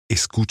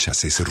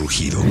¿Escuchas ese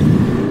rugido?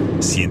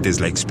 ¿Sientes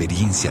la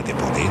experiencia de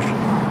poder?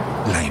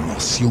 ¿La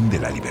emoción de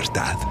la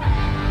libertad?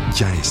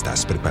 Ya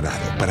estás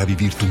preparado para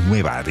vivir tu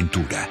nueva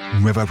aventura.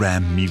 Nueva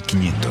Ram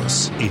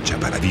 1500, hecha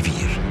para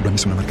vivir. Ram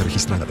es una marca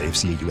registrada de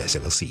FCA US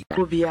LLC.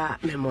 Obia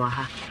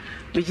memoha.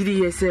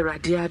 Mijidi yese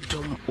radia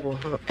dom wo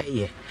ho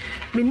eye.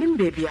 Minim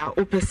baby a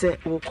opese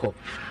woko.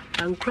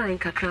 I'm crying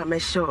kakra me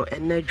show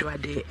and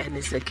nedwade and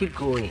it's like keep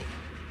going.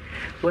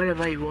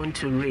 Wherever you want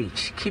to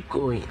reach, keep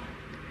going.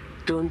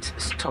 Don't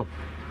stop.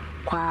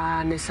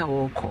 Kwa nesa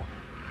woko.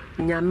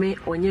 Nyame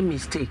onye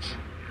mistake.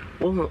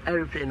 Wo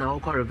airplane na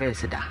woko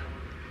reverse da.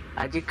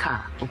 Aji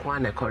car nkwa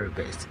na ko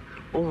reverse.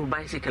 Wo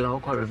bicycle na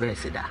woko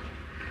reverse da.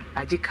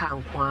 Aji car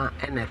nkwa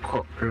na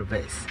ko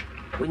reverse.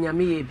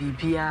 Onyame ye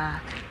bibia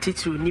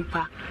titru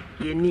nipa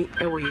ye ni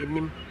ewo ye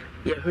nim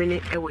ye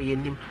hwene ewo ye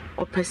nim.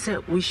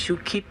 Opese we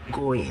should keep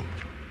going.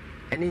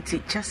 And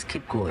it just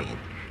keep going.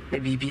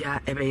 Maybe be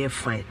a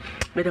fine.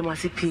 Madam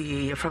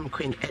Asipi, you're from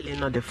Queen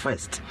Eleanor the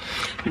First.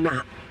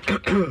 Now,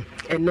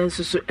 and then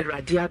so a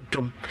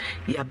radiatum,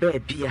 ya beer,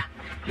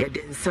 ya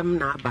den some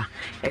naba,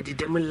 at the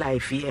demo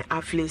life, ye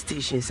affiliate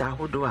stations are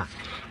hodua,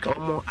 or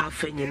more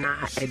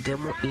afenina a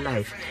demo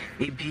life.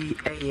 It be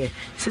a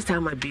sister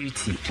my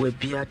beauty, will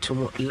be a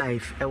tomo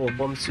life, our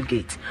bomb to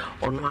gate,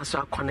 or no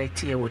so connect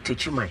here will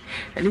teach you my,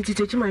 and it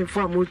teach my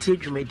form will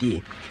teach you, my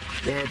dear.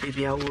 There,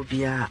 baby, I will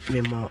be a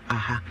memo,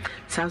 aha.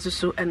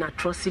 So an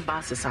atrocity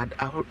buses at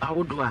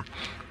Ahodua.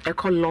 I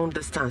call long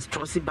distance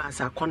trossy bus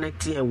are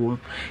connecting a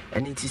womb,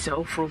 and it is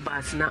all through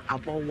bus now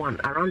about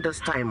one around this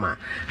time.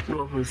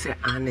 No who say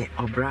Anne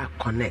or Bra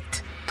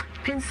connect.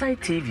 Pinside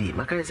TV,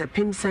 Maka is a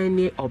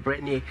Pimsine or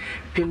Brenny,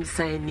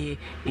 Pimsine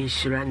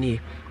Insurani,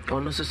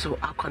 or no so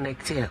are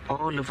connected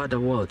all over the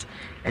world.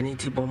 And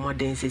it is more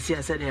than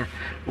Cecilia said,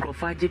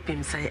 Grofaji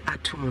Pimsine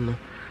Atumuno.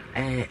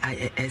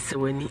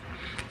 Seweni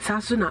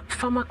Sasuna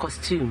farmer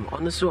costume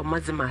on the so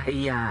Mazima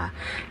Heya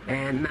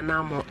and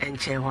Nanamo and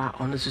Chewa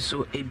on the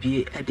so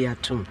ABA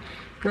Ediatum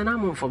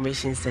Nanamo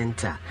Information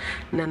Center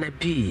Nana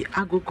B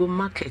Agogo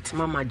Market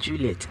Mama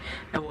Juliet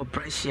Ewa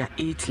Brescia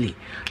Italy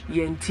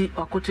Yenti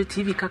Okoto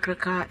TV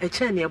Kakraka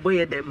Echenia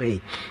Boya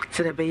Deme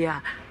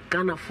Serebeya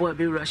Ghana for a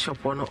big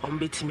shop on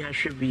Betimia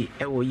Shrebi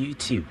Ewa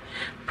YouTube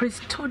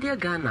Prestodia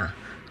Ghana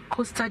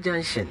Costa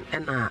Junction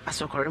and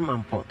Asokore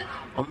Mampo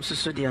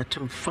so they are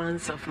two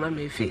fans of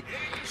Mamefe.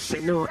 Me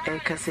know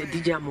Kase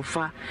DJ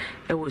Mufa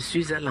was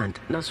Switzerland.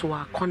 That's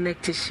why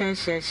connect share and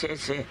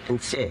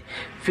share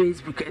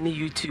Facebook and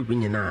YouTube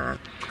in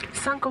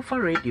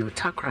Sankofa Radio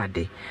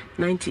Takrade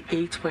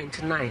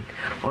 98.9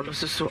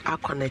 also so are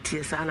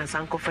connected sana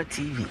Sankofa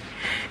TV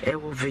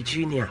Ewo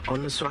Virginia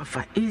also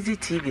for Easy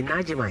TV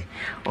Najimai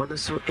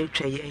also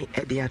HYN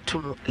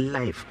Ediatum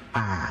Live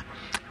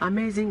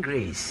Amazing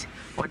Grace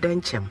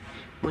Odenchem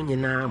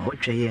Munyina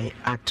Mocheye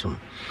Atum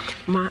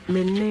Ma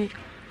mene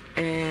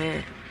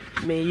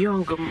me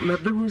young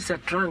mabehu sa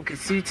trunk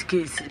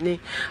suitcase ne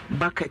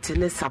bucket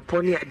ne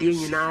saponi ade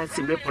nyina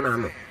se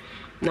meponano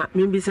na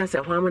mimbisa se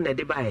hwama na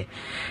de bae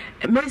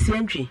Mercy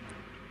entry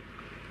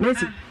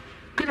Mercy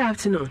good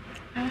afternoon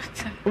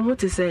what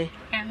to say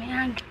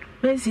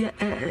Mercy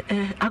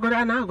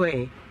agoda na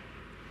agoye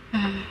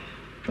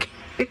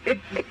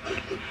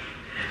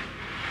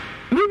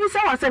mimbisa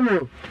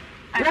wasemo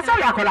that's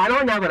all I call I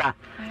know what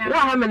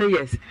how many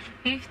years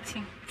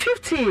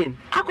 15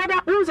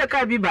 akoda unze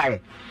ka bi bae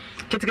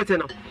ketekete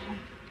no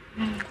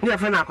ni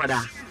afa na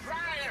akoda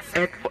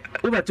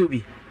uba to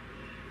bi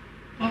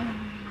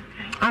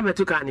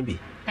ametu ka ni bi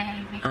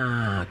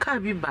ka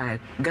bi bae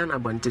Ghana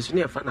bonte so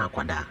ni afa na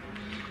akoda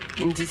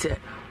nti se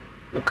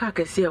uka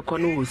kese e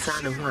kono wo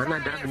sa ne ho ana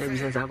da na bi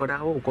se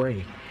akoda wo ko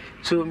yi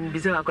so bi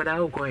se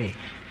akoda wo ko yi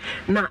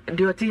na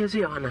de oti yesu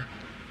ya wana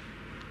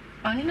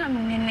oni na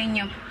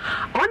menennyam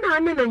ona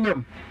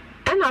anennyam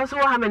and also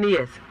how many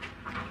years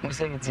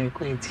 17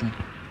 ko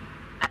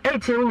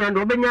 18 unya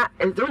ndo benya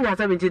unya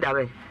 70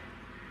 dawe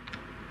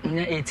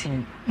nya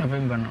 18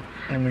 November no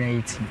na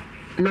me 18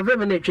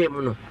 November na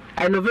twem no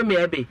I November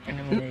ebe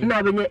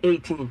na benya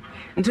 18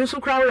 nti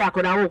so kra wo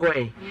yakoda wo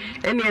goe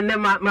ene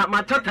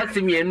ma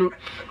taxi mienu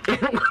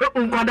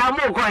nkoda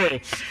mo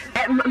goe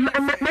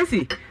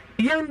Messi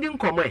yandi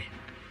nkomo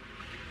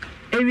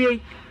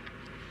ewie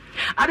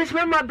I just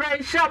remember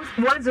Brian Shops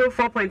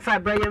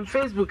 104.5 Brian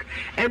Facebook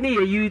and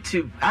your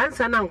YouTube.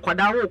 Answer na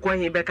nkwada wo kwa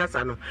hin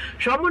bekasa no.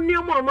 Hwe mo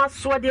nneomo ma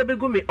so de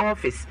begu me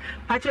office.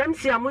 Pacha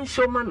MC amon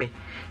show mame.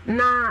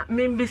 Na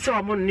membi se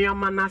omo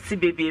nneoma na se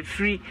bebe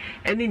free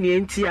ene ne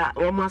enti a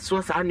wo ma so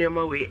sa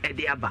nneoma we e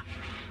de aba.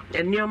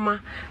 Nneoma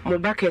mo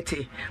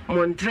bucket,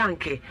 mo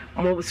drank,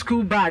 mo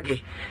school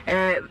bag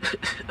ne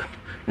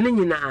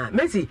nyina.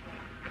 Messi.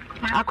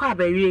 Akwa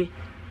abawie.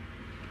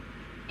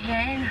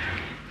 Yeah.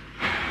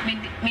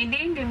 Me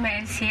didn't do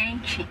my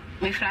science,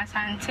 me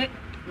flasante,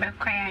 but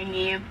crying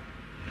you.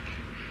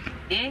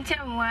 The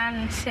entire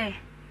one say,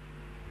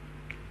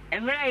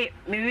 and right,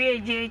 me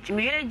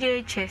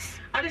JHS.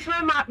 I just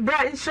remember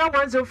Brian Show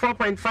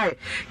 104.5.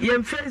 You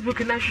on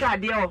Facebook and I share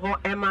dear or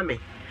Emma me.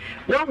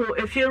 one who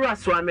if you're a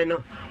swami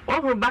no,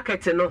 one who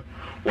bucket no,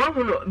 one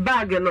who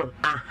bag no,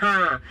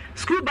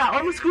 school bag,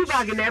 almost school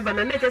bag in Evan,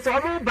 and it is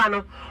almost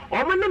banner,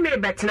 almost me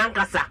bet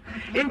Nankasa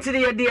into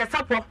the dear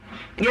supper.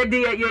 Your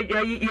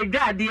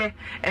dad, dear,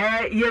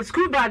 your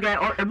school bag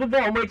or a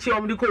boy, which you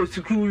only go to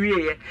school,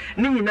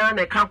 Nina,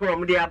 a couple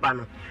of the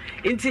abano.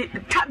 Into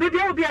baby,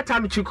 I'll be a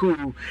time to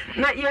cool.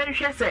 Not your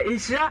interest in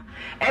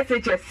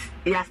SHS,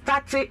 your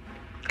started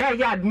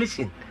your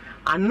admission.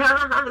 And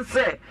now,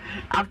 say,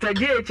 after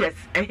JHS,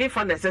 a hit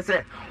for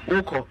necessary.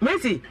 Woko,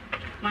 Messi,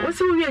 what's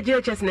your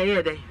JHS na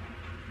year day?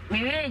 Me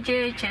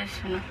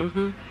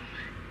JHS,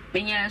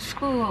 when you're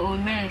school or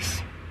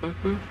mess.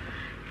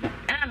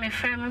 I'm a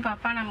friend, my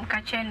papa, and I'm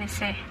catching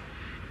say,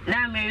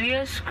 now I'm a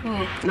real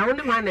school. Now,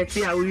 only one that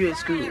see how we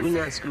school, we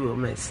are school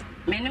mess.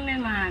 Many,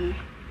 mammy.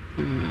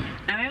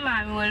 I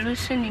remember will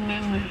loosen in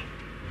memory.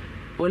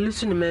 Well,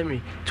 listen to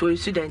memory to a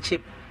student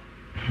chip.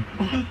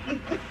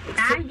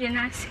 I did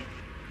not say,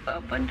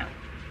 but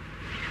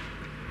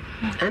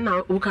and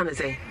now, who can I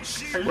say?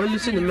 Well,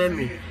 listen to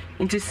memory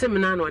into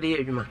seminar or the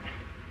Yuma.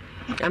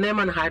 And I'm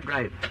on a hard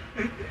drive.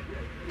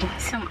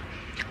 Some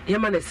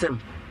Yaman is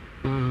some.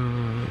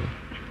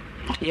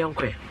 Young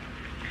quay.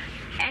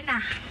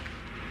 Anna,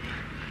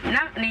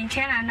 not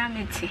Ninchana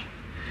Namity.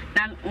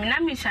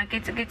 Nami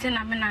shake to get in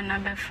a man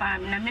number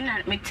 5.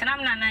 Namina,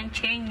 Mitanam and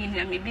changing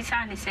them, maybe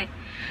Sally say,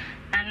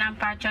 and I'm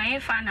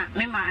patching Fana,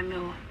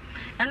 Mima.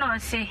 And I'll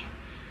say,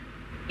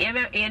 you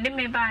did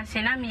me by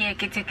saying I'm here,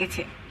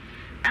 kitty.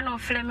 And I'll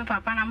flame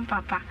papa and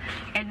papa,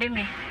 a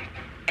demi,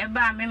 a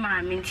bar me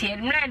mammy,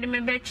 and let me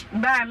bet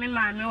by me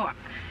mammy,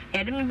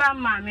 a demi bar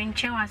mammy, and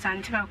Chewa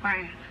Santa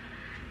Choir.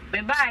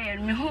 Me buy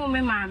and me who me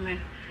mammy,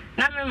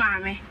 not me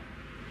mammy.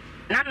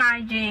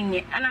 Nana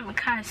Jane, and I'm a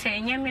car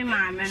saying, Yemmy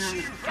mammy,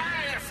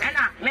 and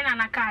I mean,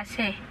 and a car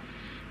say,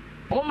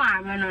 oh,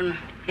 mammy,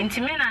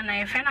 intimate and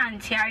I fan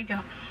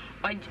antiago,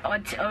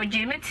 or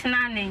Jimmy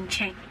Tinan in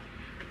chain,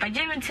 or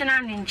Jimmy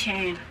Tinan in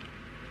chain,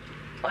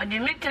 or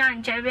Jimmy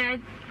Tinan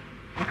Jabed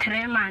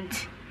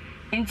Cremant,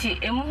 into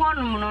a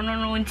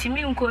mono, into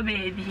me,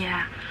 baby,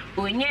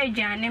 or near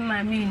Johnny,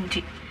 my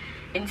minty,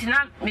 into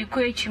not me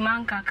quitch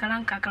manka,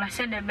 calanca,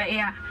 said the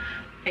bear,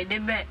 a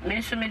debate,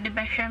 Miss me the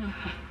Basham.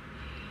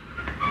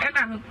 And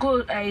I'm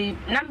go a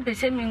number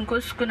sending go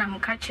school, I'm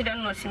catching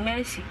them was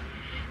mercy.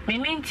 Me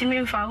mean to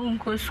me for whom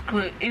go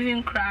school,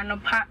 even crown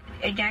of part,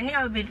 a Johnny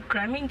will be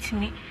cramming to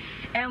me,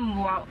 and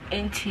wow,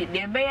 ain't the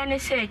bayon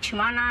say,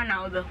 Chimana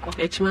now the cook.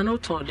 A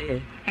chimano told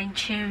there, And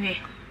cherry,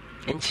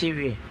 a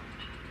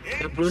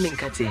bruning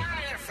catty,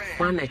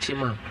 one at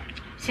Chima,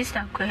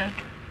 Sister Quaid,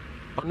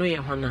 or no,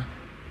 your honor,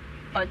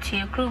 or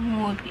tea crew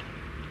movie.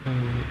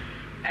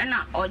 And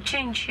or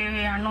change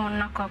cherry, I know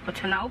knock up,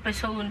 but an open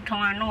so tongue,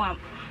 I know.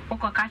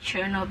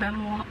 Catcher no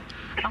bemo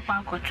a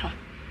cotton.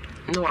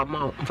 No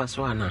amount for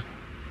Swana.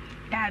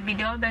 That be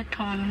the other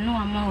tone, no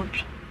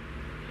amount.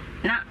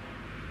 Now,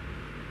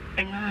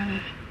 and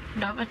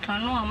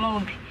Doberton, no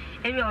amount.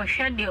 If you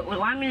shed the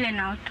 1 million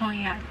out on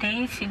ya,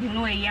 then see the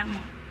no yam.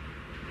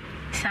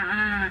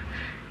 Sa,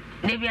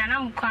 they be an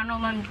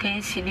uncommon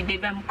tensi, the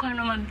debam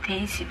common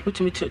tensi.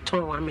 Put me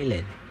to 1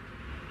 million.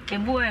 A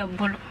boy a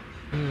bull.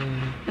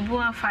 A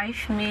boy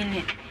 5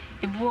 million.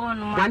 A boy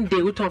 1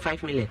 day, we told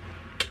 5 million.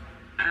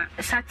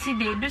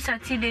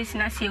 Saturdays,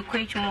 and I see a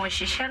question more.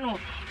 She shall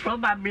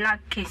rubber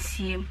black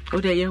case. Oh,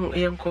 the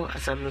young call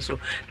as I'm so.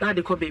 Now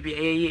the co baby,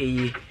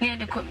 ye. Near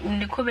the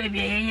co baby,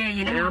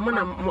 I'm on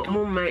a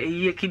moment a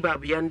year keep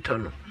up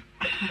Yanton.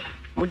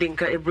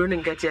 Mudinka a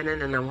bruning catcher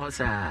and I'm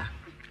hosa.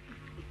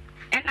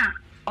 Enna,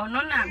 or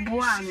nona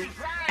boam,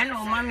 and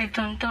oh, mammy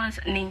tontons,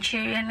 ninche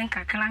and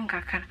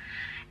cacalancaka.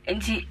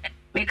 And she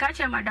may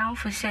catch a madame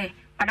for say,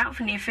 Madame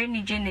for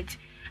Fanny Janet.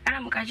 And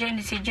I'm catching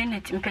the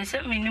Janet and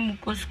person me no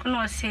go school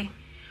or say,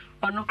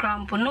 or no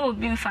cramp, no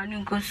being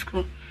finding go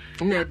school.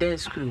 No,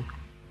 dance school.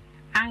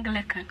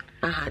 Anglican.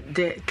 A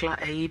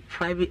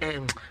private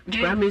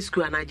primary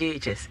school and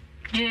JHS.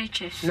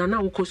 JHS.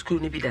 Nana will go school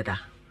ni bidada.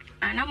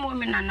 And I'm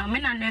woman and I'm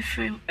in a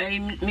free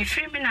me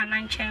free me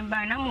and chamber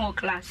and I'm more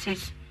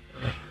classes.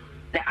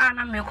 The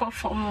Anna may call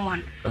for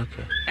one.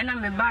 Okay. And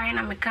I'm a buying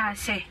a car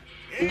say,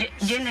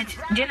 Janet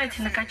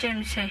in the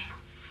catcher say.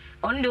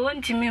 On the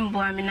one to me, boy,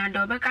 I mean, I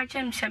do catch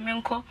him,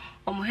 Semenco,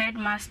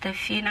 headmaster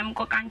fee, and I'm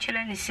going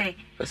to say,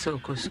 so,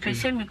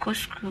 because me go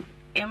school.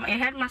 A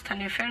headmaster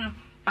and a friend,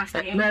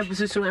 master. My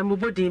position, I'm a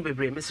body,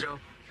 baby, Miss Rowe.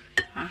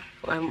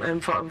 I'm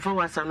for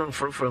what's on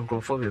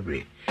for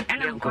baby.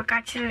 And I'm going to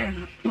catch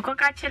him,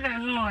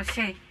 no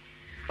say.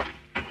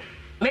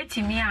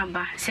 Betty me,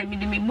 Abba, send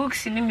me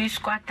books in the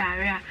squat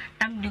area,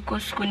 I'm the co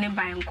school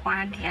by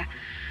inquiry,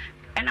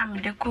 and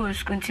I'm the co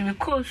school to be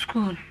co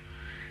school.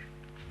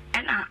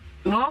 And I.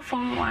 No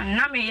from one,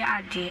 Nammy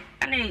Yadi,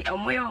 and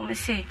a way on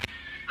say,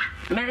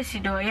 Mercy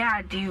do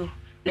Yadi,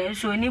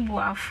 there's any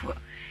boafu.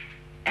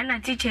 And I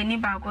teach any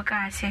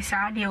bagwaka says,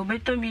 I obey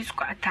to me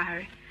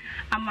squattari.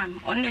 A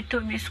man only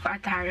told me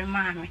squattari,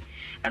 mammy,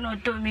 and I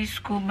told me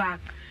school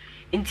back.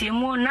 Into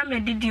more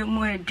Nammy did you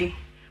more day,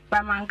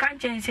 but man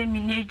can't say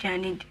me nature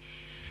need.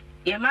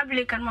 ye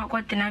mabile kan ma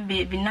kwatena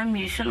baby na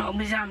mi so na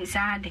obuza am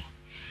saade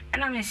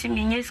ana me se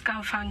mi nyes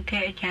kan fan ka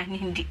aduane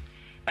ndi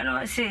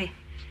ana o se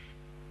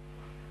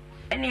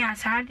eni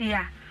asaade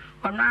ya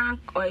ona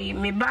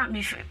me ba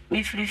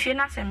me frifie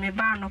na se me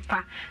ba no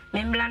pa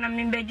me mbla na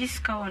me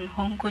bejiska won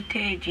honko te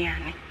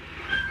aduane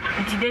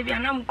nti de bia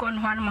na mko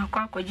no hanu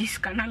makwa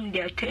kojiska na me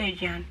de te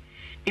aduane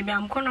de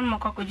bia mko no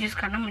makwa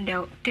kojiska na me de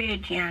te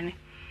aduane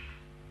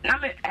na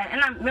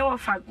me wo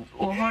fa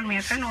wo hon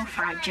me fa no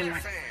fa agima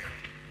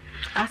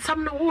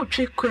asam no wo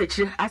twe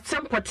kwachi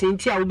asam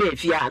potenti a wo be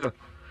afia no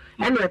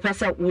ene e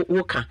pesa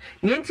wo ka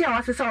nienti a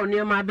wasesa wo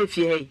ne ma be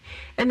fie hei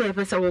ene e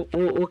pesa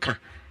wo ka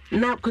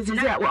na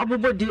kozisi a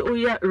abobodi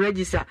oya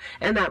register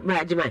ena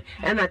agima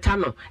ena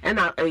tano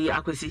ena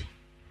akosi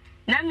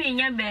na me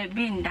nya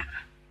baabi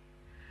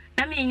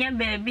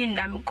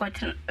nda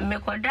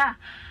mekoda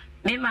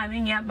me ma me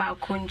nya ba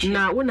konji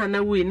na wona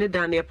na wi ne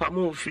dan e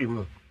pamo ofiri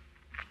mu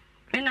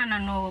me na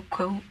no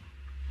kwawu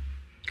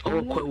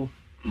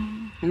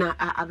na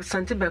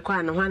absente be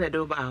kwa na hwana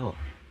do ba ho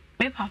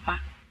me papa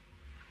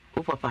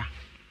o papa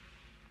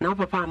na o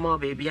papa ma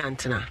baby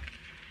antena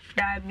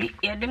dabi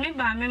ye de me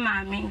ba me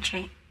ma me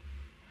nche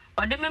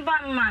o de me ba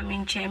me ma me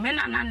nche me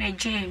na na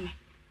jemi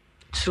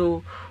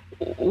so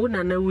o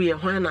na wi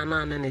hwana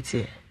na ne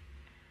tie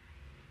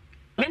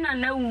me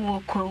na wu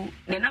ko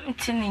de na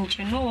mtini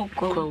nche no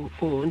ko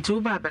o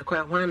nti ba be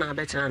kwa hwana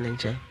be tena ne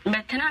nche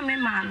betena me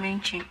ma me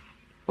nche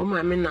o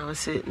ma me na o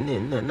se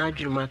na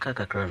adwuma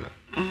kakra no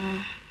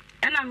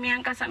ana me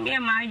ankasa me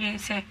ma agye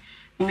se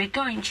me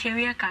to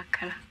nchewe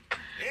kakra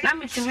na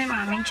metime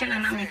ma me nche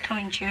na me to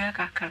nchewe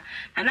kakra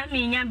ana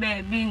me nya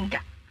baabi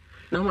nda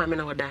na ma me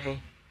na woda he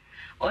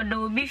oda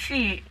obi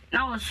fie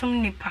na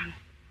osum nipa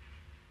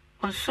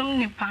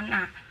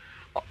na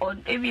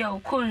ebi a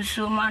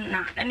okonsuo ma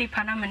na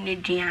nipa na me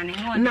duane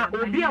na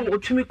obi a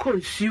otumi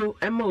konsuo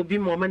ema obi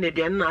mo ma na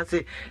duane na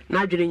ase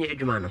na adwene nya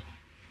adwuma no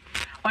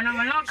ona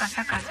ma no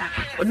kasa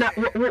na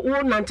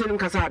wo nantin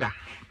kasa da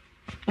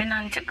me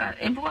nantika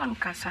ebu am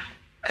kasa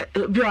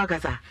bi wa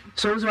kasa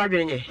so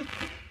adwene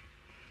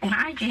nya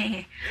na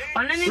agye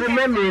ona ni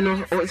memory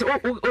no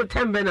o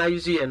tembe na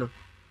use ye no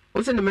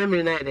o se the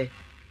memory na ide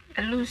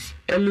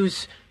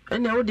lose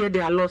and now they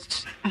are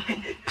lost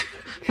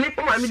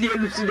people ma me dey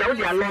lose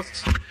they are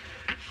lost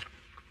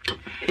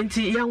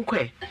inti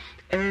yankwe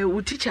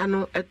wo teacher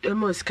no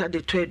emoska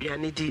de to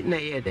aduane di na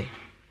ye de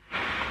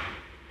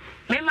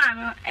me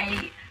ma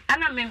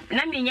ana me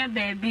na me nya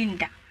baabi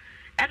nda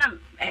ana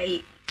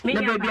me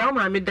nya baabi o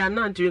ma me da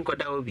na ntwi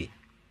nkoda obi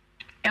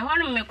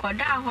ehonu me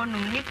koda honu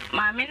ni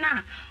ma me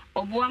na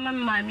obuwa ma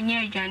me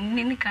nya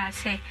aduane ni ka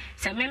se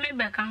me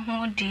be ka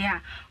ho di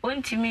a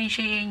ontimi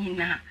nhwe ye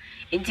nyina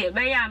nti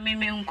ebe ya me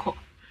nko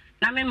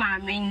na me ma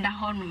me nda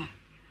honu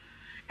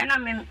ena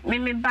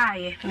me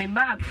baaye me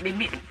ba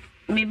bebi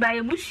me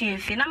baaye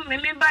busuefi na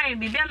me baaye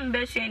bibi am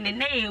be hwe ne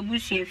na ye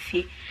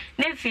busuefi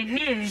na fi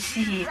ni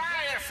ensi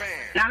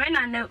na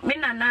me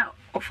na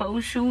ofa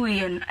usu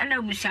ye no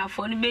ana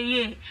busuafo no be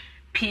ye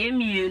pie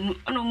mienu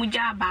ono mu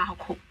ja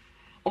baako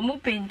omu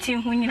penti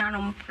hu nyina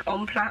no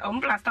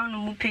plaster no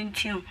mu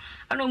penti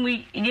ano mu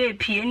ye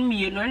pie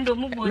mienu ndo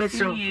mu bo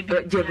si ye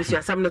bi je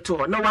busuasam no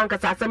to no wan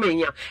kasa asam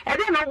enya e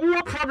dey no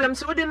wo problem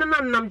so dey no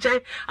nam je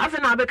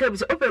afi na abeka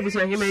busu opa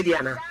busu ahema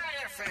dia na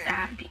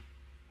abi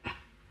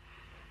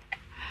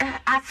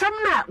asam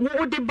na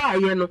wo de ba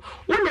ye no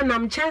wo ne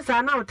nam che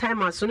sa na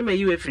time aso no ma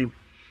yi afrim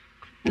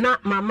na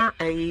mama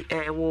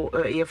wo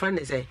ye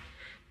fan say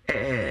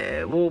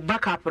wo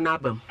backup na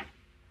abam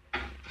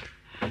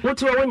wo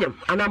to wonyam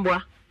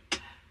anamboa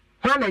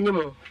hwa na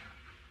nyimo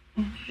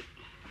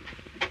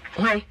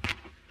why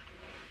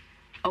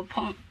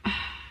opon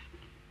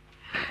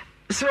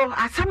so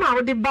asama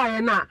wo de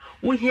bae na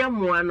wo hia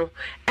moa no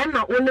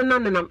na wo ne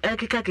nanam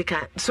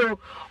keka so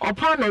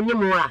opon na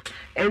nyimo a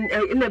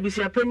na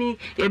bisia pani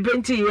e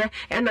benti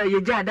ye na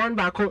ye ja dan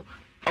ba ko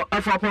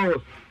afa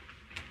pon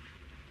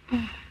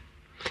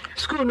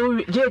school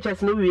no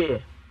JHS no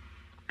wie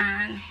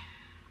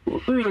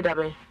wie da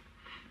be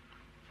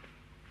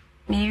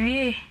mi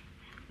wie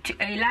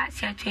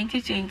last year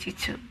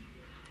 2022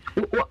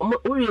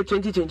 we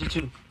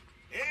 2022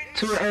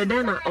 so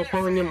then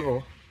upon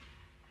nyimo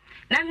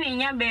na me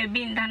nya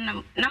baabi nda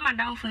na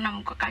madam fu na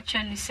mkoka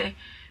cha ni se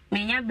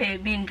me nya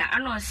baabi nda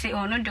ana o se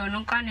ono de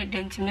ono kwa ne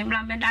denti me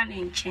bla me da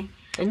ne nche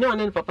enye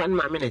ono ne papa na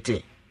mama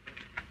nete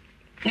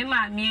ne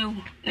ma mi ewu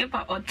ne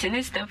pa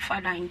otene step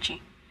father nche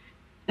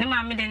ne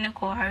ma me de ne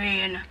ko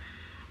hare na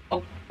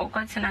o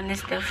kwatina ne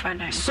step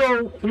father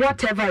so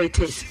whatever it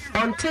is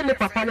until ne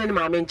papa na ne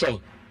mama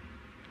nche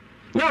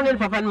ne ono ne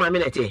papa na mama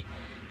nete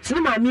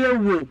sine ma mi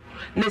ewu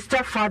ne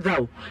step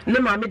father ne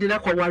mama de na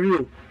ko ware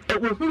o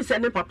wo hu se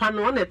ne papa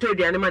no na to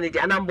aduane ma ne di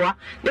anamboa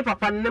ne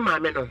papa ne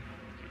mama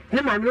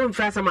no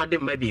mfra sama de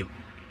mba biem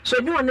so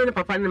ne one ne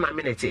papa ne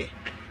mama nete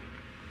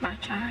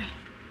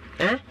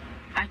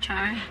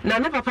achai na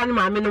ne papa ne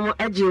mama no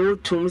agye wo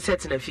tum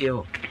set na fie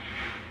ho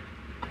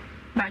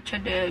bacho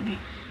de bi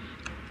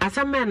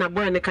asama na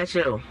boy ne ka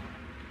kire o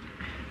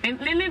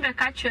me be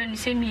catch you and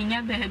say me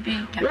nya baby.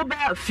 Wo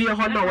ba fie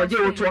ho na wo je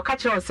wo to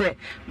catch you say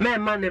me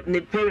ma ne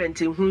parent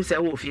hu say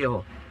wo fie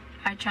ho.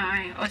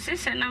 Achai o se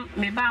se na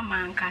me ba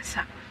man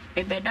kasa.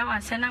 Me be da wa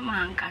se na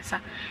man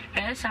kasa.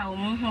 E sa o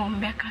mu ho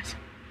mbe kasa.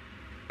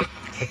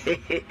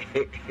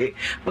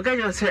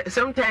 Because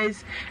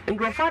sometimes in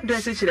grandfather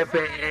dresses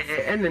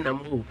and then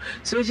I'm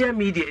social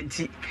media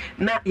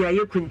na ya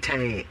ye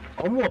kuntan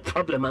or more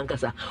problem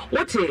ankasa.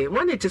 What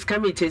when it is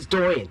coming it is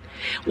doing.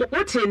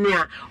 What in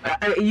ya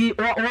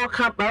walk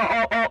up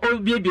or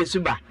baby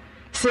suba.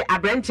 Say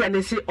abranti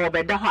and say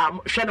obeda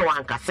ho hwe no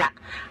ankasa.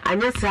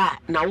 Anya sa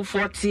na wo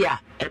 40 a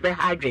ebe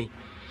hadwen.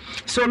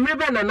 So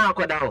mrebe na na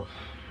akoda ho.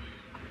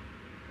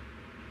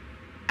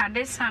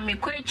 Adesa me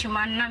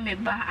kwechima na me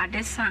ba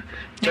adesa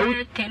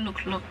be 10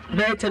 o'clock.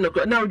 Be 10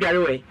 o'clock. Now dare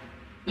we.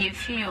 Ye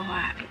feel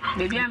wa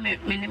baby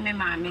me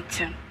ma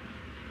meeting.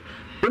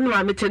 Unu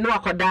ma meeting no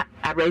akoda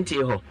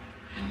abranti ho.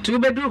 To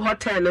bedu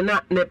hotel na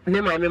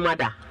ne ma me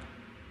mada.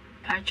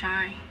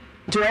 Achai.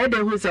 To e de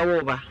hu se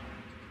wo ba.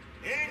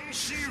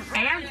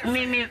 Aya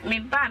me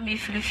ba me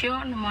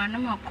filifio no ma na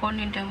ma ko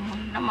ni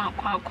dem na ma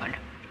kwa akoda.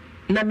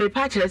 Na me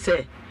pa kire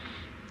se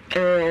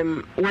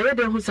wo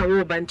de hu se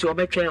wo ba nti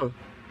obetwen ho.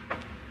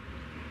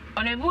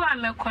 Onebu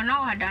amekona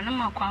wada na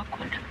makwa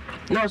akoda.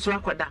 Na so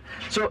akoda.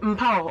 So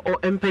mpa o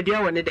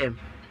empedia woni dem.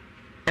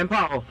 Empa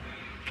ho.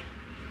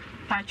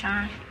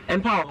 Pacha.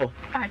 Empa ho.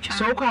 Pacha.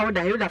 So kwa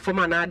woda yoda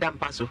forma na adam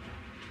paso.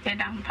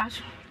 Edam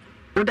paso.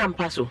 Odam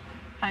paso.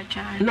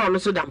 Pacha. No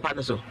so dam pa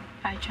no so.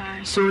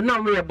 Pacha. So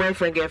now we are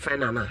boyfriend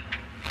girlfriend ana.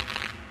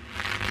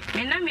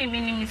 Me na me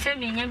minim se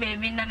me nya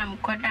baby na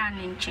mkoda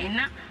ne nche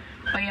na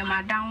oye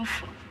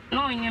madamfo.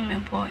 No onye me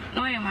boy.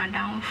 No oye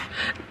madamfo.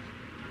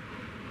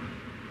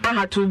 I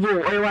had to go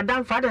or you were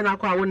done father na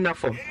kwa wonna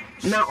for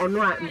na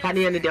ono a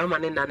mpane ne de o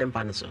mane na ne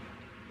mpane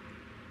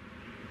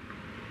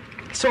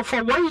so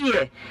for 1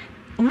 year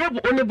no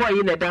only boy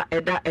in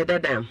eda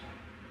dam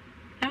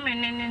na me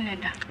ne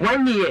da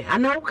 1 year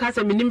and now ka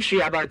say minim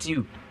hwe about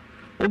you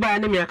wo ba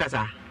na me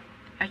akasa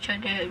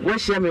achode wo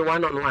share me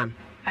one on one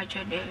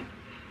achode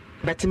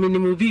but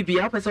minim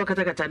bibia opese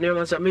okata ne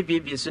ma so me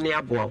bibia so ne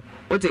aboa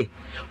ote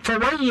for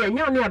 1 year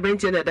nya oni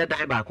abenti na eda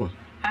dam ba ko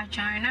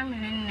achai na me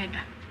ne da.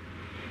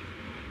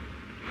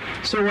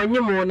 So when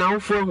you more now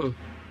for whom?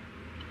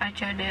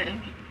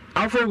 Achade.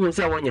 I'll for whom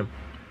say one.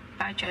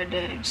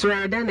 Achade. So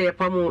I done a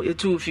pamo a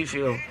 250.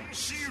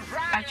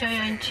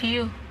 Achade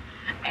you.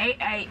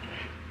 I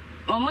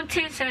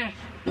Momuti say,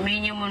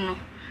 Minimuno.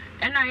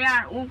 And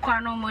I are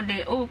Ukano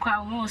Mode,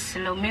 Uka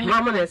Muslo,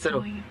 Mamma,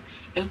 so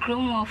a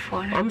crew more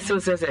for I'm so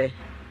say.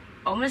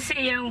 Almost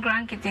say young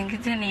grandkit and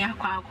kitten in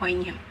Aqua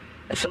coin.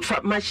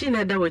 Machine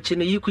had that which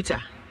in a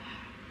Yukuta.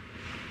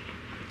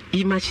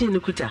 E machine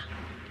Kuta.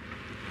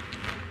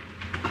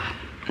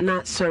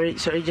 Na sorry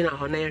jina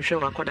ho na yehwe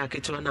wakoda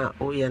keto na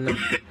oye na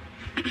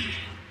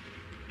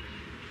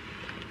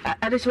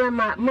adeswa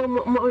ma mo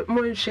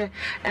nhwe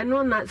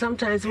eno na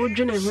sometimes wo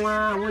dwene ho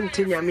a wo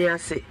nte nyame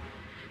ase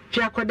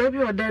hwe akoda bi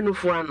oda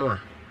nufu ano a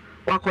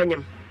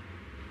wakonyem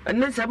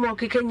enne samo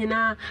keke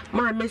nyina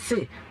ma me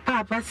se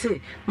papa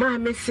se ma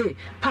me se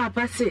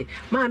papa se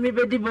ma me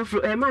bedi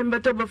bofru ma me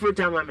beto bofru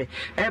tama me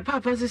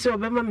papa se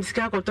obema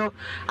misika akoto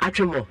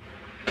atwemo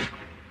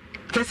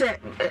kese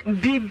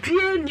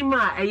bibie ni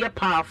ma eye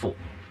powerful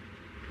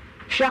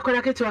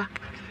shakona ketwa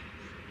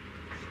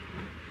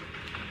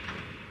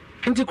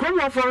nti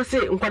kromo for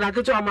say nkwada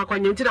ketwa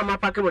makwanye nti na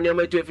mapake mo ne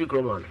ma tu efi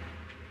kromo no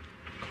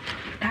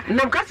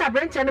nam kasa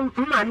branch ne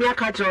ma me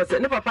aka kire ose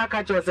ne papa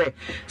aka kire ose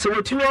so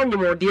wotumi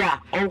anyimode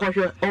a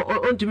onkohwe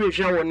ontumi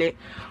hwe wo ne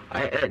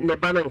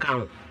ba no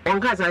nkan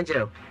onka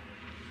sanche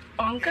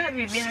onka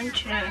bibia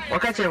nchire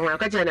okache ho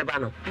okache ne ba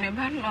no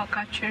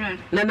okachire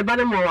na ne ba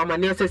no mo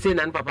amane sese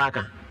na ne papa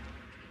aka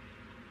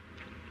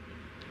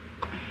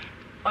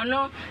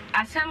ono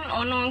asem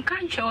ono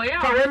nkanche o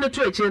ya fa we no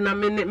tu echi na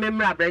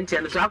memra branch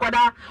ne so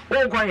akwada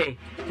wo nkwohe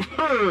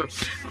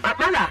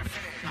mala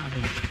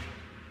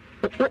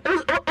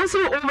oso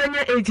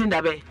umenya 18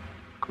 dabe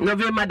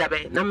November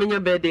dabe na menyo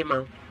birthday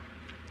ma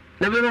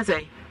November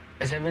say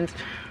 7th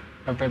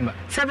November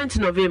 7th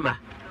November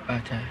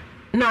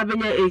na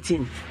benya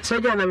 18 so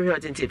ja na me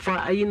hot for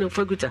ayi no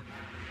faguta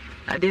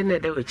ade na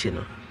da wechi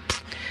no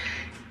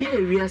ye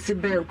wi ase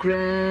ben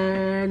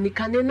kura ni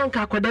kane na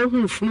nka akwada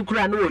hu funu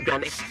kura na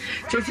odwane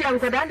sesi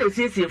ankwada na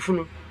siesie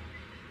funu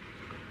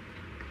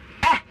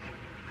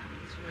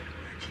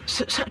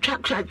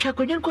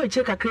chakonyen ko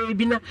eche kakra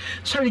bi na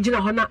sorry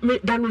gina ho na me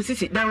danu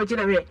sisi dawo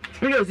gina we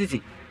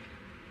osisi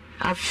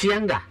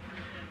afianga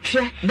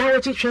hwe dawo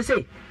chi hwe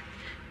sei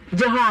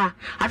je ha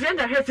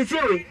afianga hwe sisi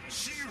we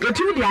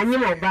etumi di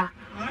anyim oba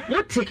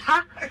wote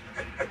ha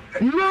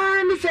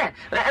na ni se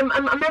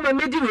mama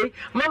mediwe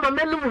mama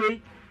menum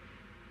we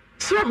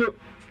so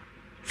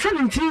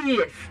 17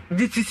 years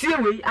di sisi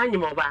we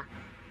anyim oba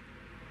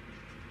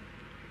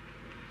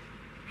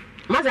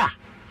maza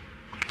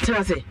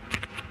tira sei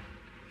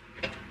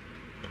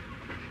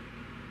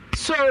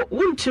so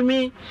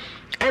wontumi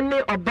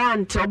ene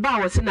obante oba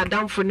wose na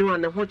damfo ni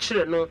wane ho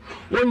kire no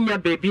wonya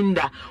baby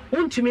nda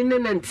wontumi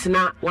ne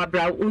ntina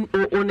wabra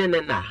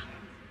onene na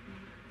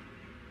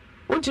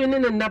wontumi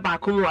ne nna ba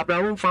ko wabra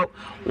wonfa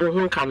wo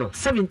ho nka no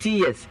 17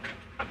 years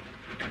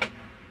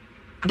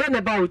then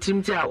about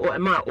timti a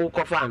ma o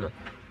kofa no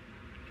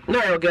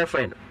na your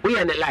girlfriend we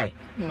are lie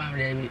ma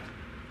baby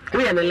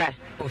we are lie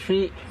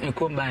ofi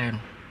ikomba no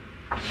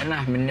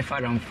na me ne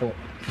father for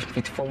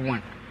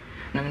 54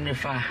 na me ne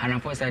fa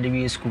anafo sa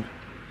de school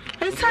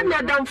esa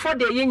na dam for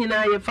de ye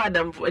nyina ye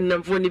father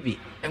namfo ni bi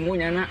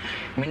emunya na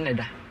me ne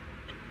da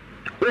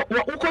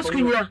wo ko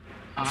school nya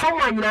for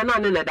one nyina na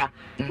ne da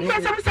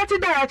yes am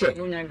Saturday ya che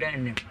emunya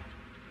gan ne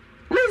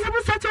no am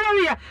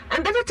Saturday ya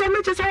and that time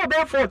me say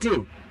we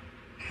 14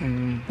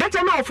 that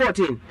time now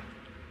 14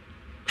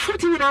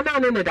 nyina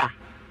na ne da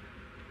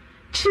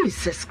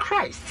Jesus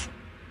Christ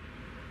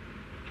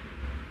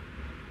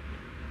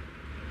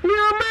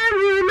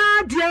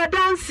Marina dia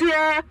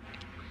dansia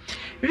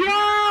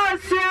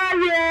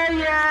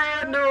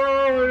yeah no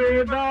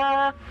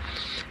riba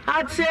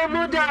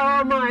atemu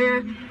da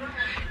omaye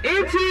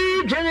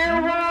iti jene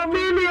wo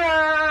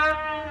minia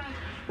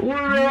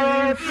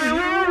ure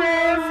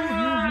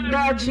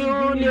da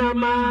junior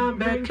ma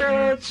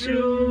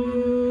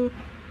beketu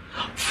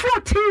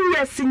 14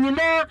 years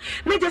nyina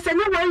na just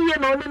any 1 year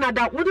na na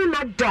da wouldn't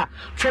not da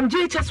from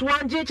JHS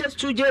 1 JHS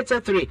 2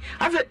 JHS 3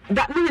 ave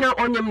that nyina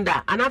onyem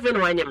da and ave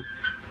no anyem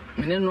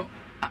meneno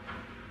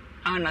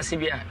ana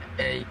sibia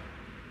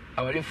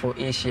awali for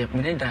Asia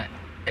menenda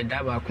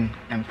edaba kum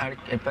empire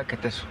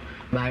epaketeso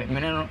ba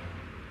meneno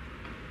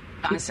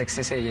an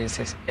success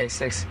yes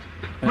sex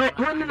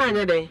one na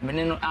nya dey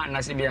meneno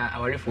ana sibia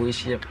awali for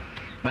Asia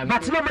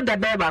but no me da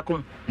ba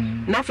kum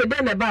na fe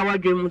den na ba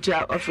wadwe mu ti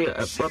of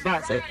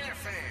baba say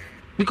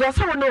because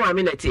how no am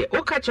minute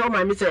o ka che o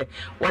ma mi say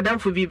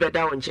wadamfo bi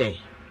beda won chen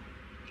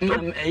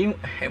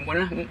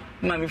mona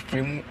ma mi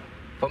free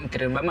from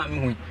train ba ma mi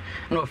hu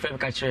no fe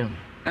ka che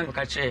na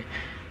ka che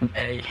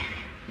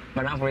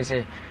madam for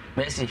say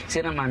merci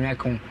say na ma mi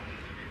akon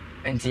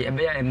enti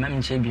ebe ya ma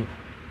mi che bi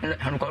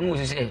han ko no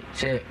say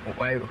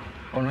why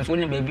ono so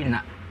ni baby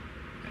na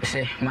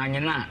say ma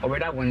nyina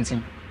obeda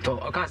wontin to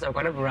okasa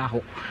kwada bra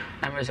ho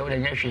na me se wo de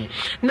nyahwe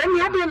na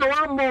mi ade no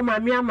wan mo ma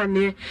mi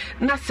amane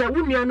na se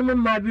wo nuanu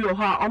ma bi ho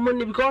a omo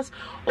ne because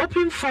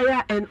open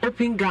fire and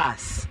open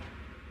gas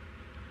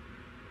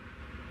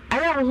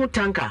aya wo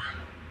tanka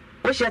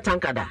wo share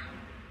tanka da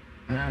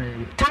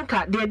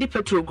tanka de di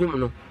petrol gum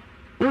no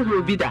wo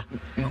ho bi da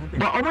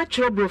ba o ma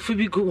chiro brofu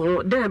bi go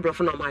ho den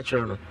brofu no ma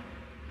chiro no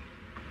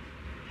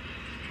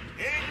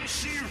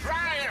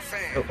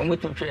o mo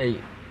to try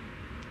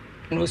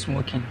no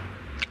smoking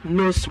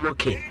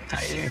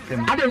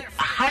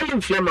highly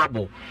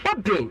inflammable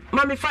what brain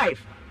mommy 5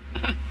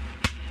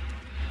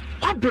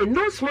 what brain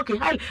no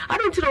smoking I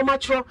don't know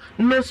much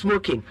no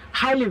smoking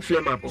highly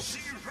inflammable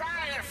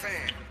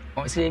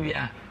o say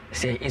bia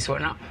say is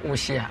one o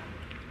share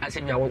I say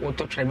bia wo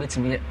to try bit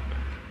me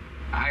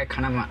I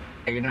kanama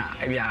na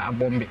bia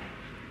abombe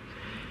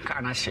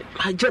kana she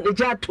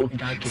jato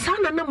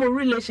sana na mo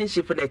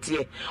relationship that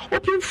here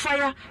open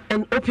fire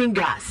and open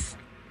gas.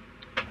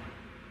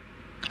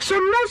 So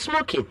no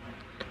smoking.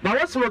 But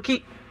what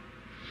smoking?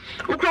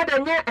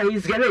 Ukradanya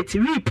is garret.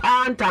 We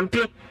pan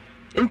tampe.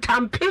 In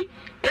tampe.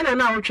 And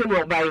an hour train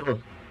will buy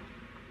home.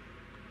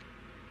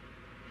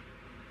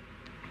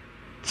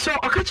 So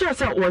I catch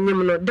yourself when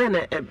you know then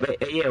a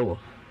year.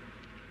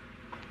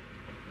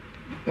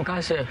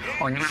 Because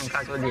on your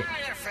man,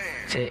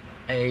 say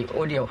a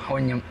audio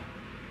on him.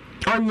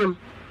 Onion.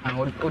 I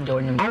would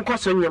on Uncle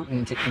Sonia.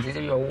 It is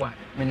your wife.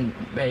 When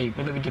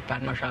baby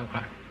depart my shall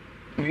cry.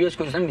 We used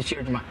to send me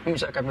Sirma,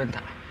 Mr.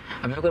 Carpenter.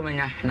 I've got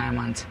 9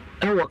 months.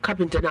 I was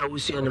carpenter now, we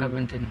see on the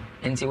carpenter.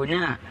 And see when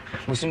you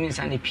was soon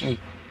Sandy P.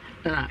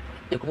 Now,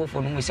 you go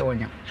for me, so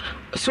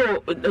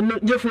so,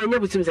 Jeffrey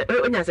never seems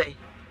when I say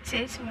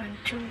 6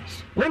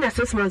 months. When a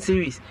 6 month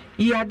series,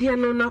 you are dear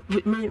no, not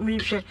me,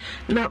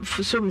 not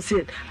for some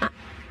said,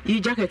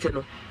 you jacket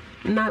no,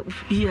 not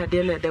here,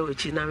 then that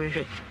which is now.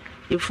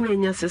 If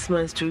we are 6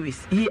 months 2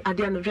 weeks, ye are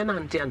dear no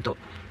Janantianto.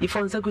 If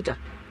on Saguta.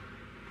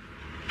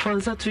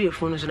 Fonsa 3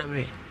 phones na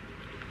me.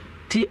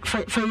 Ti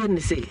fire ni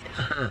say.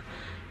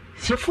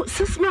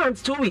 6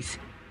 months 2 weeks.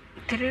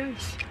 3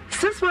 weeks.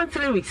 6 months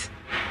 3 weeks.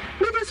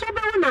 Me just so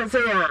be one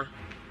say ah.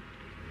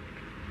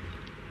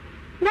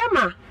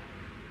 Mama.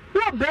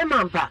 What be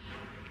mampa?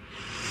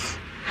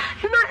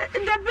 Na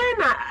the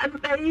bena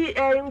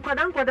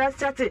nkwadan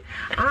start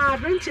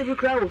Brenche bi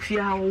kra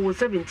ofia ha wo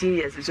 17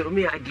 years so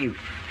me argue.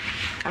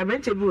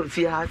 Brenche bi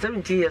ofia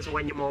 17 years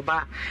when you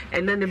moba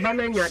and then the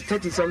bananya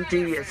 30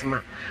 something years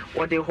ma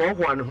or the ho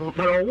no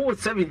but wo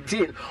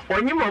 17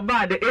 when you moba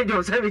at the age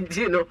of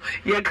 17 no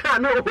you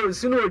can no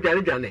sunu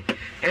odwane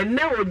and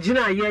now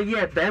ogina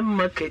ye be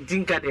market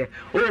dinka there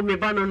oh me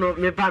bano no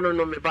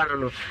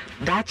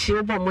that chi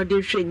obo mode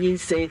hwe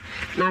nyinsen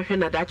na hwe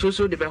na that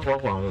so de be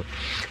ho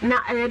na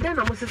then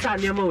na mo sesa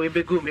niam we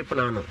be go me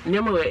pona no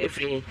niam we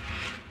efri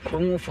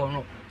komu for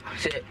no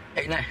say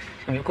na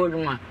me ko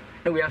duma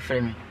na we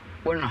afre me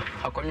wona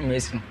akɔnye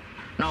mesi no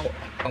na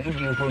ɔmo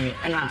di hu mi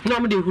na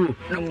ɔmo de hu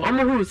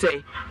ɔmo hu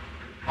sɛ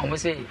ɔmo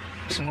sɛ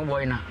small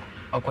boy na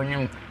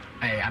akɔnye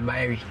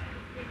abayari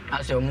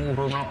asɛ ɔmo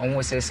hu no ɔmo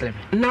sɛ slim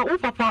na wo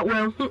papa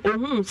wɔn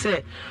hu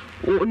sɛ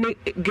ne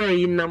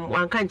gay nam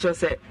wanka nkyɛ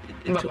sɛ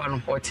papa no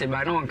ɔte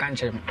ba na wanka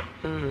nkyerɛ me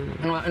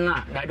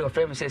na daddy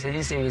ɔfrɛ me sɛ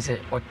sɛ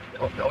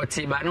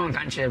ɔte ba na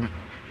wanka nkyerɛ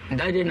me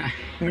daddy na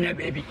mina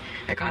baby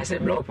ɛka sɛ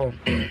blow pɔn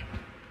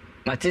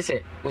mate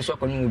sɛ wosu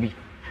akɔnye mu bi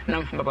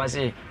na papa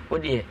sɛ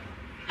wodeɛ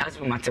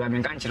hasbu mate ba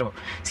menka nkyerɛ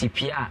si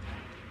pia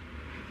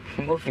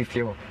mo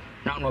fifio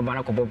na no ba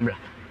na kɔbɔ bra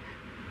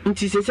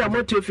nti sɛ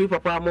moto fi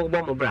papa mo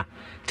bɔ mo bra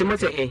te mo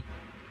sɛ he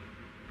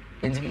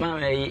nti ma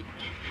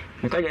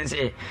me ka jen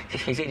sɛ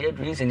de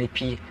du nse ne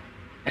pie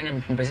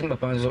ɛna mpɛsɛ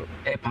papa nso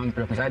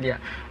pample ko sadia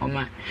o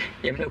ma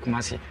yɛ me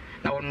kumase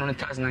na wono no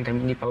tas na nka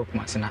mi nipa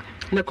kumase na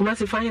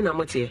kumase fa he na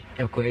mote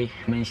ɛkɔi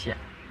menhia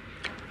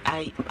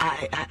ai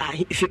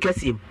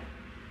efikasim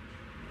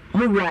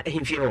mo wura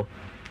hemfie ho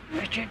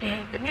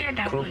ne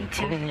da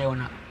wonti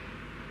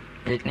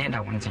ne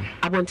da wonti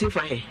abonti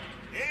fa he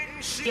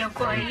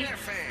yakoi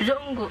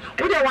zongo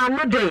wo de wa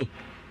no den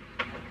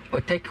o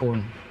take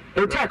one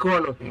no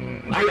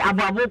ai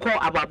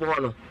ababo ho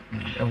no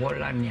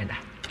ɛwɔla ne da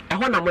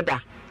ɛho na mo da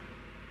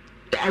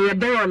ayɛ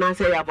dan na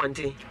sɛ yɛ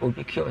abonti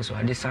obi kioso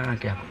ade sana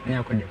ka ne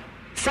akɔde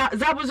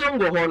zabu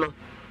zongo ho no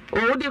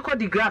o de kɔ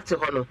di graft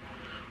ho no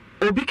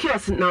obi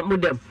kios na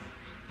modem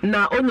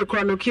na onye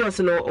kora no kios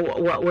no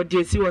wo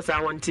de si wo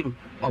sa wontim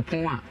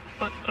opon a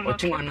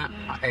otun na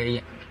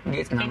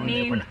gate na no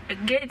ne koda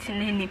gate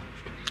ne ni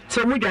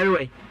so mu dware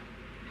we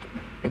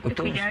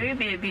dware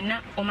baby na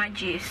o ma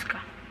jeska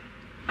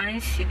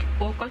ansid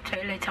o ko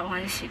toilet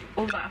ansid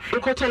o ba fe o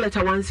ko toilet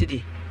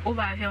ansid o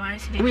ba fe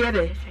ansid we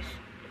there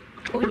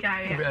o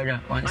dware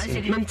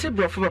ansid mente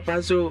brofo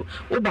papa so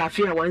o ba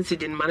fe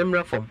ansid in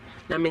manamra form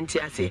na mente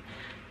ase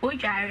o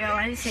dware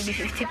ansid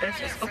 50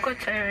 pesos o ko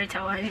toilet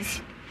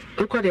ansid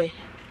o ko de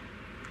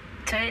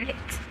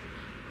toilet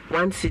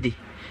 1 cedi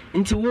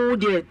nti wo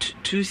dey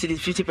 2 cedi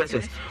 50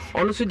 pesos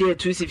ono so dey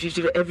 2 cedi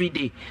 50 every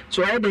day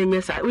so I dey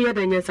nyesa we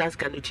dey nyesa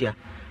skanutia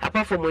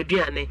apart from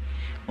aduane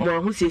mo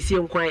ahu siesie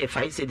nkwa ye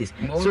 5 cedis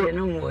so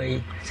no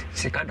way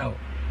sikada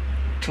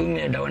 2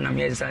 million da na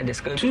me sa de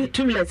ska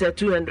 2 million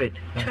 200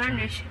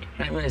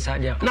 na me sa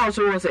dia now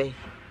so what say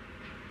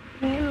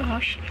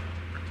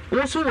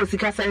wo so wo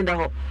sika sign da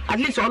ho at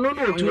least ono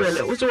no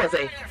 200 wo so what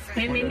say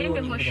me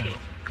ho she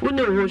wo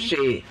ne ho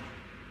she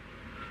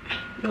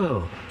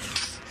oh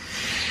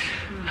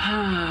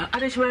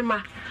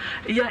adeshima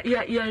ya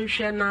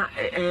nhwe na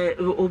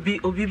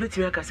obi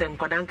betimi aka se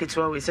nkodan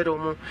ketewa we se do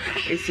mu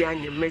esi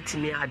anye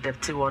metimi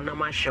adapt wo na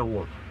mahwe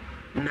wo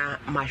na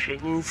mahwe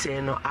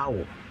nyinse no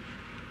awo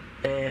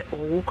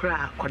owo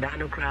kra kodan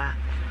no kra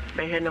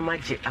behwe na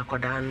magye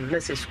akodan na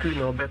se school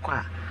no obekọ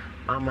a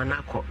mama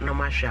nako na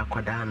mahwe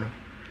akodan no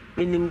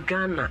minim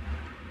Ghana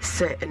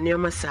se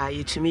nioma sa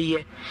yetumi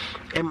ye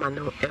ema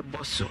no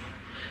eboso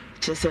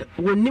chese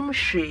wonim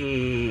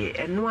hwe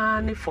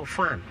eno ne for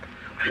fun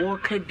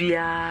woka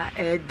bia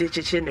de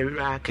cheche na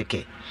wira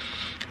keke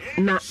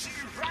na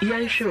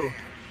yan show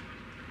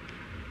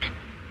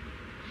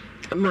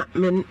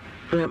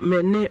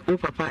me o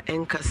papa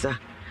enkasa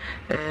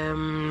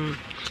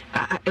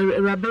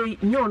rabe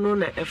nyono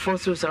na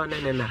efoso sa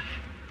onenna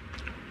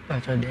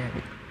pato de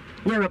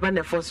nya raba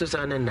na efoso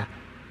sa onenna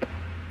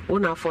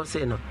una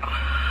force no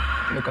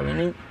me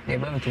kamini de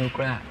ba mtun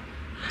kra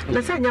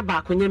na sa nya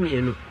ba ko nya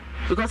mienu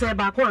because e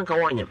ba ko anka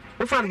wonyem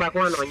wo fan ba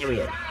ko na onyem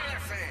ye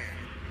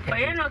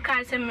oye no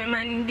ka se me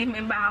man di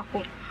me ba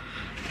ko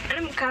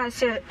em ka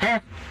se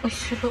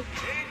osu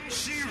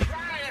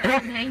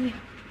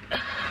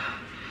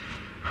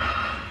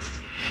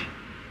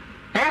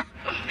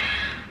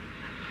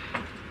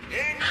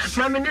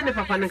mama ne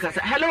papa ne ka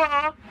se hello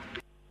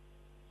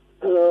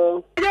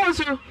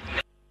yes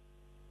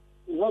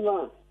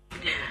mama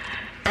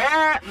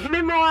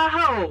me mo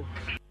ha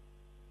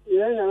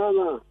yeah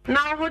mama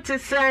na ho te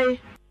say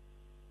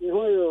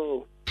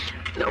yo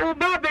na o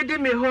ba be di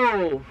me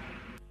ho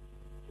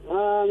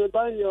me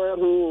banyo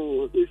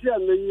ho isi a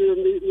me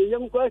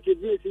yem kwa ke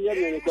bi isi ya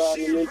me kwa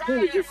me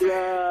tuni ji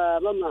kura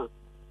mama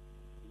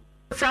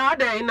sa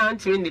da ina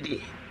ntwe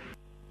ndidi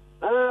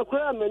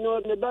kura me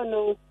no me ba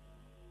no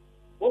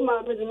o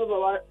ma me di me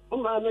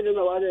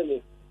ba wa de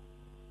me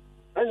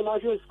ani ma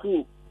show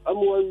school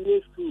amu wa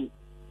school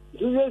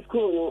junior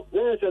school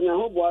no na se na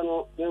ho bo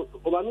no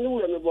o ba me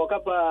wo me bo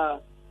kapa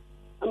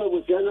ama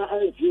go sia na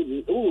an tie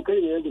bi o ka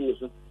ni e di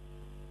so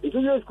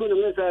junior school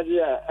no sa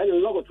dia ani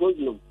lo ko to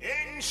no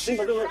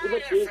simba do be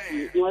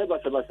tie no ai ba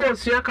sa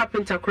so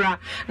carpenter kura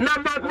na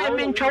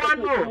me ntwa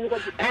no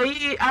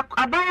ayi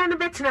abaya no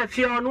betina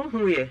fie no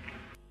hu ye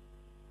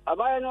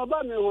abaya no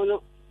ba me ho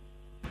no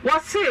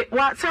wase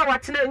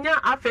watena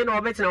nya afi na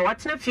obetina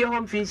watena fie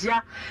ho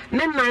mfinhia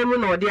ne nan mu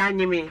na ode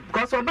anyimi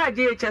because oba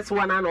GHS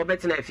wana na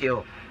obetina fie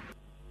ho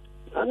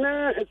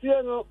ana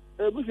efie no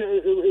ebuse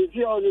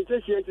efie o ne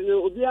patient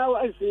no obi a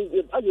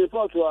asi age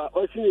report a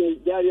o sini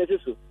jari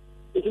eso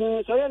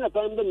itimi so ya na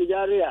pambe mi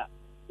jari a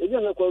ebi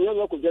na ko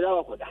na ko jara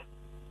wa koda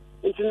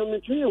nti no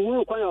metumi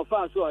hu kwan of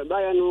fast so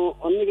baya no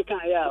onne ke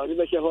kan ya o de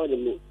be she ho de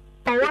mu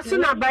wasu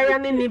na baya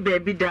ne ni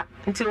baby da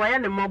nti waya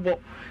ne mobo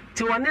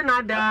ti wone na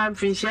ada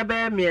mfinhia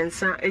ba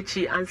miensa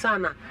echi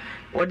ansana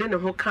wode ne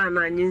ho kan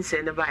na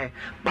nyinse ne baya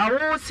ba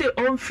wo se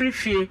on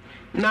frifie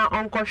na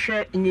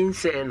onkɔhwɛ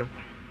nyinse no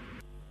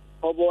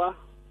oboa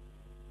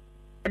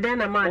eden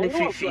na ma ne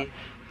frifie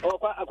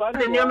akwa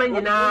ne nyama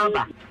nyina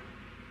ba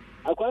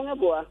akwa ne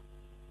boa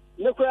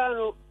ne kura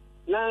no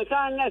na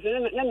san na se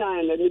ne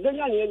na ne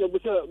benya ne ne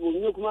buso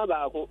mu kuma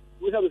ba ko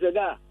buso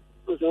da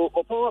so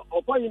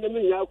opo yin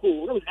me nya ko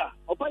no sa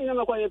opo yin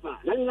me kwa yepa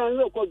na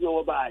no ko gbo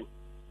wo bai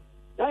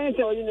na yin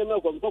te yin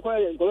me ko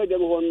ko de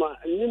mo ma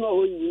ni ma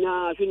ho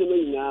nyina fi ne me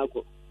nyina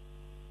ko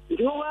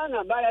nti mo wa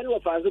na ba ya no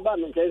fa so ba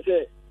me nke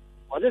se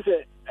o de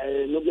se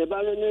no be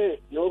ba ne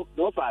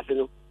no fa se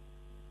no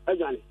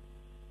ajani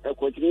e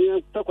ko ti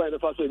ni to kwa de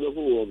fa so be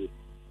fu wo bi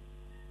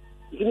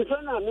nti mi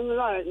fana me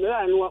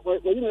la no wa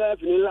ni la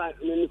fi ni la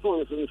ni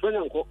phone so mi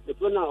fana ko de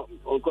fana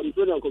ko mi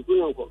fana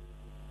ko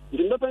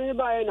Jimba penny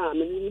by na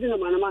didn't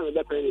man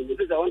the penny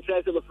because I want to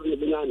try to from the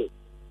banana.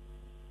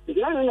 If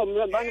I don't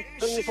know about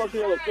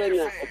 24 of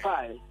Kenya or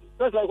 5,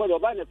 first I got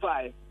about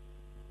 5.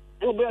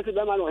 And we'll to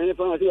them on his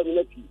phone until the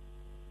next. And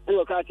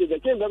we'll catch the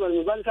Kim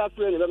Beverly, one half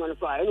friend of them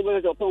 5. And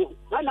we'll go,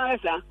 not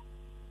nice, sir.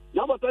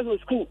 Now, but person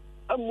school.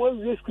 I'm more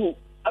with school.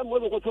 I'm more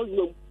with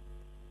you.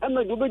 I'm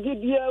a good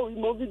idea. We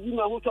move with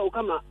my hotel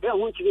come up. I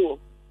want you.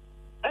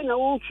 And I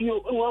won't feel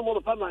one more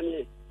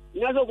permanent.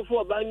 Never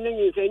before binding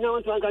you say, no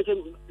one to catch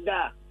him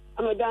there.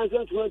 I'm a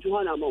dancer to run to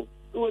one among.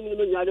 When you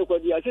mean I don't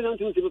quite I don't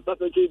think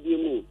Papa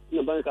JB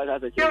no bank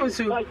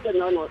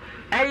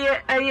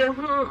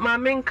my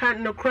main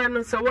can no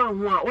crown so one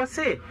who was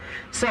say.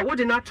 So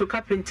would not to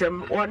carpenter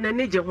or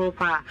Nanija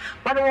Hopa,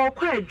 but I walk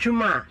quite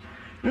Juma.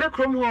 Na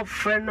krom ho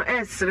friend no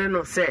esre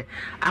no se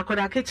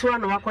akoda ketua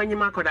no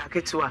wakwanyima akoda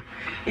ketua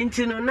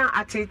intino na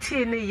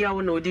atete ne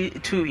yawo no di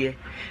 2 year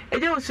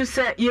eje osu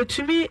se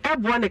yetumi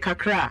eboa ne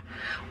kakra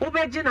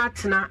wobeje na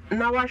atena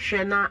na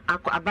wahwe na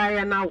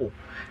abaya na wo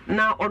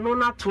na ono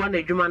na toa na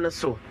adwuma no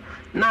so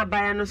na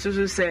abaya no so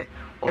se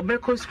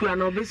obeko school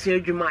na obesia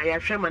adwuma ya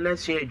hwe ma na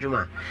sua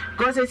adwuma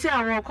because se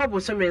awon kobo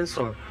so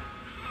menso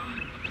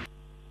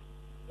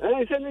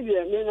se me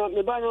dia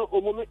me ba no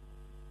omume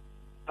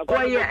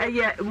Oye,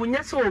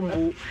 munyasa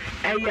ombu,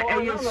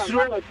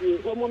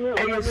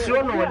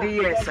 suro no de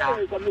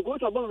yesa. Ko go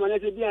to bomba na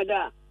se bia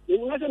da.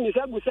 Munyasa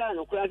misabusa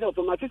no kura se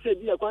automatic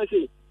bia kwan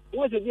se.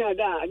 Wo se bia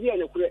da, ade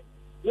na kure.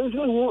 No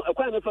so hu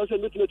akwan me fa so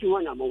betu ho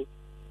na mo.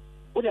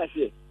 Wo da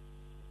se.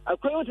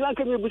 Akwan wo tran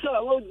ka me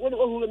busa wo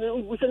hu me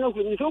busa na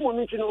kure ni so mo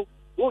mi chi no.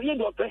 Wo ye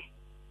do pe.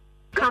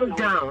 Calm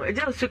down.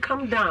 Just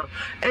calm down.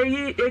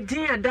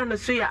 Edin ada na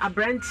so ya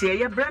abrantie,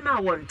 ya bra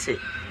na wonte.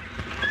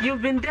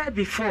 You've been there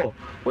before.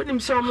 When him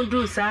saw me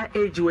do sa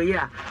age we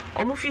ya.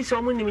 Omo fi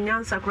so mo nim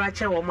nyansa kra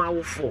che wo ma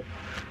wofo.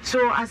 So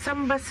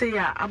asamba say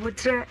ya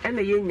abotre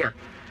ene yenya.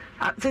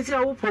 Tete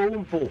a wopo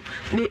wumpo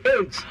ni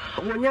age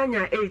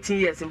wonyanya 18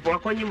 years mpo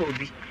akonyi mo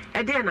bi.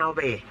 E de na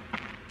obeye.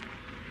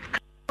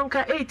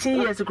 Nka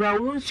 18 years kra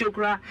wunsuo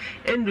kra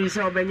endu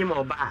se obenye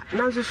mo ba.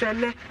 Nanso so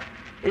ene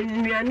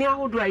nnuane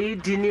ahodo aye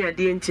di ni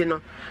ade enti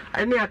no.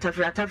 Ene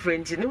atafre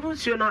enti ni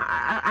wunsuo no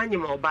anye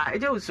mo ba. E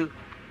je usu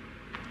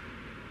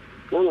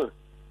Mama.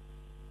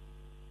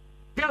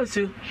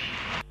 Yosu.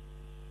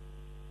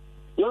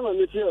 Mama,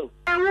 monsieur.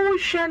 I will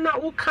share now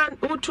who can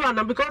to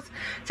ana because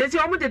says you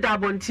almost did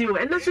abonti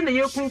and that's in the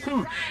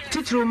yokunkum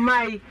titru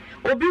mai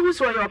obi who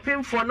so your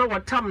pin for no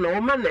what time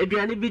no man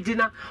aduane bi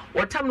dina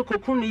what time no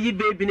kokun yi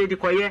baby ne de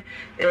koye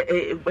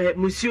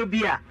monsieur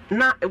bia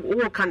na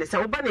wo kan say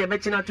oba na e be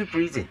china to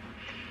prison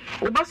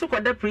oba so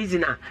kwada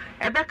prisoner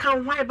e be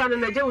kan hwan ba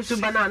na je usu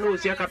ba na na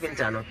osu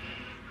carpenter no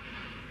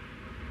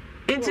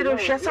Inti do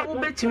hwesa wo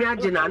betimi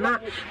agina na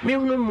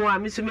mehunu mo a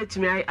meso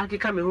metimi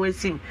akeka me ho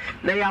asim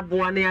na ya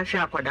boa na ya hwe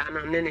akoda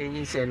no ne na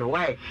nyinse no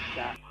why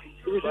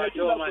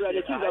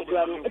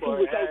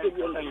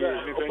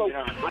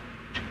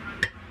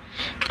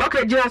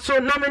Okay jira so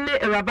na me ne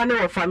Ewaba ne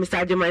wo fa Mr.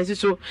 Ajeman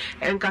so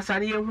enkasa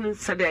ne yehunu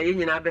sade aye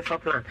nyina be fa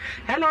plan.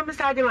 Hello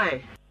Mr.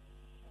 Ajeman.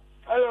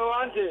 Hello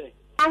auntie.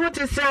 I want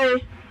to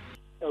say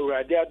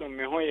Ewurade adom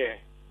me ho ye.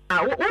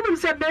 Wonum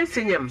se be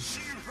sinyam.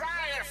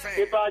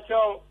 Ipa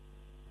cho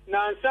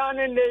na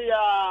nsane ne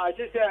ya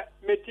chise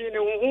metini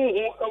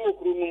huhu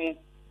awokuru nu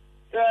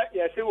se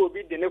yese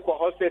obi de ne ko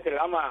hospital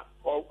ama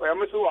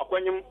oyamso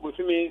wakwanyem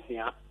bosumi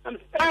nsia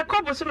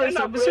ko bosumi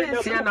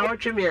nsia na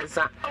wotwe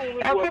miensa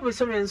ko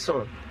bosumi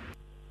nso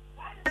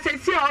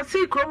sesi o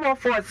si kromo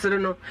force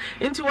no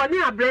nti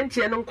woni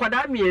abrantie no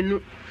nkwada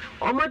mienu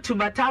omatu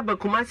bata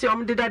bakumasi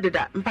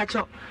omdeda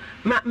mpacho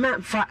ma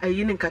fa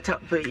ayi ne nkata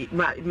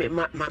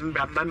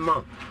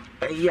ma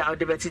yeah,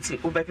 the betiti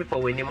ube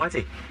people when you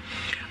mate.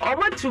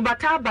 Omo to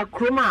bataba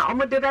kroma,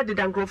 omo deda de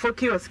dankrofo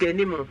kiosk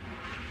enimu.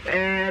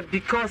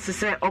 Because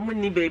say omo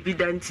ni baby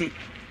danti.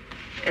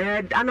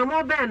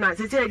 Anamo be na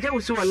say je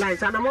usu online,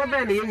 anamo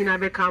be na yenyina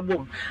be ka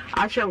bom.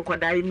 Ahwe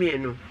nkoda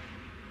imienu.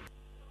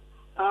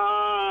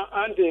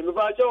 Auntie, me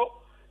ba cho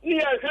ni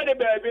e hwe de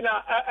baby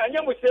na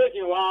anya mu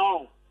stage wa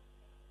on.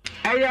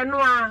 Aya no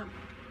a.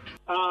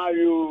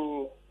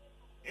 Ayo.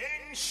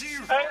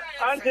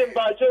 Anti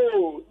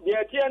Bacho, the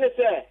Atiana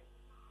say.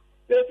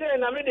 They say,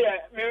 Namidia,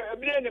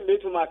 me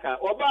Betumaka,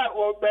 or buy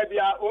or baby,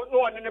 no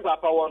one in the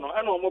Papa one,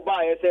 and no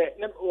mobile, say,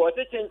 was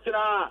it in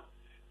China?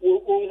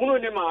 Who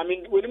ni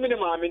mammy, with me,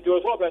 mammy, to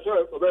a swap as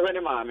well, very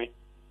mammy.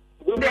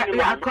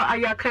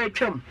 I can't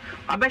chum.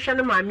 I bet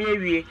you my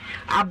Mary,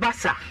 a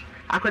bassa.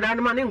 I could add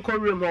man in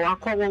room or I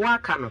call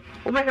Wakano.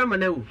 Over him,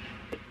 no.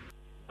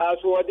 As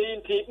for the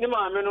inti, ni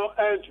mammy no,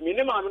 and me,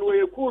 ni mammy, where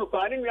you cool,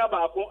 finding me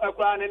about a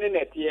crown in the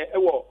net here, a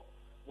war.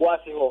 Was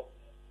he?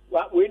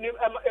 We knew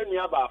any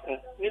about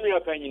Nimia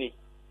Penny.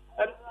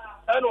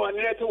 And one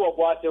near to what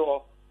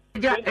was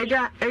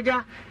Eja,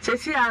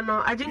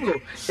 Ceciano,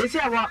 Ajingo,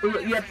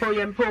 Cecia, yet for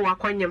Yampo,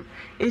 Aquanium.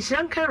 In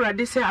Shankara,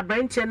 this say a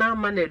Brentiana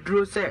man,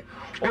 drew say,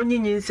 only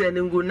in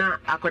Senunguna,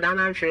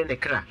 Akodana, and the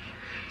cra.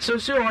 So,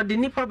 the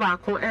Nipa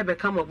Bako ever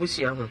come of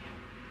Busian.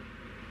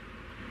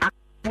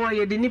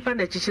 Boy, the Nipa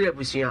Nature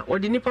Busian, or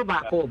the Nipa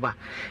Bakoba.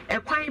 A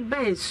quite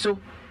bad so,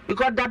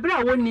 because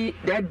Dabra won't need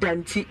that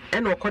Dante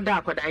and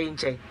Okoda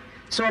Kodainche.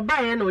 So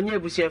buy an on your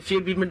bush,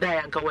 few be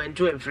Medai and went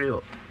to and free.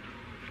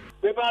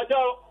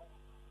 Pipajo,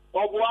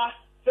 Obwa,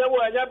 say,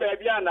 well, your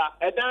baby, Anna,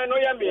 a dino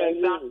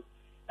yamian,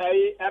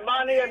 a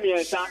man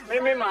yamian,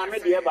 maybe mammy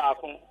dear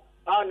Bakum.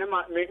 I'll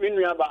never make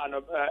me about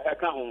a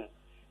count.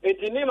 It's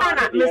in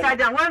Nima, Miss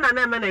Adan, and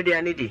I'm an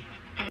idiot.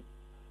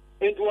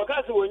 Into a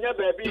castle when your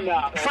baby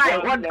now.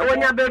 Fine,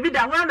 when your baby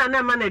that one and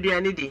I'm an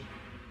idiot.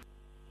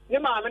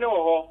 Nima,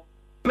 no,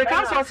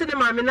 because I'll see the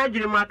mammy,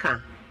 Najimaka.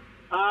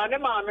 Ah,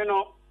 Nema,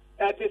 no.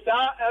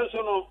 Etisa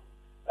enso no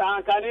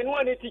kan ni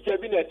woni teacher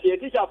bi na tie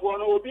teacher for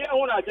no obi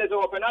ehun na chese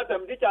open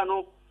atam teacher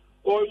no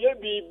oye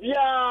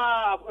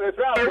bibia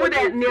efra e would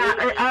ne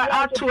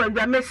atu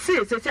and me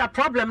say a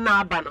problem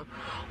na aba no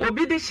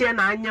obi de hye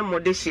na anya mo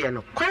de hye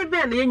no kwai be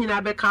na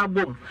yenyina be ka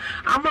bom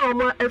ama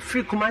omo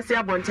afri kumase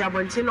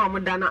abonti na omo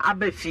da na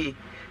aba fie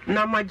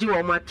na maji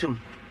omo atum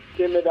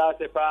ke me da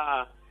se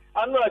pa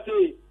anu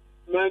ati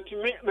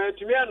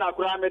me na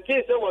kura me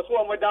ti se wo so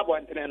omo da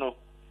bonti no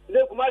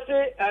le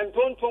kumase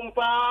antontom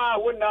pa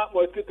wona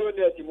mosquito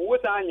net mu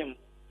wotanyem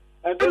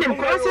antontom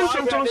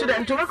tontom so da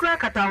ntoma kura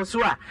katawo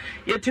so a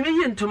yetumi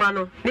yi ntoma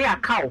no ne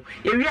akaw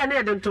ewia na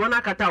yede ntoma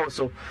na katawo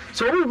so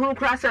unhu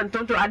kura se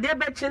antontom ade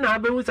be chi na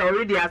abehu sa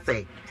already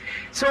asai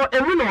so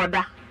emu na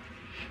oda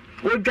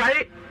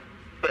wodware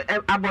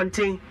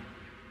abonten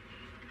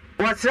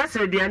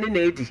wasrasre diane na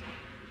edi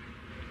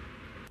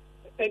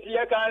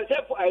enti ka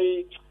sef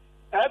ai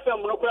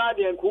FM no kura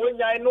de nko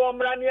nyai no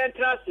mra ne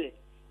entrase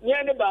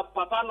near the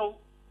papa no,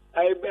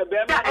 I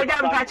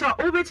am Pacho,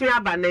 Ubit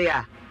Yabane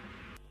ya.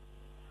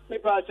 Me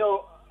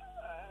Pacho,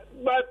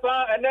 but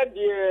pa and that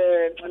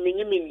dear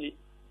Minimini.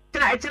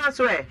 I cannot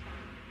swear.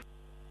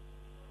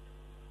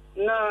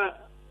 No,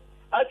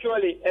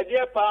 actually, a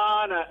dear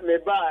pa me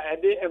buy a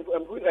day and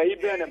put a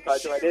Hebrew and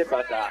Pacho a day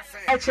pata.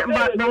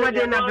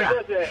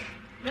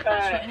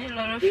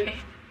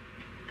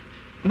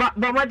 But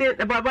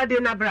Baba de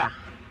Nabra.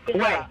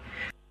 Why?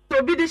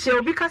 So be the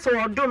show because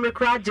of do me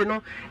cry,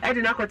 General, I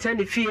did not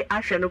attend the fee,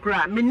 Asher no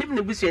cry, minim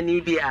the bush and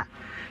Ibia.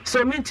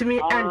 So mean to me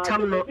and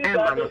Tamno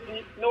Emma.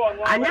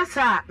 And yes,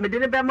 sir, me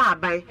didn't be my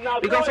by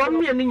because on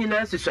me and in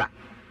nursery.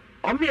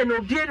 On me and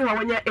no being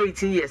when you're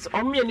 18 years,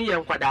 on me and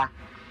young quada.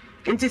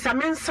 It is a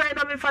man sign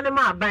of me for the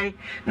my by,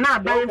 now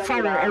buying for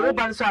or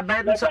Bansa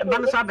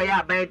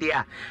by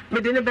dear. Me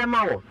didn't be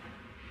my.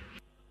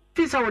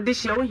 This our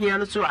dish here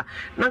no so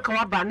nanka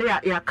wa ba na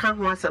ya kan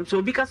ho asam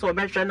so because we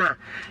behwe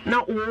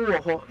na wo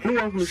ho no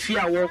wo hu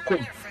fia wo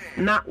kom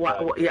na wa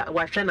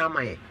hwe na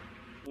amaye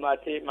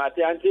mate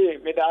anti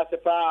me da se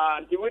pa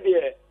anti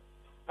wudi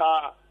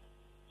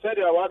said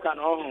wa kan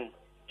ho ni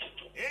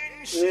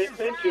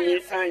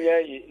ntumi anya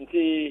yi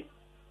nti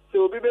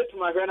so bi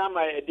betuma hwe na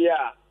amaye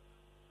dia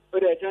o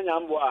de chanya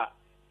mbo a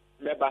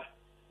meba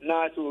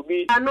na so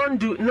bi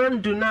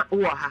nondu na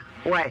wo ha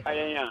why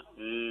ayanya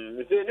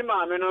say ni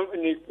maame no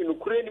ni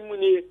kure ni mu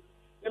ni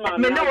maame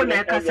me no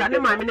na kasa ni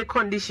maame ni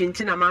condition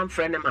ti na man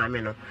friend ni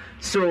maame no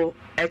so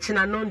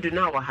echina nondu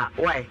na wo ha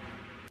why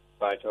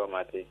Pacho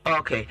mate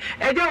okay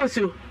ejo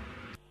osu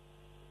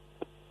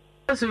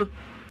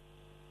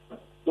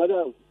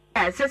madam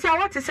say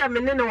what is say me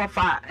ne wo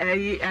fa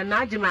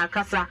na agima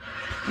kasa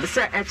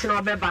say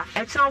echina obeba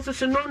echina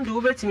osu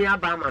nondu obetimi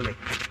aba ma me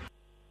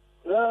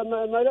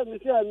madam me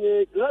say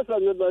me class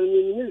me ba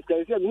me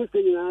minister say me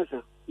say ni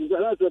answer.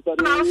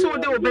 Now so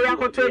they obey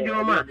akoto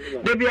adwuma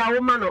de bia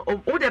wo ma no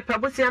wo de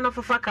pabosia no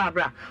fafa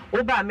kabra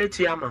wo ba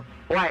metu ama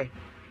why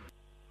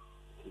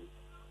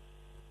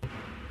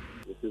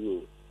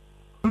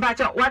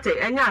Mbacha what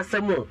enya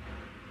asemo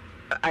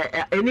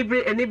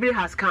anybody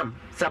has come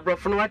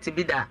sabrofo no what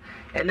be da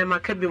ene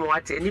maka bi mo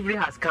what anybody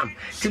has come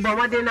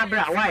tibomade na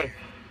bra why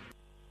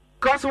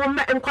cause wo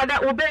nkwada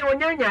obey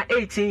wonyanya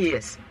 18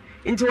 years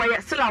into why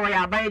still our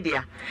aban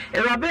dia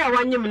erobe a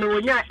wanyem no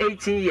wonya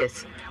 18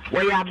 years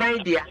why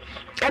aban dia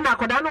e na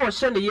akoda no wo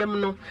hye ne yem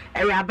no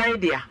e aban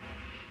dia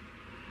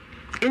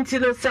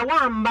Intino se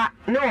wamba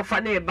ne ofa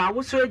ne ba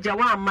wo so agya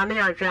wamba ne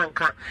anhwe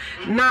anka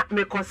na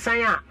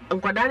mekosan a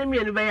nkwada ne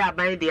mienu be ya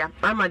aban dia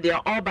ama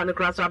dia oba ne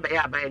kra so aban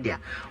ya aban dia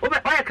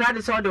obe oya kra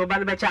de so de oba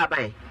ne be cha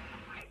aban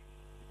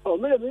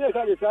me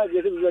ka de sa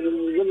je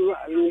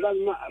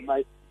ma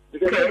aban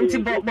nti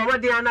bo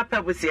dia na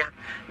pebusia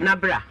na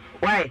bra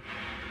why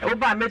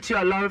oba metu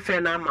your lorry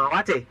fare na ma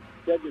wate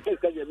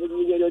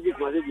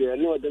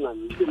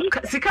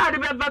sika de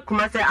be ba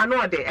kuma say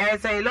ano de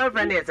say lorry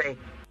fare na say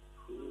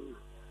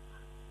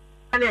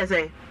Ani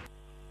say.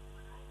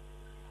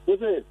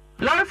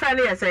 Lord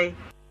Fanny say.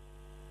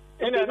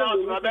 In and out,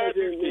 my bad.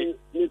 And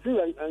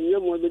you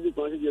want to be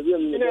considered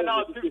in and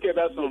out 50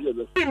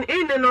 pesos.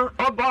 In no,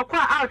 or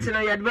Bokwa out in a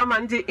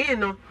Yadbamanti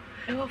ino.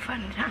 Ino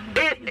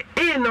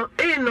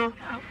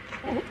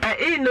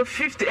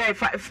 50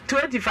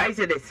 25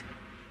 cedis.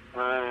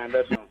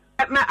 That's all.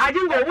 I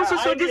didn't go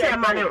so this a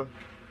manual.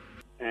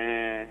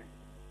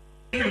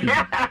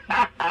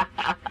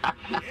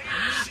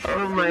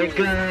 Oh my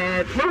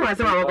God! Mama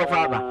say mama go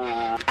father.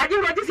 I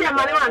didn't go to see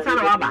money one son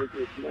of Baba.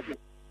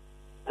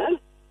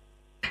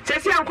 Say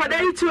see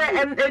ankwada itu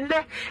and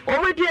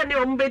omedi ani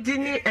ombedi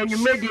ni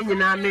enyumedi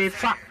nyina na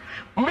efa.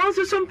 Mo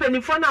so so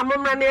mpanifo na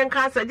momra ne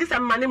nka asa gisa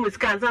mane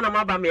musika nsa na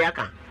maba me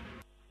yaka.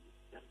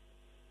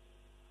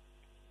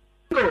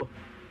 Go.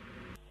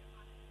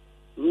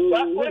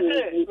 No,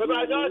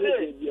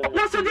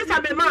 so this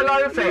a man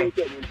lawyer fair.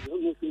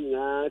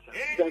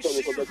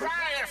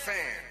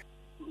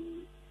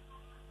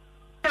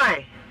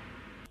 Hi.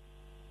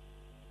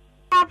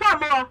 Papa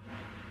mo.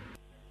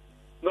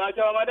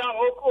 Madam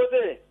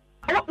Okode.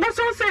 What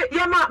so say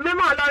ya ma me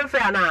ma lawyer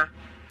fair na?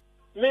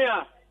 Me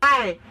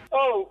Aye.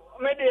 Oh,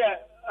 me dear,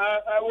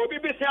 we be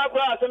busy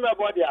akwa asem e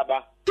body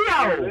aba.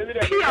 Pio. E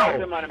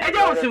dey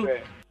osu.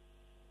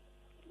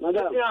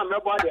 Madam, yeah, me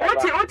body aba.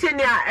 What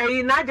ni a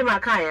na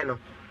agema kan no.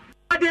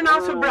 Ade na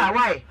so bra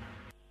why?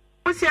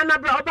 Osi na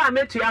bra oba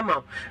metu ya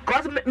ma.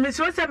 Cause me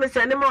so say me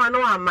send me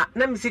no ama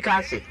na me sika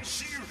ase.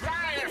 So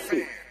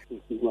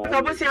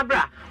bosi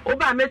bra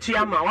oba metu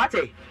ya ma what?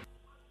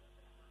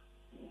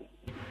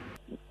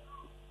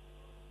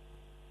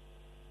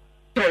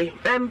 Okay,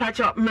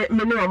 pacho me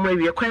no omo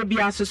wie kwa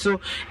bia soso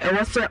e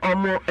wo se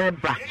omo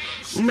eba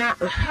na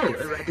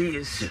already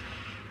yesu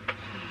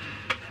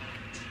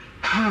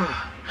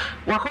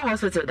wako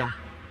hospital da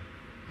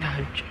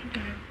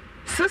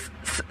 6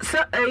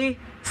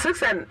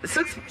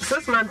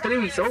 months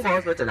 3 weeks wako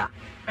hospital da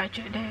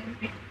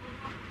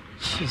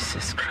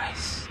Jesus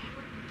Christ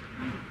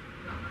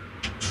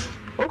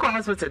wako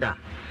hospital da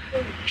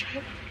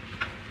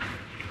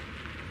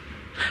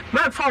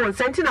man for one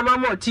senti na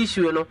mama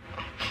tissue no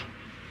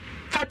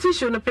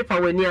tissue no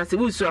paper when you see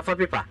who for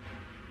paper.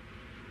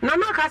 No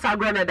cast a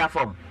granada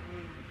form.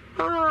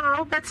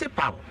 Oh, that's it,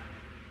 power.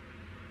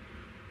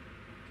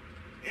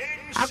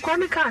 I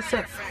can't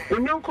say,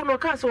 when you come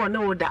across one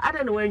order, I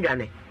don't know when you're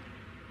I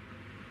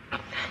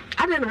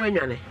don't know when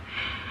you're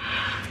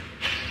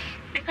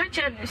I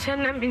can't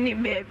send a mini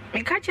babe.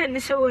 I can't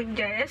say when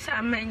yes,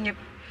 I mean,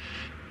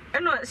 I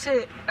not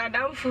say I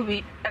don't for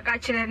me. I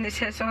catch it and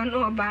says, oh,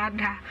 no, bad.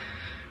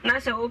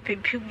 Nasa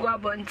open people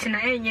about Tina.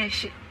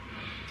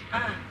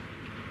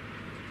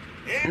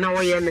 Na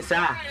wayɛ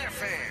saa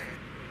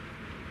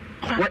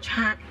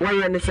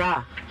wayɛ ne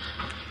saa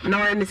na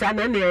wayɛ ne saa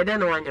na ne yɛ dɛ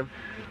na wanyam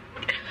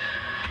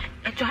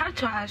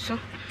ɛto aso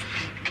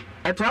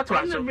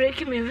I'm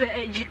breaking me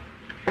virgin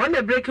when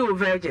they break you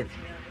virgin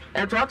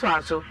ɛto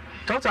aso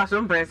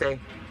mprɛsɛ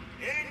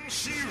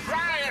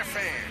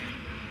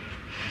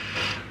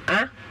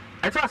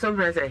ɛto aso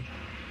mprɛsɛ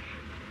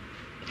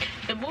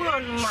ebu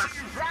on ma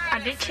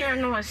adekyɛ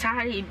no wɔ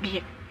saa yɛ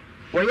bi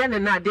wayɛ ne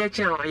na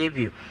adekyɛ a wayɛ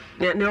bi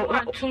ne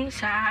watum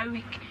saa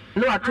week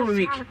no atum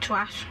week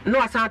no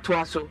asa to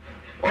aso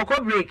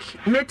okɔ break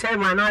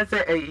midterm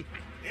anase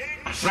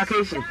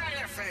vacation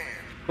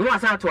no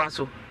asa to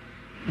aso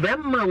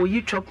bemma wo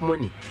yi chop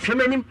money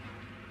hwemanim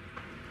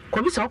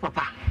ko bi sa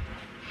papa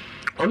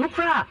onu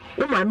kra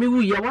wo ma me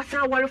wu ye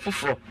wasa ware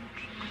foforo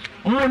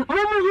mo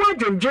ho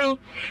adwendwen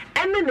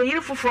ene ne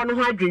yire foforo no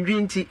ho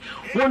adwendwen nti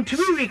won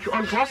 2 week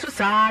on to aso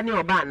saa ne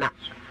oba na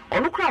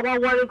onu kra wa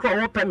ware kra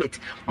wo permit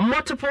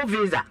multiple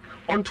visa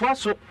on to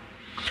aso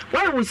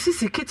why we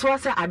see kitwa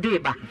say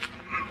adeba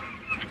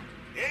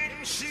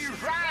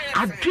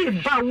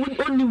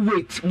only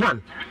wait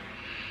one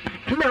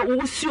na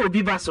wo si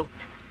obi ba so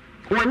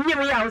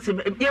wonyem ya wo se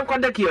yen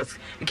koda kiosk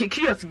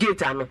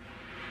gate ano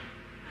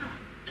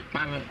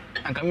mama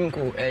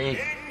akaminko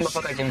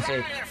mbapa ka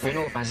jemse we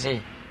no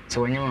passe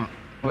so wonyem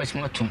wes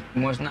motum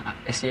mos na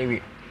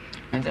esiewi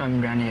enta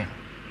mam brane ya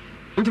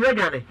nti we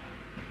dwane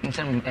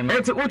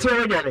enti wo to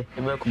we dwane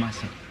e be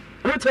kumase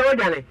wo to we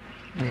dwane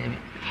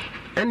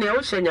ene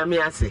wo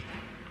nyame ase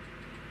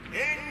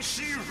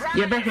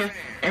ye behwe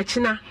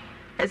echina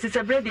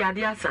esise bredi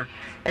ade asa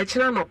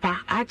echina no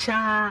pa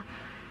acha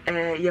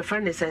your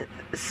friend is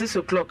 6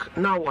 o'clock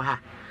na wo ha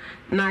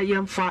na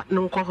yemfa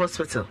no nko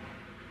hospital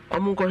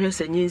omunko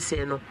hwese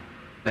nyinse no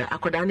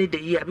akoda ne de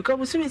year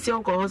because we see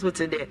onko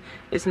hospital there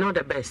is not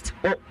the best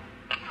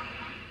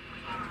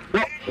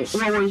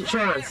What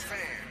insurance?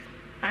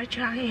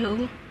 Actually,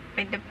 who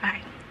with the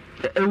bike?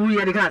 We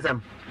are the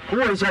Kazam.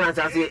 What insurance?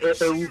 I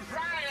say,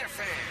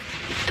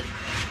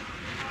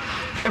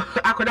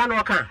 I could not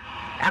walk.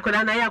 I could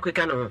not know quick.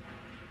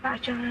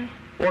 Actually,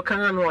 what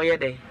can I know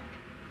yet? I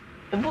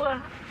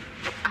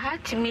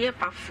had to me a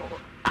puffle.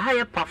 I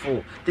have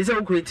puffle. This is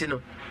all great, you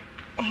know.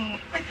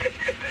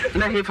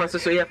 Na he fa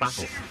so ye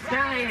pafo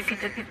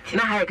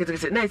na ha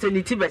kete na se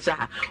ni ti be sha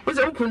ha o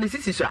se ukun ni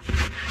sisi so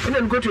na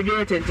nko to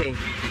dwe tenten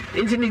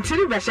nti ni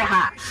ti be sha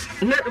ha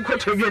na nko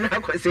to dwe na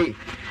ko say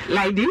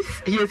like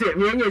this he say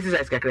me anya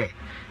exercise kakre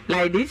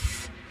like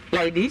this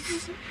like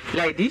this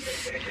like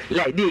this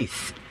like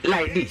this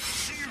like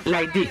this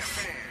like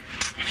this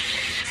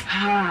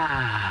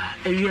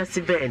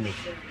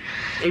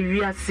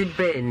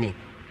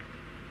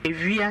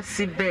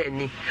ewiase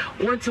beni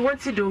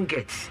want you don't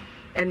get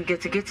and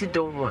get it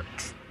don't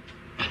want.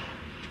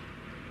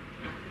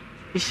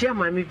 You share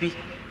my maybe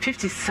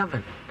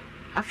 57.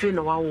 I feel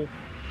no wow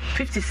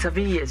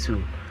 57 years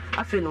old.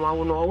 I feel no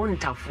wow no one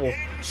tough for.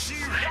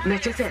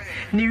 Nature said,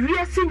 ni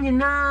reason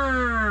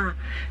na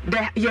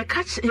that you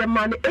catch your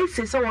man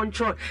is so on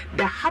short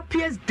the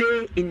happiest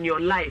day in your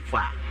life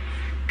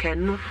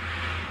can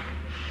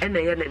and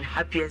the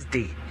happiest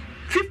day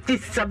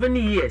 57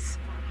 years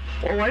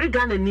or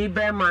Ghana ni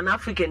man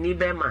African ni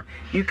man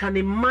you can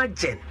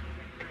imagine.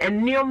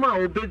 And Neoma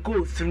will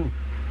go through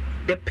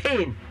the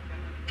pain.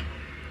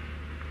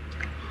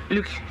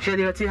 Look,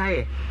 Shadiati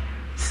Haye,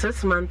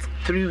 6 months,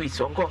 3 weeks,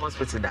 on go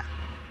hospital. That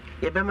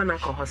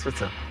Yebemanako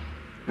hospital.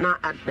 Now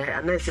at the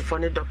announce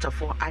funny doctor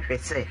for I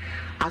say,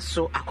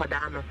 Aso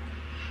Aquadano,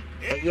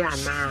 a year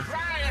now,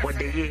 or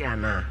the year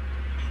now.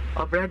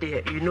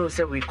 Already, you know,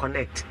 say we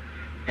connect.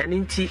 And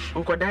in tea,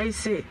 Unkodai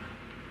say,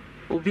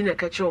 Ubina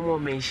catch your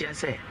moment, she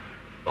say,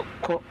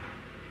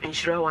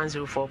 insure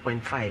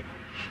 104.5.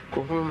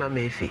 Ko huma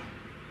mefi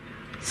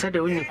said the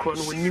only crown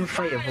when you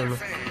fire home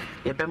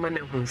ye be man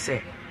who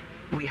say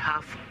we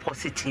have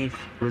positive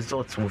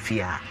results with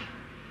fear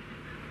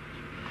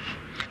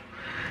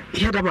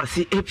yada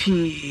masi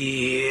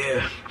epi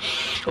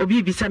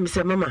obi bisa mi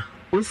say mama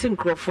we sin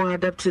crofo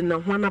adapting na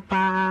hwana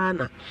pa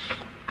na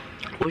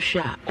o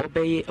hwa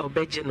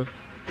obeye no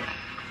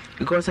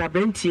because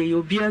abentie ye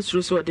obi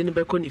asuro so de ne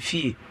be ko ne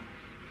fie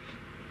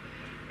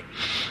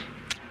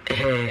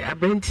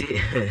Abenti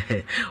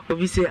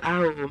obi say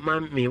oh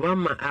mommy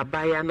wama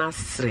abaya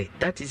nasre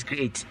that is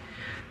great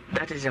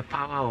that is the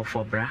power of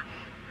obra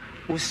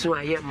usu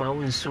aye ma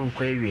unsu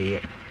nkwa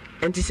ewiye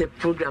enti se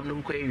program no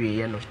nkwa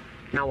ewiye no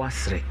na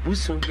wasre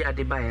usu bi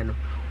ade baye no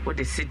wo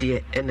de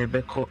sidie ene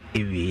beko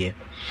ewiye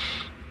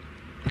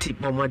nti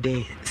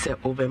pomoden se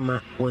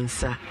obema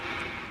wonsa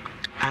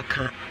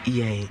aka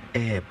yen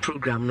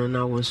program no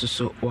na wonso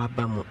so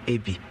waba mo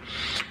ebi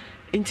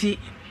nti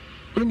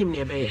unim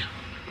ne beye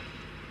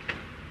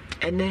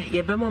ene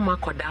yebema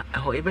makoda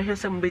ho ebehwe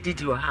se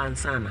mbedidi wa ha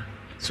ansana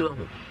so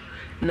ho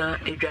na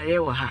edware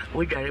wa ha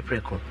wo dware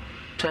preko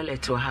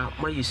toilet wa ha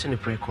mo yisu ne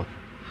preko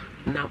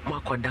na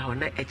makoda ho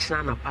na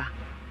echina napa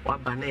wa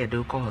ba na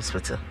yedo ko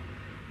hospital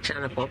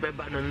chana pa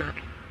obeba no na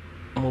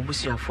mo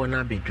busuafo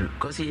na bedu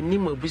because ni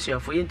mo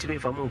busuafo yentimi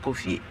fa mo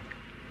nkofie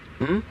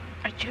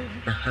achu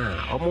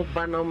omo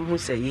ba na mo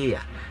se ye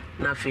ya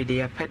na fede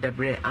ya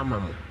pedabre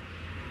amamo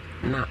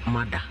na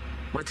mada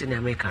what in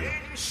America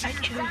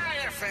achu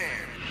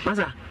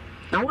Masa,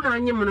 na wuna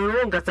anyi mu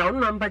no ngasa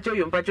wona mpacho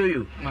yo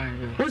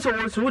wonso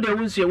wonso de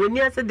wonso we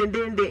ni ase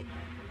dendende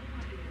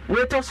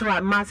we to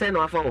so ma se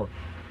no afa wo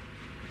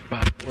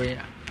ba we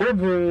ya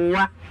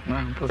obuwa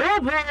mampo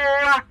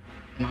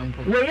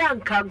we ya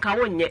nka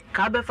wonye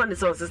ka be fa ne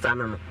so sister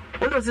no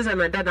no sister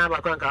na dada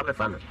ba kwa ka be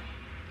fa no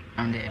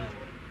ande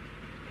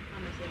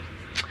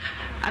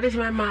adis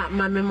ma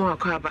memo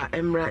akwa ba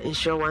emra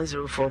insure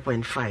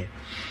 104.5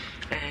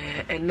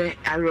 ene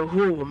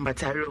aroho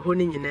mbata aroho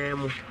ni nyina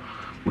mu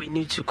we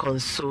need to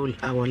console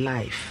our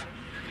life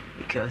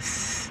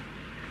because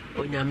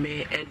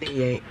onyame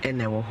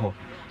ene wo ho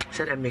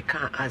said that me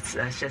can as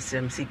just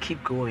MC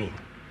keep going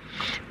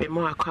me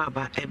mo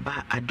akwa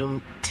eba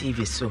Adom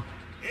TV so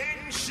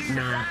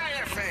na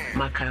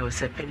maka o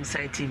sepem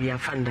site TV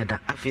afanda da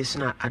afesu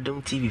na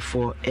Adom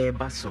TV4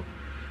 eba so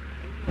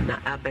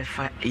na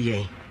abefa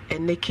yen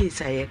ene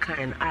case aye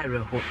kan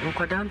areho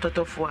nkoda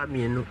ntotofo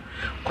amienu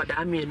koda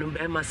amienu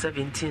be ma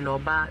 17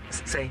 oba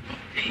say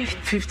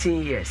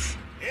 15 years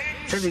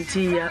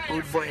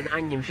 17-year-old boy and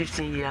I'm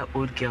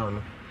 15-year-old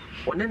girl.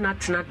 One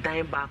not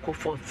dying back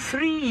for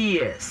 3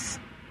 years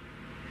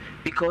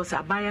because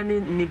I buy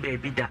any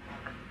baby that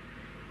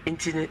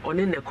on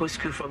in the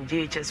school from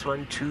JHS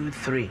 1, 2,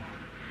 3.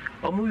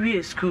 Or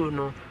movie school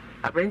no,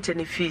 I rent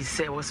any fees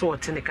say was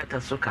what in the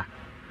Katasuka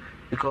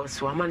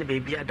because one man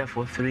baby had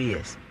for 3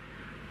 years.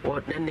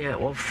 What then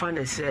what fun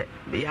is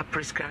ya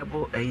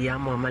prescribable a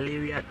yamo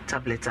malaria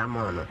tablet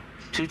amono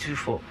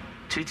 224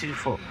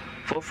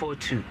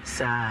 442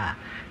 sa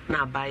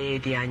na baye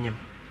di anyam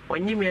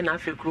onyime na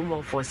afi krum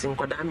of force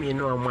nkoda me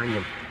no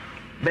amanyam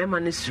be ma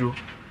ne suro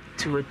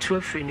to a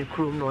 12 free ni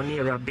krum no ne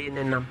rabe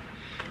ne nam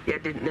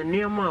yɛde ne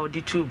nneɛma a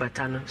ɔde tu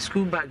bata no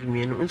school bag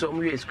mmienu nso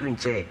ɔmo yɛ school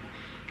nkyɛn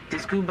the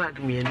school bag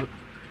mmienu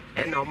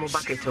ɛna ɔmo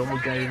bucket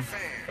ɔmo dware mu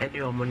ɛne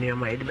ɔmo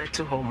nneɛma yɛde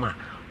bɛto hɔ ma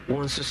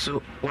wɔn nso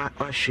so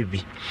wahwɛ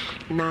bi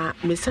na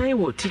mesan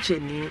wɔ teacher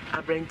ni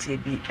aberanteɛ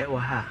bi ɛwɔ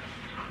ha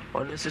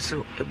ɔno nso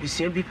so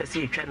abusua bi pɛ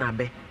sɛ yɛtwa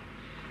n'abɛ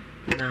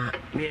na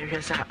mehwɛ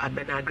sɛ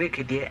abɛ na Greek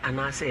deɛ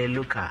anaasɛ yɛ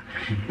local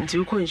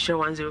nti wokɔ nhyɛ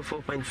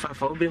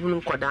 104.5 a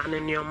wobɛhunu nkɔdaa no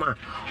nneɛma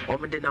a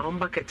ɔmo de na ɔmo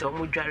bucket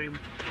ɔmo dware mu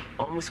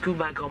ɔmo school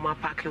bag ɔmo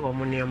apake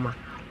ɔmo nneɛma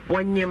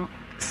wɔnyem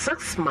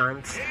 6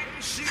 months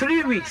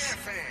 3 weeks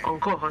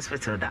ɔnkɔɔ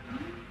hospital da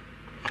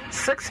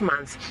 6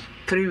 months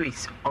 3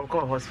 weeks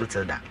ɔnkɔɔ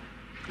hospital da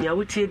nea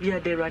wotie bia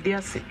de Awurade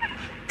ase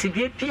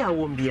tibie pia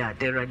wɔm bia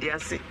de Awurade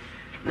ase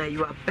na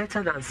you are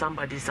better than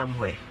somebody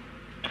somewhere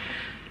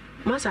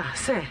Masa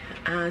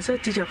say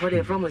teacher for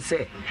the from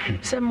say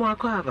mo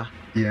akwa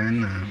yeah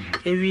na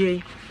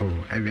ewie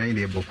ewie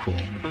dey boko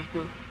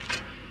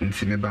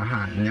nti me ba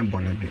ha nya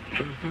bone bi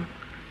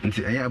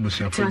nti eya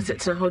abusuafo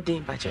tena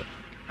holding bache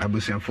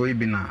abusuafo yi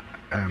bi na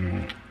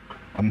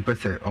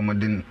ompese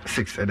omodin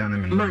 6 edana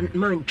me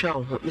man twa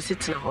ho me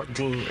sit na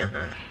holding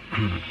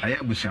eya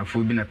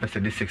abusuafo bi na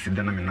pese de 6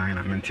 edana me 9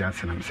 na menti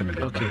ase na me se me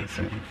de okay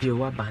you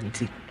wa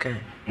banti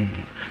kan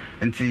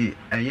nti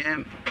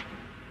eya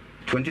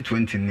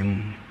 2020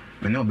 nim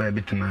me no ba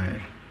bi tena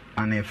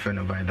ana efe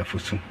no vai da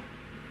fosu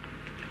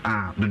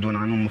dodo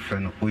na no mo fe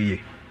no oye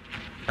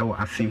ewo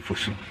asin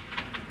fosu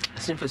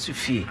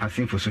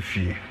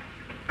fie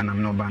ana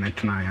me no ba na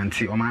tena ya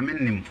nti o ma me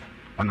nim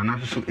ona na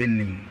so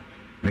enim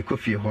me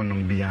kofie ho no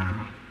bia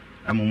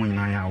amomo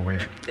nyina ya we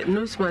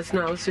no smas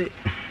na also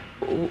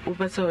o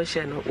pesa o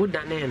she no o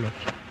dane no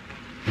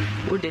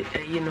o de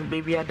no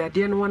baby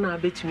adade no wana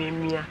betumi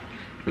mia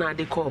na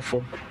ade call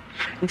for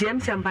nti am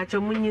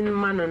sampacho munyin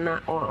ma no na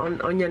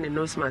onya ne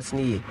nose mask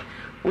ni ye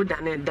wo da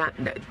ne da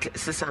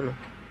sisa no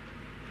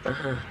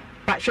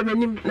pa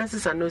hwemanim na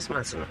sisa nose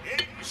mask no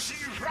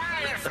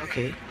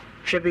okay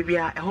hwe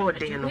bibia e ho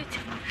den no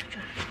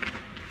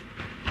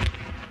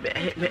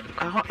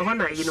ho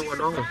na yi no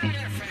wono ho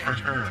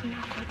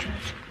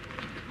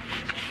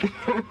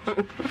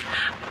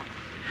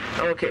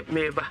okay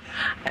meba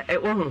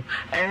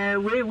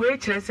we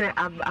kire se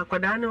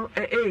akoda no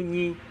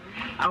enyi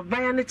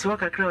abaya ne tiwa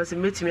kakra o se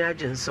metimi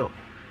agenso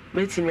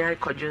metimi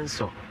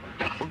akɔdwenso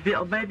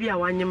oba bi a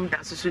wanyem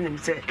da so nim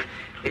se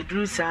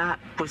eduru saa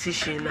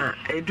position na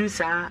eduru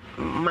saa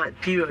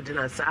period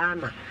na saa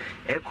na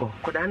eko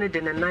koda ne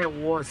de ne nan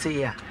wo se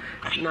ya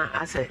na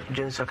ase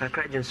dwenso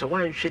kakra dwenso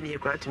wanhwe ne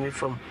ekura tumi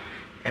fam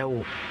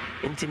ewo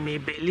nti me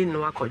Berlin no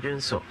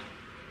akɔdwenso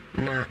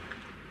na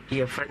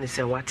ye friend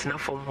se watena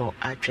fam ho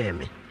atwa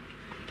me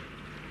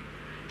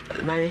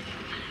mai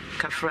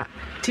kafra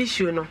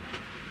tissue no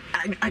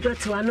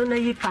ajotwa no na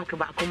yi pack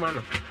ba koma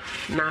no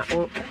na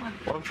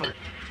on fa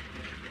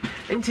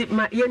nti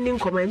ma yeni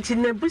nkoma nti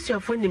na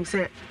busuafo nim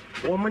se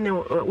wo mo ne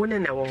wone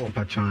na wo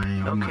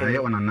patwan o ma ye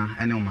wonana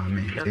ene o ma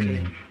me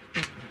enim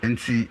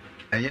nti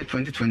eye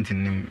 2020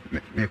 nim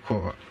me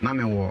ko na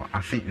me wo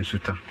asin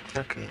nsuta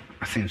okay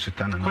asin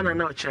nsuta na kona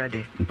na o kira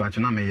de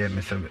patwan na me ye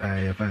me se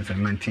ye fancy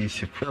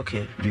mentorship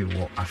okay bi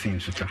wo asin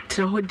nsuta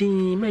tira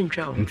hodin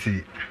mentwa o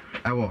nti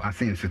awo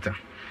asin nsuta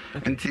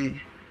nti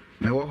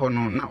me wo ho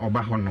no na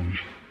oba ho no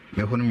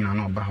me ho no nyina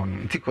na oba ho no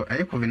nti ko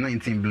aye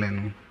COVID-19 ble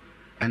no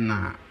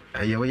na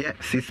ye wo ye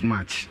 6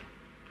 March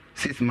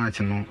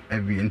no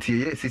every nti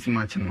ye 6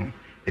 March no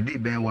e dey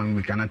be 1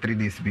 week and 3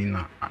 days bi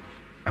na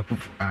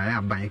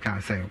aya ban ka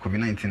say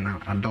COVID-19 na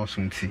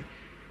adoso nti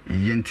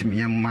ye nti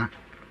ye ma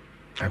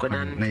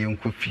na ye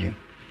nko fie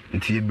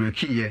nti ye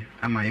break ye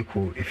ama ye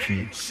ko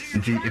efie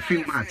nti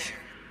efie March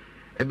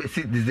ebe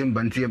si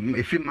December nti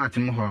efie March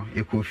mo ho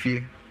ye ko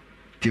fie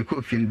ti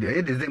ko fie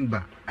e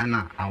December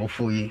ana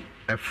awofo yi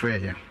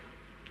efre ya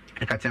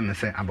e ka tell me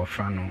say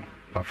abofra no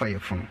papa ye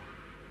fun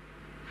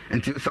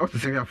nti so to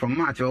say from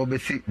March o be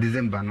si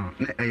December no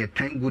na e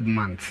 10 good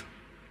months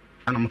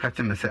ana mo ka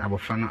tell me say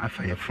abofra no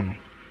afa ye fun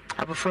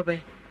abofra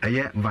be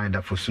eye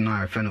vida for sunu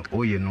afa no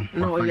oye no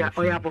oya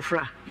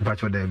abofra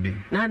bacho da bi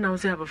na o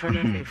say abofra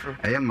na afa fun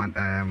eye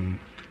man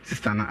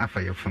sister na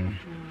afa ye fun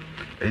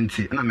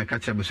nti na me ka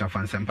tell busu afa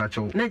nsem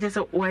pacho na just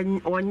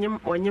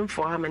wanyem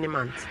for how many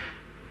months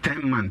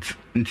 10 months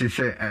nti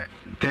say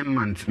 10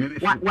 months maybe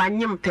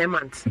wanyem 10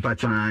 months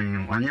pacho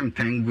wanyem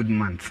 10 good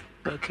months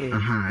okay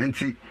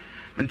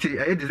nti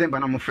aye December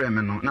na mo frɛ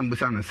me no na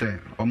mbusa no sɛ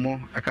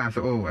omo aka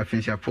sɛ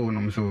afinhia po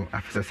no so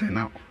afisa sɛ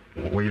na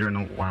woyire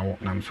no wawo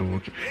na so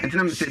okay nti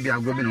na me sɛ bi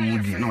agro bi no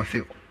mudi na o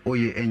sɛ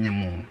oye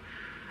enyemo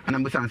ana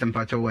mbusa no sɛ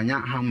mpacho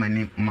wanya how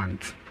many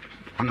months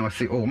ana o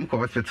sɛ mo ko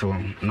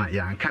hospital na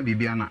ya nka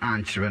bibia na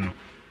ankyerɛ no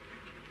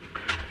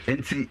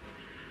nti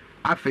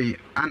afei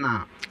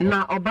ana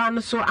na oba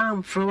no so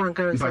amfro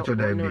wanka so mpacho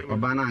da bi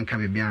oba na anka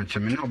bibia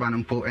ankyerɛ me na oba no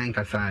mpo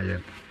enkasa aye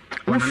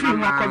wana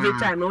na covid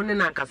time one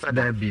na ankasa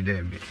da bi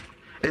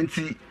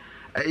enti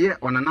eye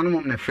onana no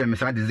mom na frɛ me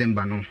sa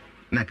December no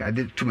na ka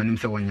de tumanim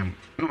sɛ wonyam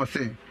na o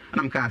se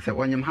na mka sɛ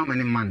wonyam how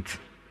many months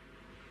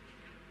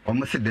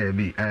almost there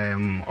be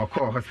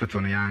call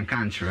hospital and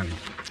can't run.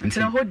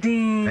 Until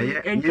holding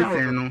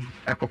no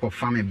a cock of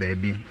family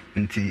baby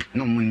until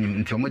no money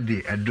until Modi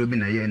a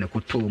drubbing a year in a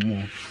coto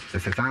more. The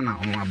Satana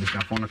on my bush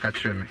phone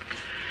catch me.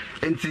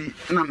 Enti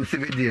na me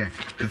sebe de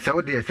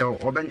so de so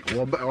oba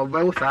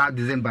sa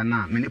December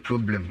na many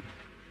problem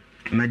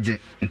maje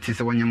enti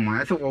se wonyam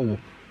ma se wo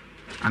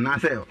ana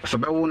se so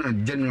be wo na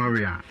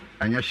January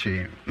anya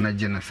hwe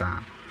maje na sa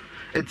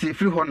enti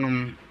free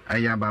honom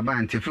aya baba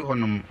enti free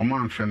honom o ma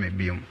amfra me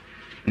biom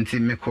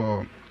enti me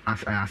ko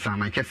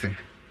asama kese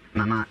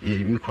na ye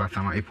me ko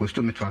asama e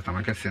posto me to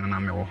asama kese na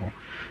me wo ho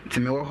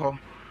enti me wo ho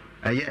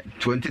aye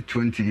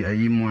 2020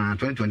 ayi mu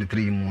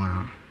 2023 mu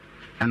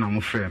ana mo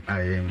frɛ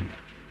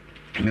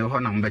me ho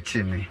na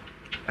mbachi me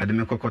ade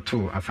me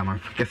kokoto asama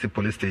kese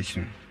police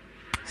station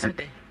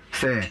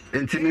say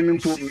enti me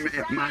mpo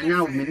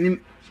manya me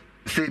nim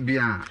say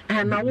bia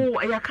na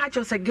wo ya ka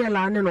cho say girl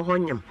ane no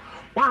honyam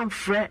wan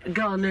frɛ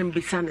girl na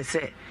mbisa ne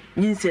say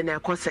nyinse na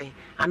ekosai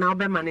ana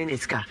obema ne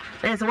niska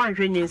na say wan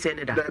hwɛ nyinse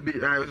ne da bi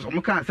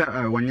o ka say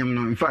wonyam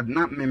no in fact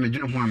na me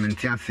medwene ho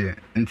amenti ase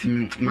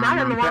enti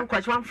na no wan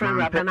kwach wan frɛ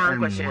rapa na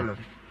kwahye no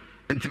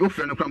enti bo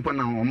frɛ no krampo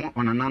na omo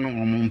onana no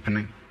omo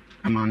mpene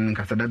among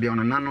Casadabia on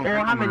an anno.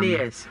 How many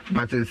years?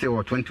 But they say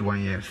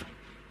 21 years.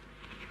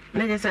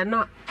 They said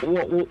no,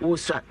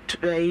 was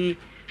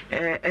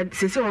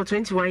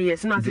 21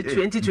 years, not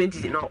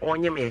 2020, no,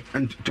 on your me.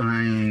 And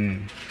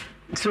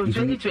so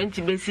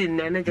 2020 basically,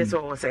 and I just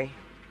always say.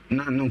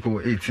 No,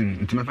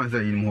 18. To my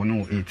father, you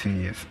know,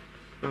 18 years.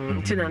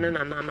 Tinan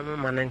and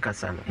man and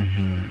Cassano.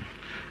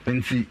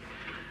 And see.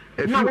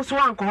 No, was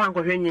one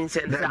when you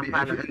said that. A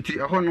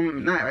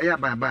honum, I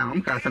by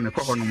Casam, a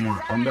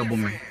cohon on the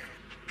woman.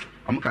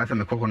 I'm casting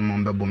a cohon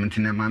momba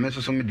bomentina, my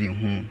message so many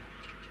whom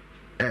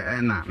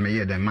Anna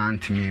may the man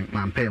to me,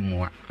 man pay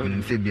more,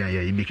 and Sabia,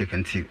 ye be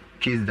can see,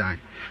 kids die.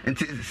 And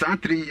 'tis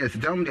 3 years,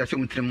 tell me, I show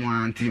me 3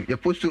 months, you're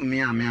supposed to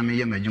me, I may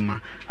Majuma,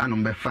 and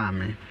on my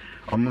family,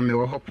 or Mammy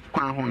or Hop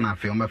Quan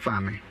on my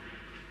family.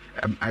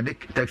 I did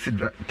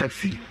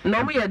taxi.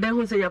 No, we are there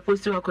who say you're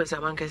supposed to acquire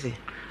one case.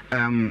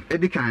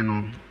 Eddie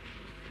Kano.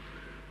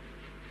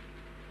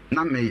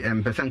 Not me,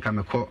 person come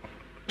a call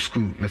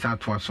school, Miss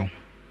Atwason.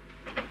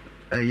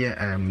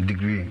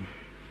 Degree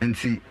and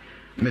see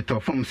metal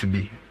forms to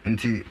be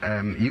until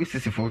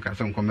UCC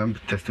focus on common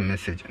test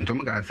message and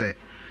Tomaga say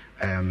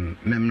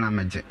memla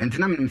magic and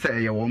Tinam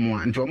say a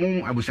woman and to a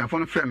moment I was a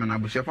phone frame and I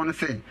was a phone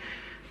say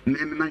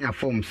many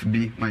forms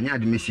be my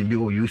yard mission be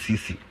or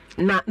UCC.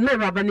 Not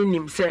never abandoning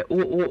him say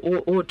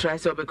oh try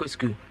so because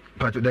school.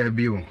 But there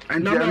be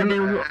and no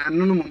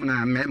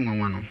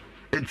one.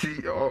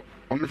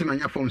 It's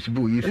Manya forms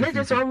boo.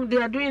 They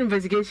are doing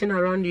investigation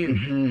around you.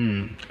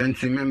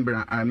 And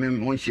remember, I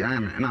mean, when she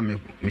am, and I'm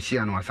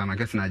Michiano or some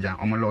guess Naja,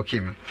 or my law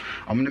came.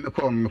 I'm never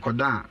call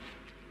Mekoda,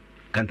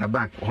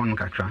 Cantabac,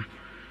 Honokakra.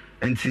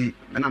 And see,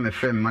 and I'm a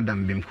friend,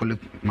 Madam Bim, call it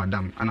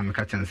Madam, and I'm a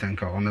catch and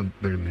senker, or my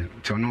berry.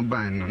 So no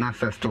buying, no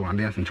access to, and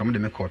there's some of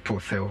them call to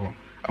sell.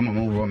 I'm a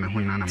more woman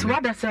when I'm. So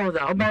what that sells,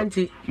 or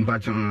Banty?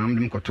 But I'm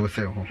going to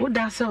sell. Who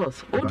that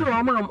sells? Who do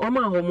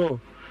Oma?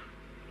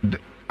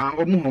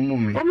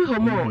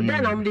 Homo,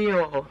 then I'm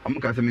the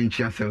I'm casting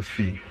sales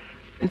fee.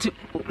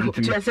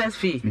 Sales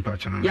fee.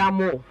 Yeah,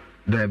 more.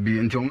 There be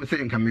until I'm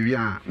saying, come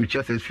here,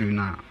 Michel says fee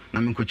now.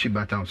 I'm going to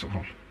bat out of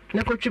home.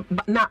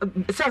 Now,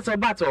 sells a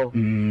battle. I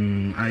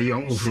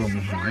am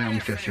from I am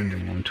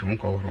session to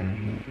call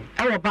home.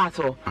 Our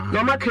battle.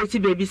 No, my crazy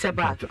baby said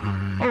bat.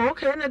 Oh,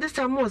 okay, and this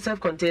time more self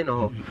contained.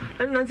 And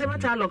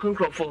then I'm looking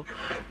for.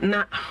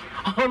 Now,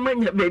 how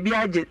many baby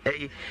I did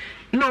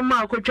no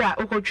more could try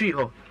or tree.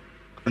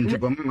 Until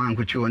Mamma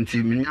could you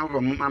until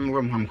Mamma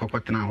Rum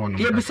Cocotana on.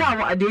 You beside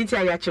what I didn't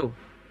say at you.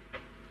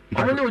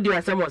 I know you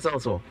are someone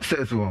also.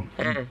 Says so.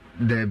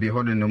 There be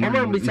holding the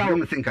moment. I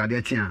don't think I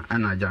did here,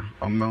 Anaja,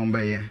 or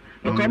Mombay.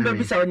 Come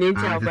beside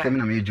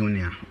Ninja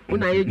Junior.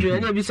 When I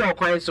do, be so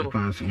quiet so.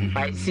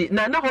 I see.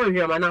 Now, no,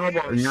 you're an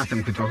hour.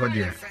 Nothing could hold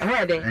you.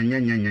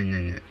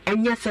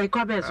 And yes, I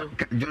cover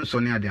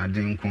Johnson, I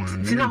didn't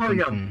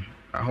come.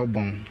 A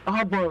hobon,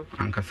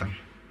 Uncasa.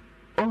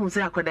 Oh,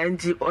 say I could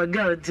empty or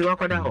girl to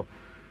walk out.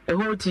 A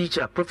whole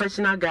teacher,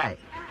 professional guy.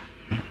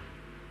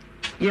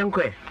 Young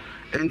quay.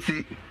 And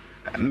see,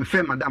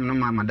 fair madam, no,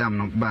 my madam,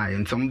 not buy,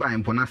 and some buy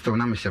in Ponasto,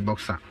 Namisha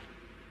boxer.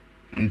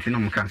 And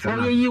Tinam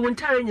Castle. Oh, you won't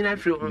tell you that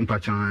from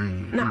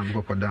Pachan, I'm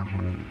go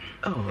down.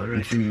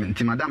 Oh, see,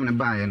 madam,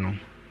 buy, no,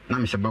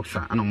 Namisha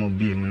boxer, and I'm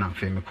be not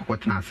famous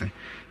cocotanase.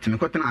 To me,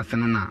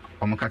 cocotanase,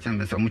 or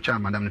Macachan, so much,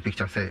 madam, the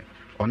picture say.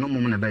 Or no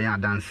moment by our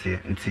dance here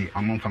and see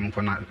a month from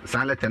Cona,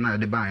 silent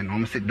and the buy and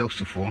almost dogs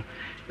to four,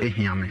 a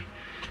hiame.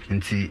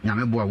 And see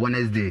Yamebo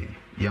Wednesday,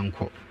 young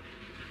cook.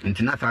 And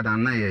Tinata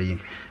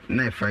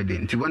than Friday,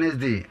 until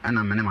Wednesday, and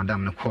I'm a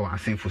madam no call, I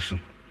sing for soon.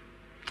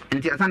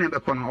 And the Atana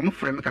Becona, almost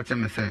frame a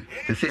catcher, say,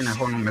 the same at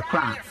home, the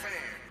cry.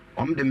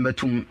 The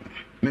betum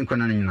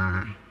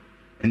Minconana.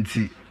 And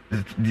see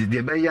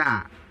the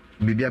Baya,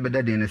 be a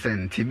better than a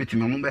cent, Tibet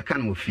Mamma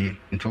can with fear,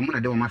 until I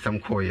don't want some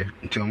coy,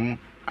 until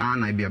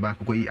I be about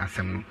to go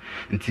assemble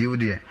until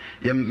dear,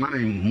 young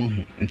mammy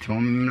moo, until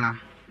Mamma,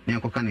 ne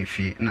yakoka na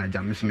fie na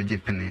agya me so megye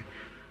pene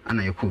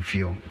ana yɛkɔ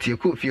fie hɔ nti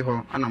yɛkɔ fie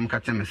hɔ ana mo ka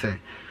kyerɛ me sɛ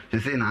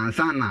sɛ na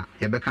ansa na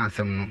yɛbɛka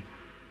asɛm no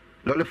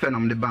lɔle fɛ na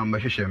mde ba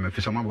mbɛhwehwɛ me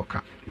fi sɛ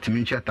mabɔka nti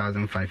mentua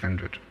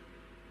 1500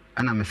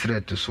 ana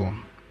mesrɛ to so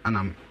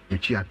ana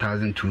metua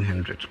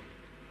 1200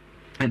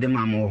 ɛde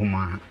ma mo wɔ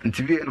ma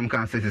nti wie na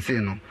mka sɛ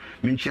sɛ no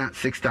mentua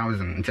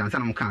 6000 nti ansa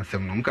na mka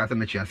asɛm no mka sɛ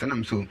metua sɛ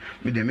na so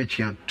mede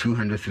metua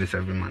 200 cedis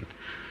every month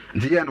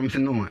nti yɛ na mse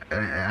no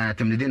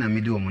atam de na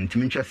mede wɔ mu nti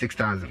mentua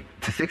 6000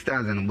 nti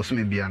 6000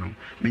 bosome bia no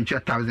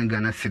mentua 1000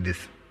 Ghana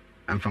cedis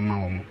amfama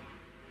wɔ mu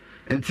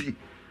nti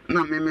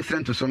na me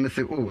mesrɛ to so me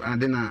se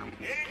ade na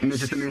me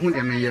se me hu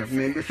de me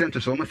mesrɛ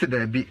to so me se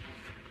da bi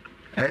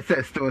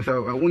ɛsɛ still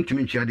so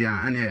wontimi ntwa de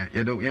a ane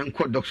yɛdo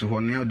yɛnkɔ docs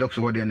hɔ no docs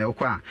hɔ de na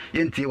ɛkɔ a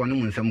yɛntie wɔn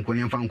mu nsɛm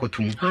kɔ yɛmfa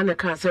nkɔtum ha na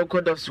ka sɛ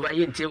kɔ docs hɔ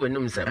yɛntie wɔn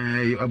mu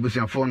nsɛm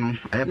abusuafoɔ no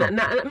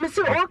na me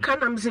se o ka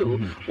na me se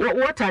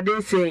what are they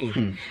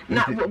saying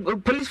na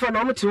police for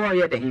na ɔmo te hɔ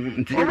yɛ de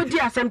ɔmo di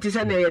asɛm te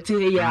sɛ na yɛte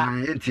hɛ ya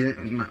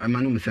yɛntie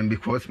manum nsɛm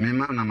because me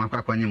ma na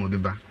makɔ akwanye mo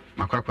beba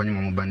makwakwanye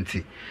mo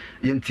banti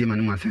yentie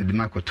manum asɛm de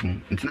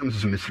makotum nti na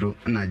mesusu mesuro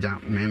na agya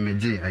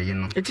megye ayi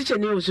no teacher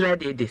ne usura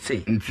de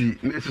say nti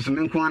mesusu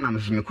me nko ana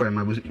mesusu me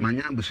kɔ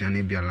manya abusua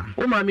ne biala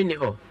wo ma me ne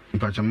hɔ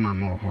mpacho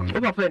mama wɔ hɔ no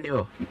wo papa ne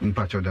hɔ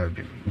mpacho da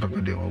bi papa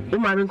de hɔ wo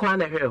ma me nko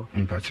ana hwɛ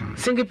mpacho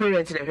single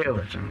parent ne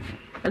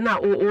hwɛ na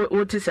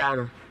wo te saa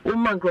no wo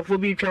ma nkrofo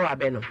bi twa wa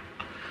bɛ no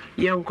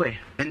yɛnkɔ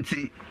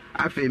nti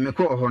afei me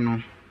kɔ hɔ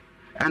no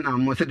ana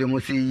mo se de mo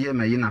si ye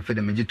ma yi na fe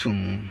de me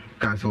gitum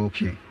ka so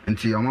okay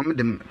nti o mo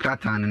de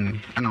krata no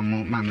ana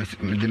mo ma me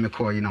de me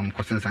call yi na mo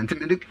kosensa nti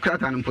me de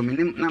krata no po me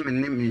nim na me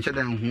nim me nche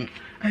dan hu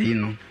ayi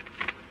no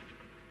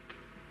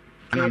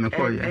ana me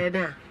call yi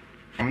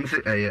o mo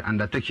se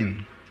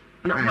undertaking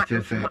na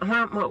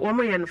wo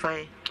mo ye no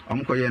fine o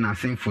mo ko ye na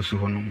sin fosu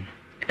ho no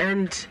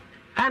and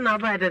ana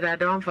ba da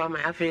don fa my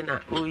afi na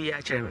o yi a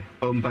kire me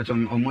o mpacho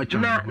o mo cho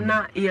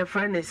na your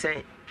friend is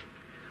saying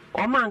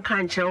Oman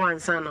can't show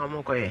one son or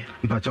Mokoye.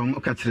 But I'm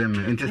not catching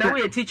me. Now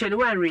we are teaching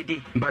one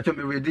ready. But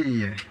I'm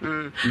ready.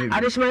 I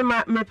just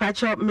my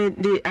patch up me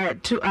the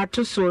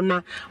two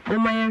sooner. Oh,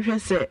 my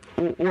interest said,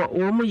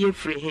 Woman, ye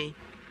free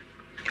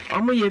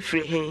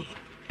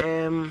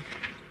him.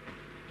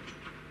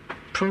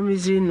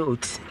 Promissory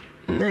note.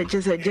 No,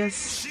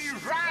 just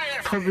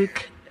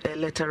public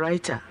letter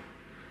writer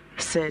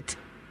said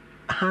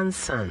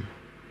Hanson.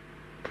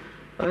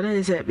 Or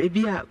then said,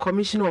 maybe a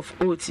commissioner of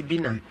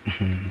Otibina,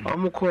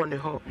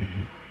 Omukone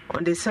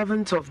on the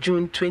 7th of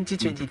June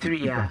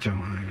 2023. Yeah.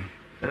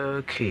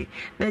 Okay.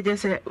 Now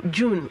just say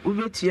June, we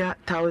bet you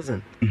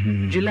 1,000.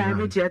 July,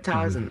 we bet you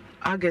 1,000.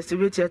 August, we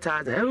bet you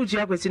 1,000. I would you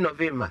have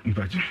November.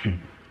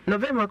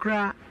 November,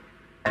 cry.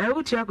 I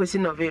would you have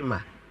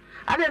November.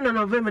 I don't know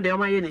November, they are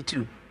my any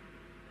two.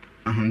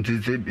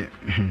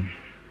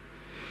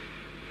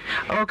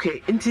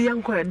 Okay, into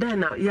young quiet then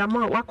now.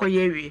 Yama wako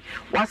yewi,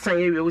 wasa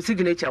yewi, we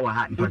signature wa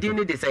ha. You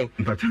didn't the same.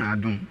 But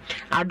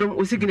I don't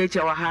we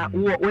signature wa ha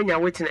when you're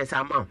witness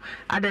amount.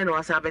 I don't know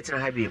what's better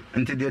have you.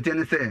 Until the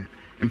attorney say,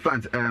 in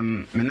fact,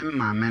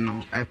 my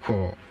men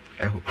echo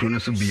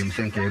Kronosu be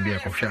Senka be a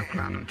coffee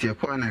plan. Tia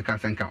Corner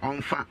Casanka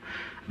on fa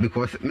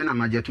because men are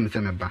major to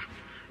Msemeba.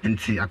 And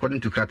see,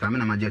 according to Krata,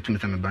 men are major to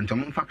Msemeba.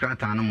 Tomon fa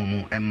Krata no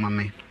momo and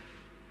mammy.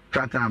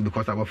 Krata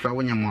because I was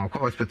flowing your more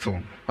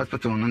hospital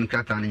non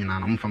Krata in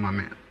an for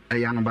mammy. A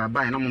young baba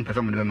and I'm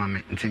person with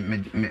mammy.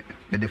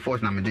 The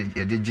force number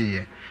did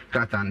G.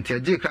 Krata and Tia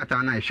G. Krata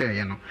and I share,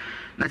 you know.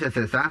 Not just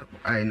as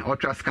an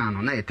ultra scan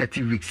on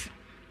 30 weeks.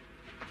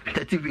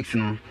 30 weeks,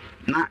 no.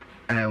 Not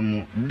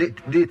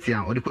date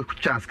here or the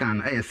Kukucha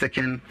scan,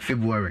 2nd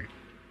February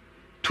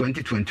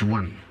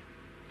 2021.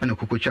 And the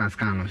Kukucha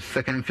scan,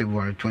 2nd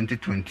February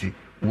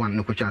 2021.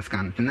 No Kukucha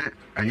scan,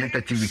 and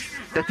 30 weeks.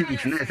 30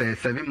 weeks,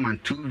 next 7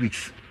 months, 2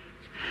 weeks.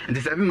 And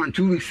the 7 months,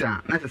 2 weeks,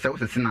 next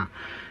a sinner.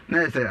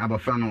 Next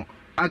Abafano,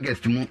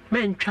 August mu.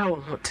 Men chow,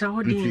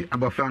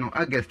 Abafano,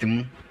 August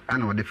mu.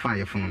 And or the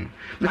fire phone.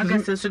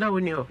 August so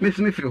when you Miss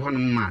Smith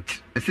on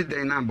March. I sit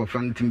there now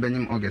from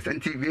Timbenim August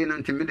and TV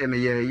and Timidem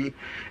ye.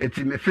 It's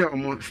me feel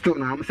more still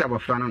now. I'm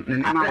Sabafano.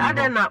 I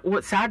don't know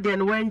what sad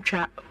and when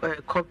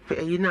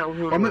copy you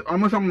know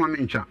almost on my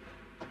mincha.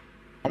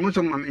 Almost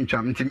on my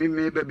mincha. To me,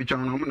 maybe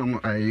John, I'm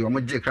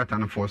a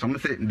Kratan for some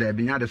say there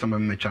be other some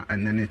mecha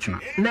and then it's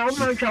not. No,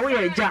 we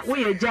are ja,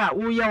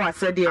 we are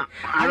said here.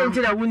 I don't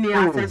think I wouldn't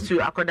access to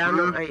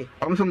Akodano.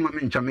 Almost on my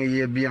mincha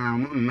may be a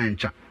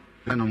mencha.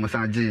 And almost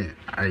I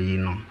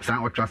know,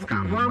 San Trust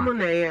Cam. One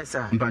yes,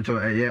 sir. But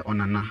a year on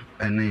Anna,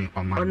 and name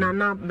on my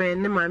Nana,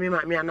 Ben, Mammy,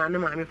 and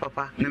Mammy,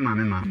 Papa,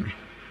 Mammy.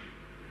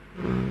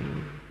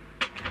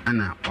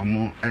 Anna, or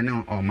more, I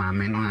know, or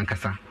Mammy, no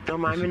Ancassa. No,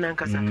 Mammy,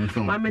 Nancassa.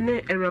 So, Mammy,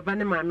 a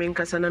Rabani, Mammy,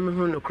 Cassanam,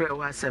 who no cray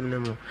was some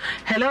no.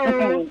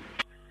 Hello.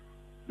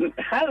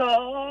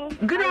 Hello.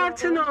 Good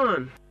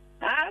afternoon.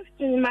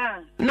 Afternoon, ma.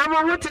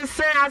 Now, what to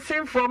say? I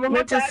sing for me,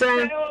 what to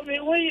say?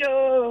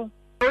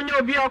 Onye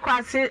obi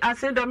ọkọ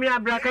ase domi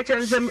abraka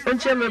chenze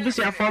onche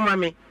mebusia for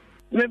mami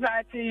me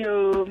party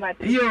yo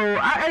mate yo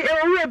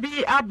owe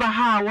bi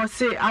abaha wo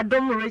say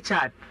Adom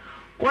Richard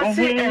What's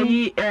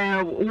it?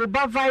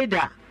 Uba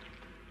Vida.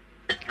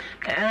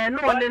 No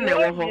one in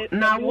the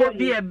now will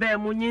be a bear,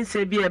 Munin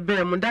say be a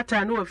bear, that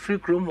I know a free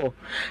room.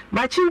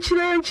 But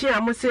Chinchinchi, I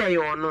must say,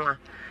 you know.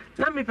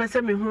 Let me pass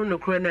me who no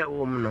crane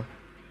woman.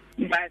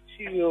 But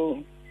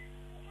you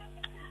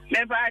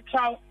never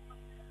child.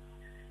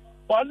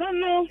 Well,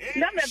 no,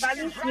 never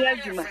balance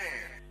the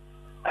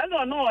I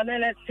don't know,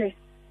 and let's say.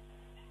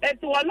 It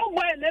was no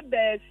boy in the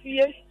bed, see.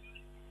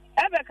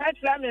 Ever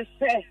catch them and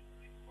say,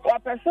 or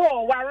person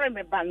or worry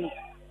me ban.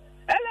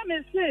 Let me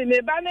see, me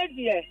ban it,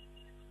 dear.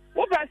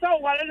 What I saw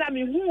worrying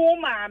me,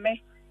 who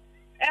mammy,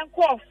 and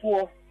call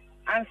for,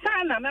 and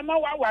son, I'm a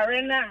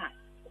worrying now.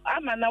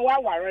 I'm an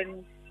hour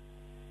worrying.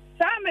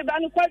 Sam, me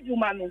ban quite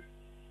human.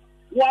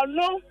 Well,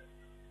 no,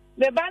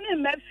 me ban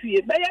in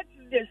Messi, but yet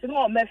there's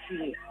no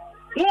Messi.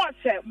 No,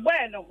 sir,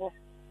 bueno.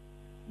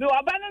 You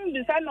are banning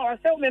the son or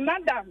so, me,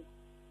 madam.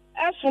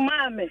 As for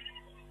mammy,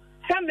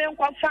 some men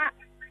quite fat,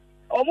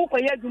 or more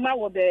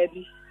for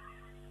baby.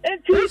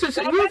 You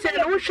said,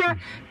 Usha,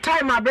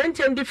 time I bent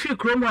in the few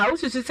room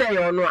house, you say,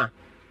 or no.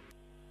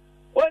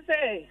 What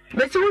say?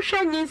 But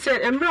Usha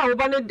said, and now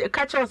one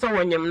catch us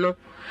on him, no.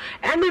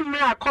 And in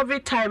mere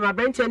COVID time, I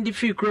bent in the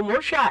few room,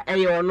 Usha,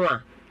 a or no.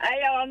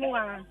 I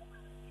know.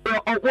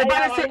 Oh, what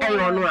I say, a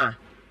or no.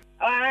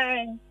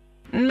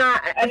 Na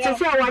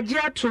sisi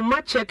awajia too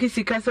much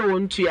kisi kasa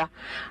wontua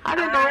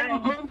ade na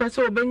mo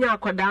pese obenya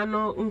akoda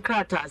no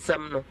nkrata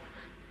asem no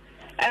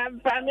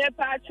pame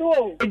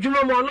pacho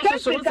edwuma mo no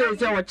so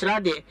se wo kira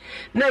de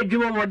na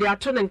edwuma mo de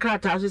ato ne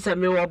nkrata so se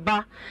me wo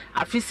ba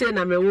afise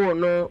na me wo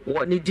no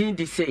wo ne din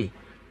di sei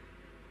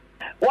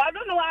wa do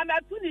no wa na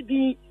tu ni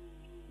din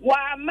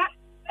wa ma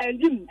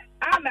endim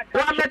ama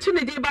wa ma tu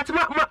ni din but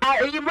ma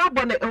yi ma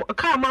bone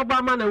ka ma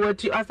ba ma na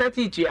wati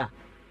asati tia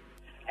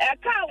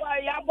ka wa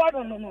ya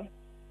bodo no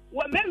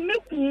wa me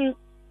ku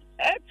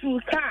etu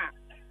ka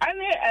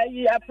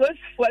ani approach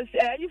for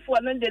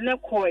for no de ne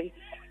koi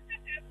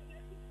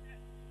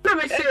na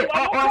me say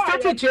o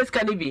start cheers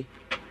can be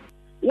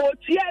wo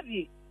tia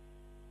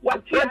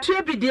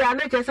bi dia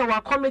na kese wa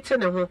committee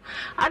ne ho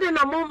ade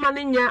na mo ma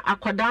ne nya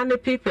akoda ne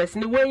papers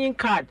ne weighing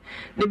card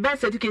ne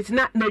birth certificate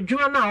na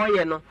dwuma na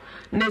oye no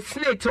ne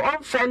slate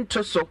on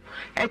fento so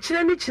e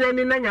kire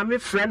ni na nyame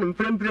frɛ no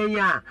mprempren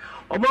ya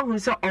o ma hu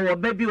se o wo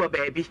ba bi wo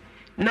ba bi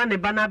na ne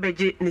bana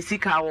beje ne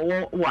sika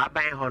wo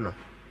aban ho no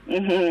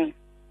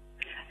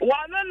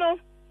wa no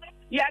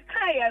ya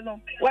kai no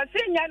wa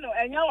senya no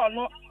enya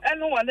wono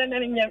eno wone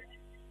ne nya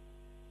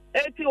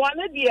eti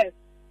wone die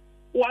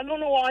wono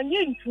no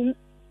wonye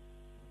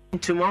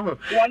ntumo ho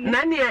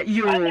na ne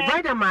you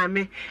vida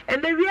mame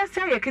and the we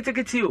say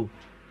yeketekete o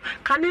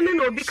kanene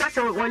na obi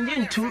kasa wonye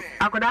ntu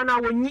akoda na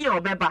wonyi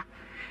obeba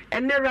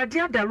enne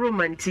radia da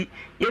romanti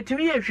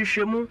yetumi ye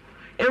hwehwemu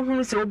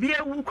ehunu se obi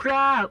ewu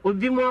kra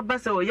obi mo ba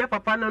se oya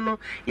papa no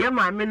ye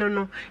maame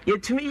no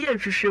yetumi ye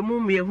hwehwemu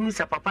me ehunu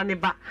se papa ne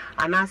ba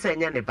anasa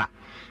enya ne ba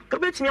ko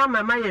betumi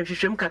amama ye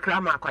hwehwem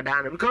kakra ma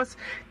akwada no because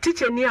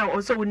teacher ni a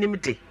also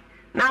wonim de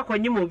na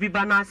akwanyim obi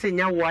ba na asa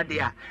enya wo ade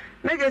a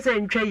na je se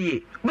ntwa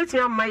ye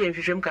betumi amama ye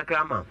hwehwem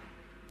kakra ma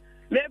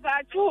me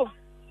ba chu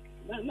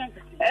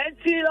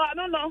enti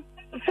no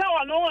se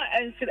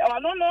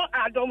no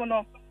adom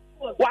no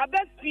wa ba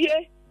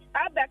fie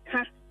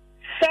abeka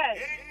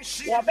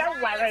say wa ba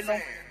ware no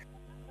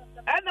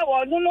ana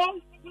wo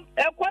no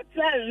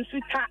ekwata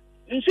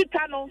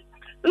nsuta no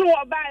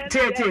wo ba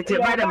tie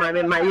ba da ma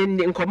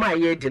nkoma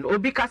ayedin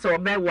obi kasa wo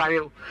ba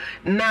ware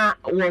na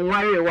won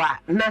ware wa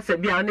na se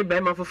bia ne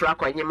ba ma foforo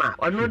akwanyema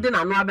ono de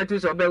na no abetu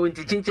so ba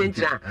wonti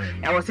chinchenchira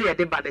e wo se ye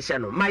de ba de hye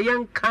no ma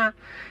yenka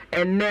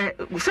enne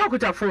so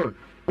kuta phone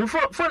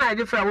I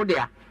dey fra wo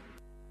dia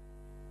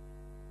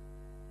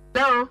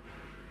no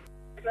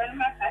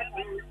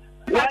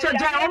wacha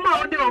ja o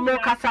ma oni o mo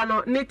kasa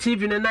no ne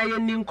TV no na ye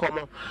ni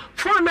nkomo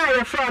phone na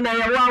ye fra na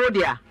ye wa wo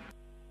dia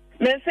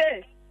me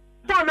say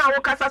phone na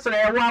wo kasa so na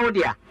ye wa wo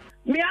dia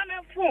me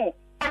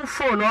am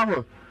phone no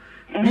ho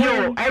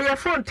yo e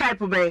phone type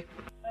be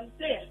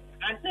ante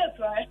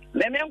try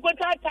me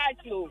nkuta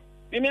touch o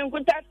me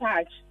nkuta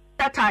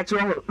touch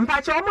ho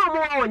mpacha o ma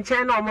mo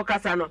nche na o mo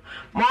kasa no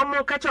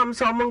mo kacha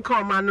so mo nka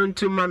o ma no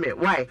ntuma me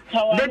why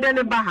dede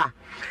ne ba ha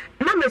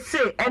na me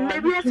say and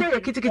maybe say ya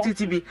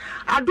kitikiti bi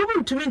adom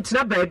ntumi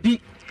ntina ba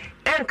bi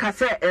enka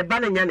se e ba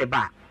na nya ne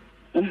ba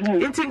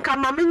nti nka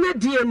ma menya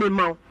DNA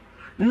ma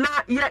na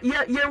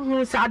ye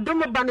hu se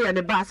adom ba na ya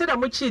ne ba se da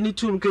mo chi ni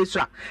tum kesu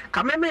a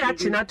ka me ya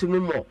chi na tum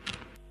mo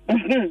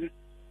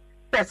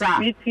pesa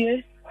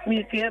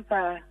mitie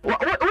pa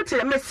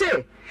what me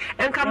say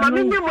enka ma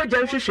menya mo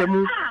jan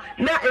hwehwemu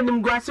na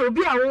enim guase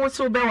obi a wo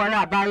so be ware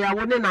abaya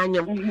wo ne na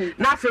anyam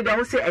na afi da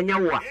wo se enya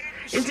wo a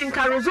nti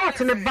nka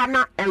result ne ba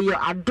na eyo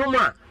adom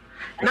a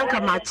na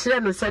nka ma kire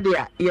no se de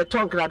a ye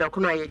tonkra da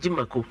kono aye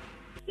gimako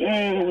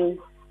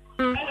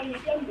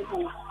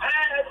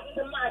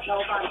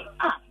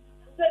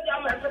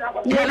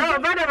hello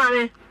brother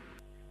mami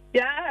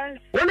yes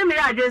woni me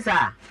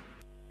adwesa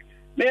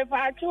me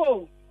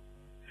pacho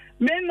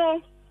me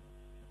no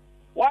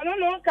wano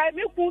no kai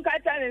mi kun ka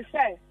ta ne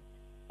se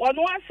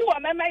wano asi wa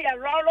mema ya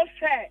roro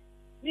se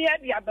near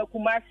the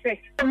Abakumase.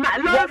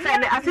 Lord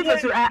Fair, as if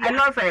it's a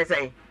Lord Fair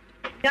say.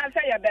 Yes,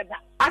 I better.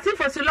 As if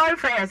it's a Lord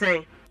Fair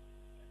say.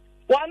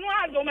 One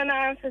more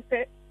dominant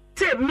say.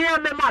 Say, me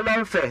and my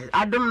Lord Fair.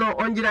 I don't know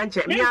on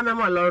Jiranche. Me and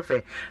my Lord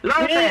Fair.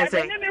 Lord Fair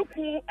say.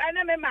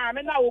 Enemy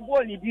mamma now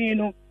will be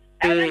no.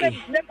 And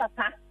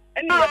papa.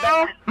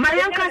 Oh, my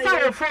young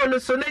cousin phone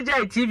so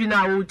Naja TV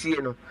now,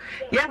 you know.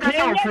 Young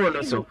cousin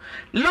phone so.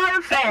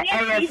 Lord Fair,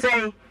 I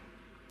say.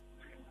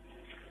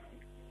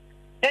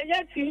 And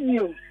yet,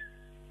 you.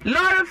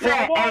 Lord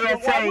Fair, I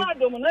say. I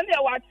don't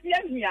know what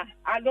here.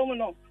 I don't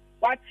know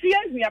what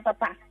here,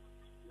 papa.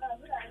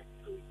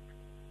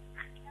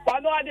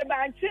 But no, the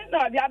bank, no,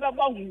 the other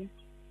one.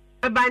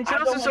 A bunch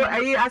also, so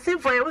I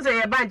think for you was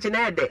a bunch in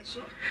a day.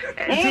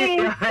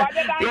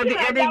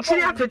 The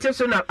chia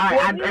petition of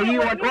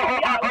you or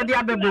the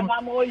other boom.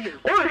 Oh,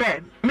 yeah,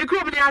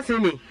 Microbe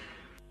asking me.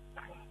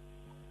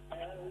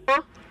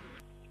 Oh,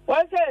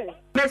 what's it?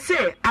 They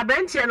say, a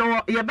bench and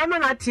your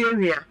Bamanat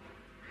here.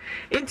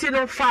 Into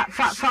no fa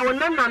no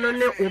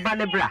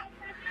Ubanebra.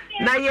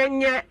 Na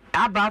yenye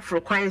aba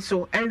for quite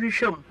so every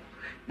show.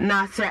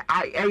 Na say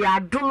I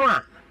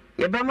duma.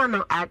 Your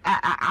Bamano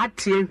at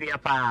here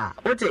pa.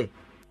 Ote.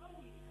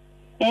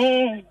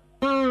 I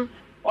know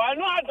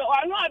I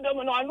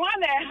don't know.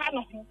 One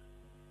Hano.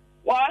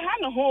 Well,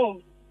 Hano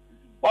home.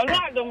 Well,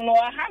 I don't know.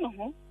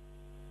 Hano.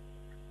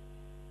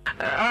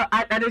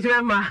 I don't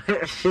remember.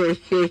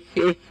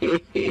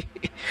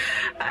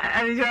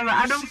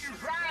 I don't.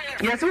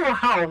 Yes,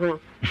 how?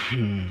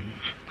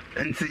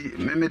 And see,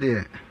 maybe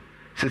there.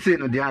 Say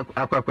no, the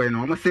aqua no,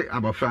 almost say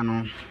about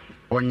Fano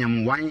on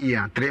yam 1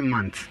 year, 3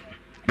 months.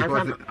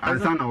 Because I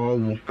son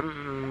all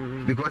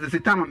because it's a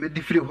time I made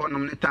the free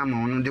honor time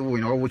on the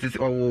win, always is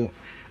all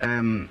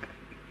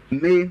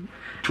May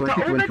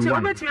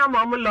 2021.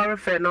 Mamma Laura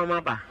Fair no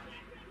maba.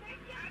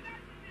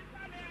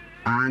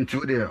 And to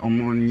the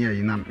Omon year,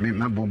 you know,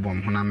 my bomb,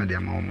 Honamadia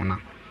Momona.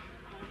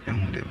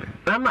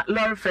 Mama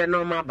Laura Fair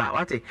no maba.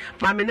 What it?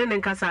 Mammy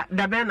Nen Casa,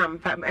 Dabenam,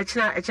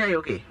 Echna, Echa,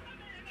 okay.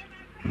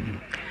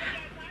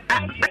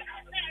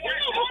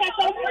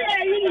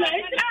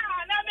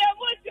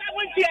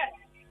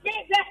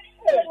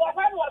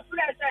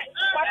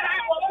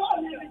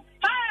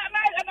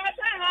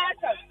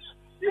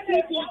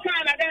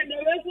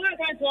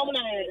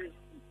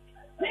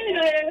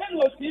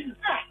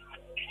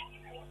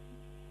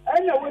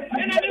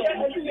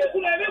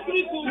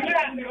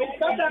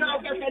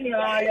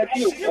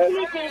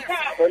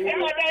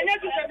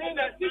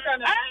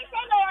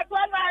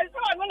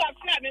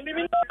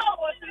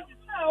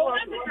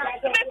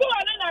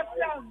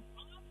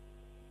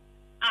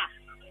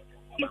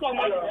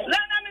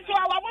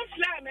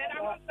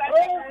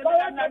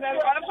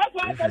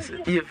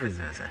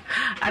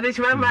 I just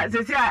remember,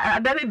 say, I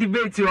done a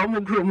debate to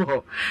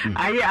Omugromo.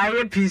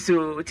 I peace,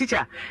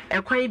 teacher,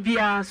 a quite be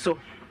so.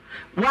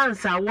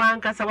 Once I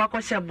want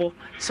Casawako Shabo,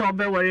 so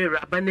be worry,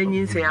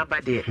 abandoning say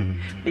about it.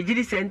 The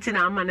Giddy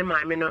Sentina, man,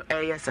 my mino,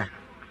 yes, sir.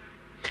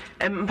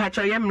 And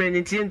Pacho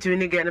Yamren to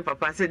again,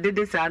 papa said, did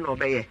this an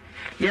obey.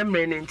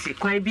 Yamren,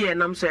 quite be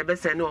an so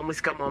best and no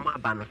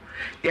muscamoma banner.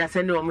 Yes,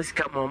 and no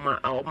muscamoma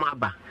or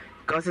maba.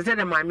 Because I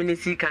said, my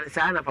ministry can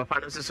say,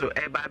 papa, so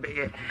a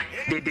baby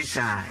did this.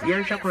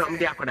 Young Shakur,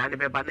 the Akon,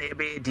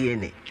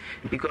 DNA.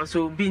 Because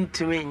so been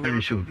to me,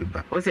 you should be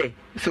back. What's it?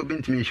 So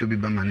been to me, should be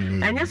by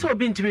money. And yes, so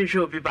been to me,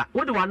 should be back.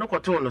 What do I know?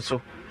 Or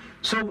so?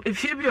 So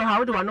if you be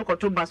how do I know?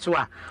 To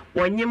Basua,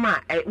 when you ma,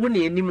 a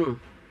winnie anymore.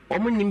 So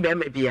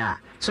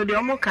the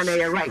Omo can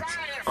right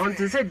on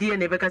to say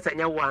DNA because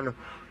I one.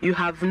 You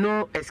have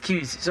no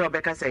excuse. So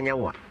because I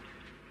one.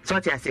 So I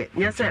say,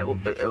 yes, sir,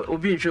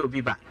 Obi show be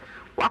back.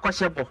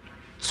 Wakashabo.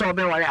 So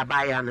be worry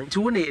about and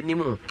to win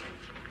anymore.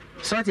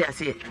 So I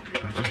say,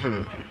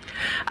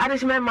 I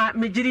just remember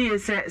Mijiri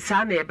said,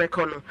 Sane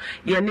Becono,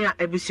 Yania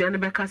Ebusian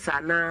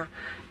Becasana,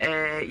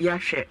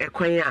 Yashe,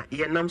 Equaya,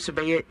 Yanam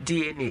Subay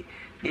DNA,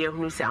 the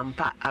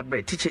Husampa,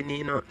 Abre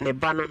Tichenino,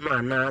 Nebano,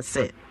 no,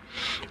 say.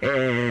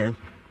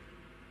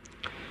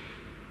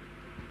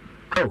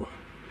 Oh,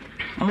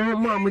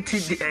 Mama,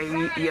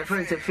 your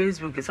friends on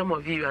Facebook, some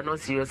of you are not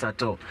serious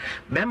at all.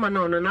 Bema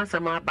no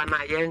Nasama Bana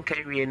Yan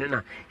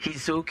Kariana,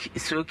 he's so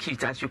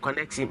cute as you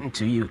connect him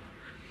to you.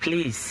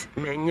 Please,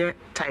 many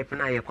type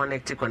na you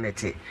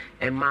connect,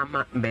 and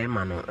Mama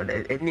Bema no,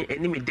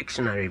 any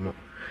dictionary mo.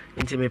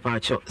 Into me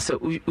pacho. So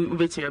we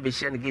bet me be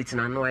sharing gate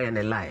and I know I am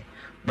a lie.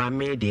 But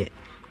media,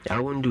 I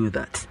won't do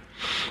that.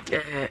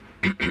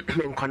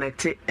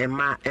 Connected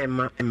Emma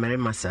Mary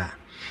Massa.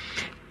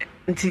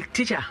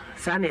 Teacher,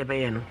 Sunny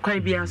Bayano,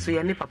 quite be so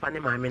any papa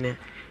name my minute,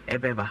 a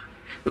beba.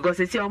 Because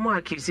it's your more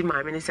accusing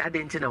my minister, I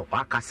didn't know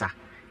Wakasa.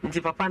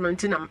 Nti papa no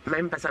nti na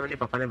member sa me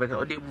papa na beka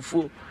ode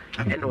bufu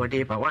ene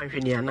ode pa wan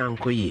hwe ne na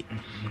nkoyi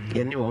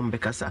ye ne wo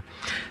mbekasa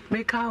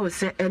meka o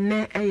se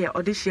ene eye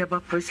ode sheba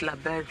Priscilla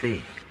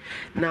birthday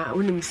na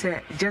unim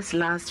se just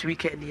last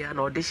weekend ya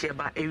na ode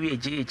sheba ewie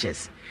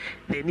GHS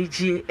na ni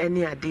gie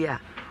ene ade a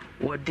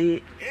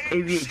wɔde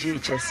ewie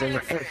GHS no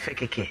ɛfɛ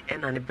kɛkɛ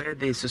ɛna ne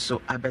birthday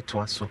so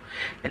abɛtoa so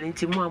ɛno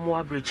nti mu a mo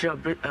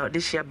abrɛkyerɛ de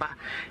hyɛ ba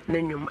na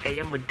nnwom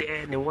ɛyɛ mo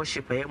dɛ ne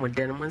worship ɛyɛ mo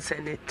dɛ no mo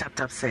nsɛn ne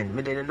tap send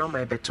mede ne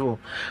nɔma ɛbɛto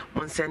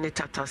mo nsɛn ne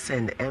tap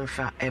send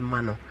ɛmfa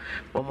ɛma no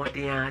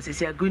wɔmɔden a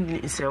sisi a good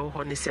news ɛwɔ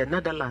hɔ ne sɛ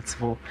Netherlands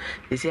fo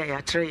sisi a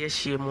yɛatrɛ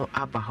yɛhyia mu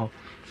aba hɔ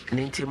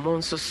ne nti mo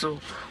nso so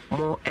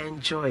mo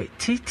enjoy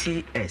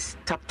TTS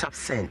tap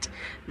send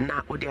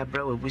na wode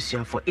abra wɔ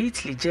abusua for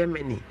Italy,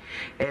 Germany,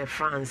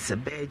 France,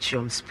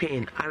 Belgium,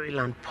 Spain,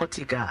 Ireland,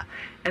 Portugal,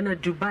 ɛna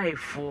Dubai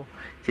for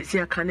sisi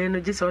akane no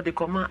gye sɛ wode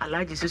kɔma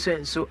alaji soso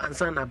enso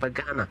ansa na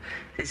bagana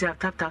sisi a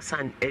tap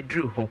send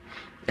eduru hɔ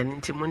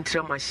ɛno nti mo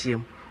ntrɛ mo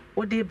ahyiam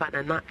wode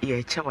banana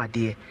yɛ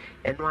kyɛwadeɛ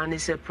ɛno ane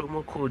sɛ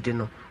promo code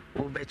no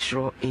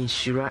wobɛkyerɛ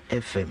Insura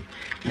FM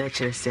na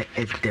kyerɛ sɛ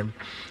ɛdɛm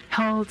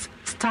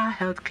Star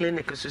Health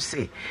Clinic so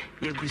say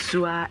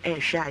yegusua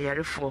ehwa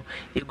ayarefo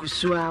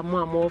yegusua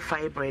mo amo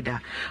fibroid a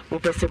mo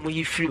pese mo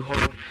yi free ho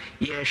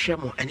yehwe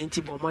mo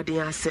anenti bo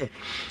modern ase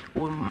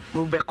mo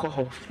beko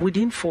ho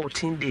within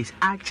 14 days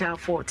actual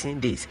 14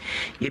 days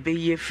ye be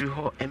ye free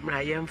ho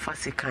emra ye mfa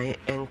sekan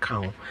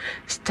enka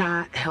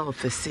Star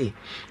Health say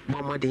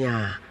bo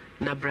modern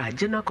na bra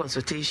general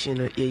consultation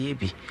no ye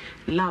bi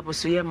lab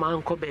so ye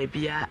man ko ba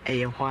bia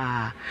eye ho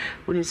a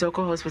woni se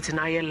ko hospital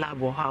na ye lab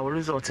ho a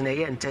result na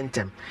ye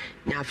ntentem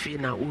nya fi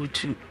na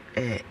utu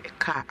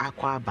ka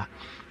akwaba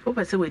wo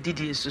pese we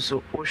didi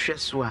so wo hwe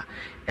so a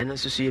eno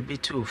so ye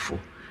betu ofo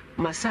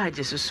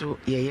massage so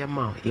ye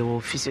ma ye wo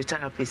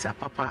physiotherapist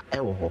papa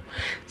ewo ho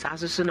sa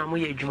so na mo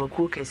ye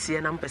adwumakuo kese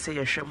na mpese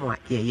ye hwe mo a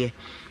ye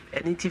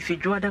eni ti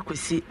fidwoada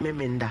kwesi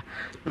memenda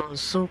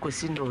nonso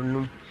kwesi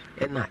nonum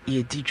ena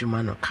ye di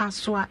dwuma no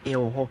kaswa ye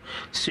wo ho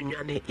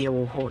sunwane ye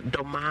wo ho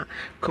doma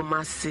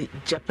Kumasi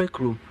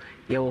Japekrum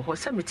ye wo ho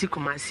samiti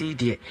Kumasi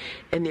die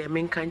ene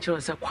me nka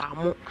nche se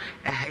kwamo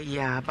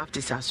ya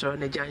Baptist asoro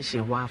na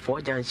junction wa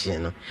for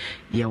junction no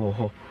ye wo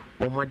ho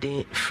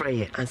modern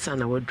frey ansa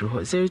na wadru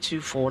ho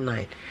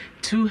 0249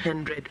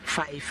 200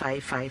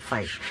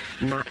 5555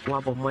 na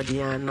wabo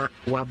modern na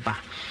waba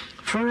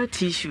Flora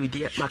tissue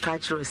dear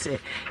Macatro say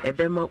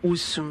ebema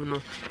usu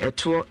no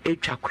eto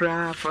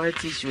etwakra flora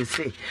tissue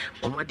say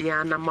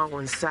omodiana ma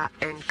wonsa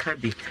enka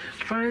bi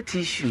flora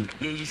tissue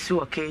ye yisu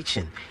o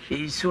kitchen ye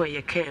yisu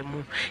ye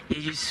kemu ye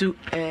yisu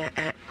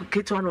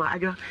ketwa no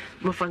adwo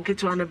mo fan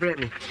ketwa no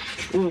breme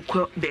wo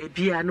ko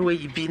baby a no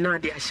yi bi na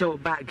de ahye o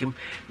bag m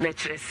na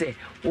kire say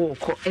wo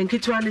ko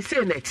enketwa no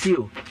say na ti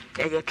o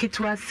ye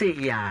ketwa say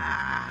ya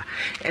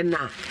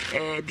na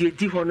de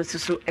di ho no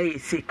so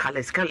say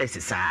colors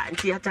sa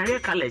nti atare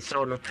colors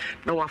no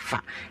na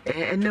wafa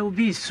na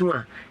obi su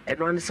a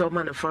eno an so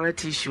man for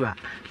tissue a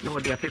na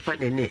de paper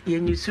nene ye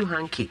nyusu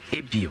hanky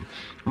ebiem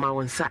ma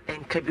wonsa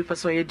enka bi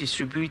person ye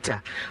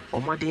distributor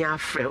omode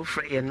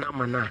afre ye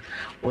nama na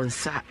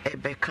wonsa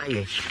ebeka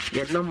ye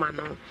nama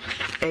no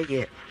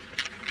eye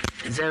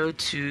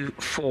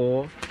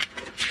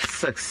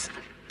 0246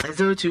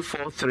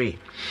 0243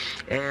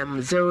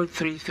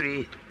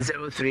 033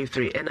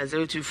 033 and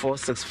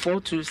 0246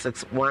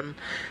 426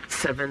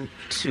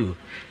 172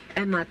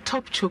 and a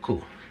top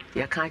choco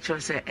ya can't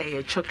say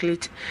a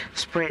chocolate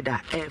spreader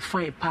a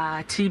fine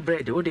tea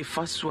bread or the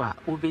first one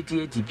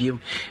obedi dibium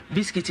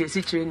biscuit is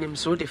situated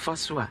so the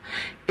first one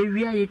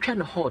area you trying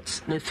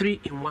hot na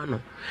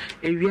 3-in-1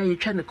 area you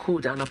trying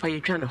cold and apa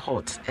you trying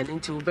hot and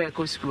into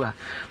ubeko school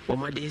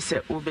what they say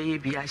obey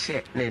bi a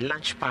share na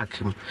lunch pack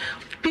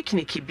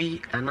picnic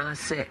bi and I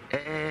say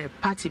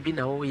party bi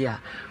na oya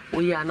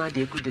na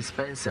the good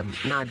dispenser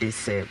na they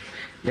say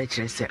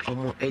nature say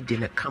omo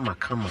edina kama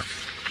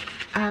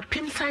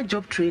Pimside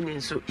job training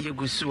so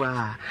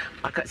yegusua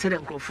aka said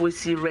nkrofo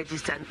si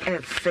register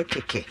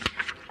fekeke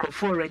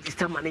nkrofo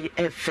register money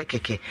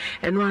fekeke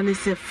and one is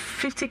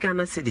 50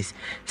 Ghana cedis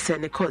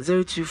send call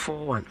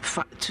 0241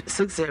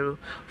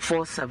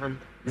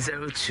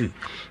 604702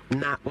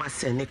 na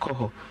wasene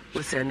ko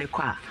wasene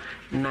kwa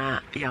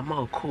na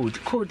yama code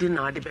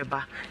na de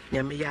beba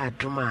nyame ya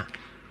adoma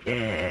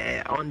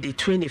on the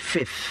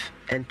 25th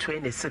and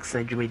 26th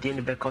na jumedi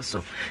ni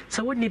bekoso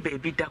so woni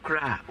baby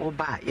dakra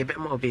oba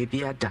yebema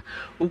baby ada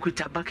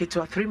ukuta bucket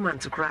to 3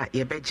 months kra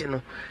yebeje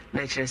no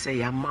na kire say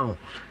ya ma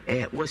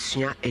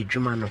wasua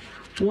adwuma no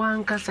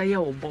wankasa ye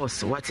wo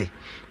boss wate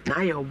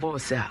na ye wo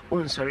boss a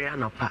onsori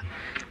anapa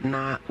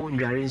na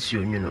onware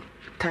nsuo nwuno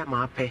time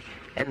ape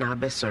na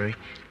abesori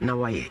na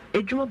waye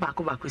adwuma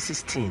bako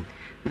 16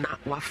 na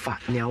wafa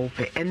ne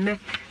awope enne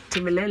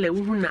timelele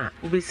wuhuna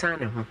ubisa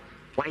ne ho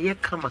waye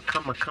kama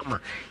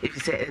if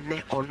you say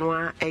ene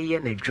onwa eye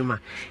na adwuma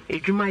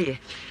ye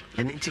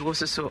ene nti wo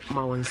so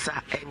ma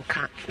wonsa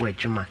enka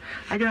wadwuma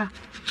adwa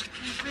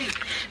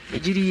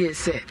ejiri ye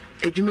se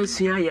adwuma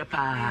sua ye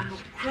pa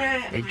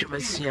adwuma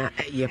sua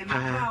ye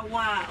pa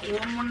wa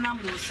wo mo na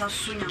mo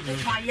saso nya ko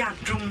fa ya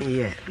dwum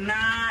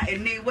na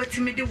ene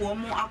watimi de wo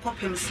mo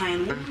akopem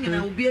san wo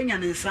nyina obi anya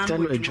ne nsan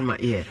wo adwuma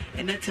ye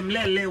ene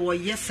timlele wo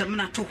yesem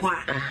na to hɔ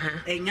a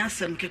enya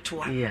sem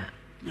ketwa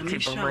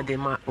tipo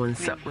madema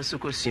onsa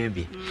osukosua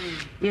bi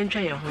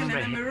yentwa ye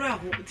hombre me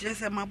raho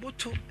tiese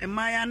maboto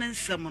emaya ne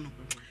nsem no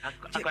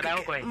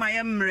my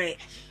emre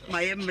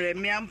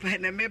me am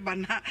pen me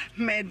bana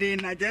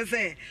mede na just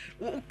say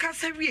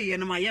kasa wie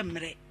no my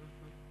emre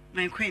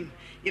my queen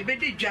ye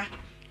bedi dwa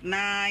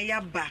na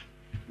yaba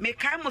me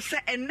kai mo se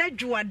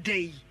enadwa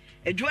day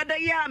adwada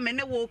ya me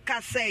ne wo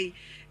kasa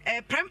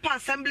Prempa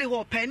Assembly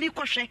Hall penny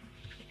koshe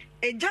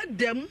eja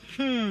dem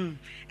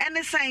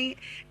ene say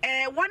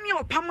 1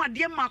 year pama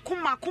de mako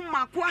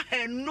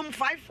henum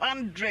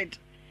 500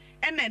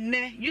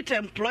 ene youth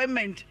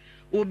employment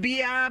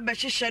obia be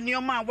hihye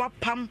neoma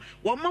wapam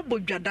wo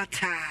mabodwa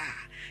data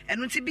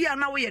eno ti bia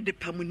na wo ye de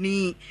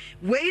pamuni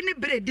we ni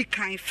bredi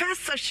kan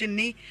first session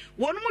ni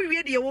wonu mu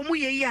wie de wo mu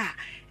ye ya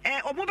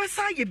omo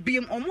besa ye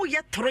biem omo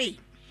ye 3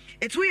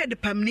 etu ye de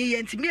pamuni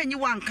ye ntimi anyi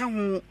wanka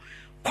ho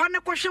kwane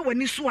kwhye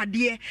wani so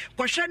ade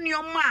kwhye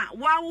neoma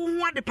wa wo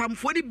ho ade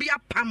pamfo ni bia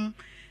pam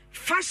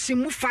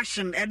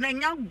fashion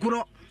enya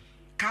gro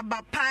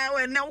kaba pa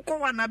we ne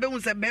ukwa na be hu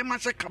se be ma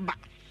se kaba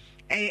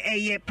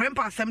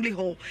Prempa Assembly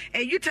Hall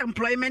youth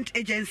employment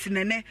agency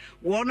nene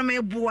wonu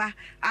me bua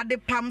ade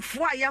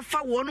pamfo a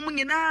yafa wonu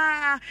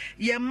nyina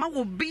ye ma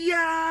wo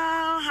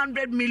bia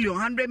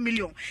 100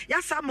 million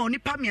ya sa ma oni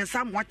pam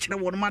yensa mo akere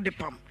wonu ma de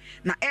pam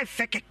na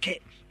efe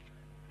keke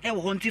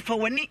wo honti fa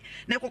wani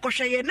na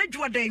kokoshe ye na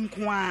dwuadan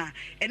nko a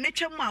ene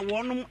kyem a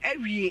wonu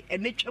awie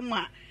ene kyem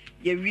a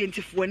ye wie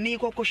ntifo ni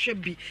kokoshe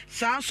bi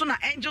sanso na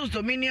Angels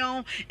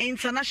Dominion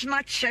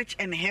International Church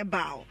and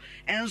Herbal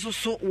enso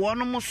so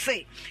wonu mo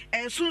se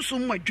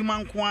sunsum adwuma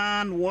nko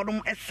a no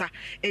wonu esa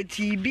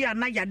eti bi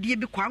ana yade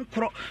bi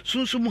kwankoro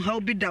sunsum ha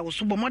obi da wo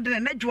so bomodene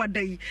na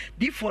dwuadan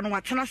difo no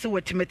watena se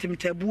watimetim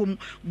tabuom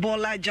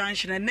Bola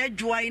Junction na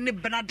dwuai ne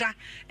benada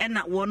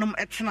na wonu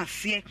etena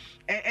se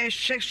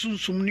hye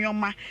sunsum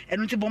neoma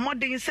eno ti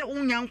bomodene se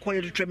unya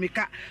nkoye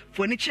retwamika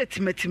fo ni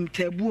chetimetim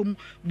tabuom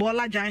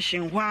Bola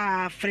Junction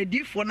hwa Freddy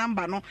for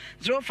number no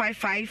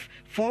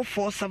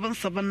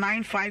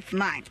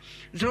 05544779959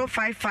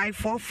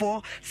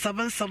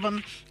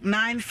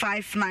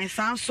 05544779959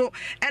 sanso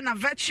and a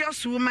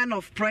virtuous woman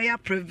of prayer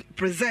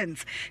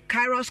presents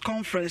Kairos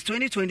Conference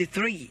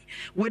 2023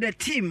 with a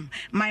team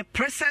My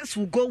Presence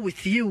Will Go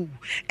With You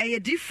a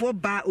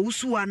ba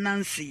Usua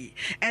Nancy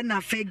and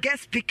a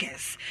guest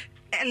speakers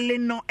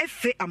Eleno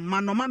efe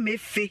amanoma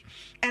mefe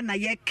ena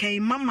ye kan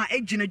mama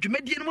ejina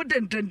dwumadie no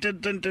den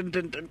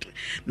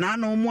na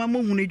no mo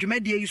amohunu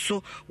dwumadie yi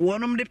so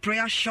wonom de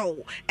prayer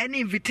show ena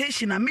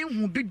invitation a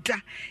mehu bi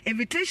da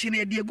invitation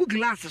ye de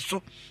glass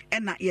so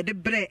ena ye de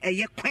bre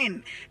eye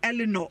queen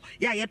Eleno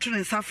ya ye to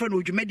nsa fra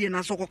no dwumadie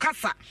na so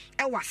kokasa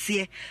e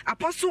wase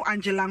Apostle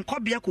Angela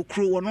Nkobia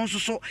kokro wono nso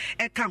so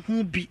e ka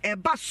ho bi e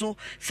ba so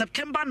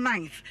September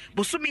 9th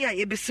bosomi ya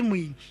ye besimu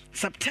yi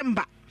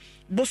September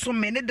boso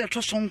mene de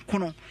toson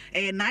kono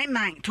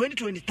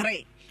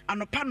 99-2023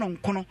 anopa non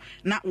kono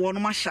na wono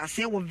ma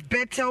hyase wo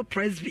Bethel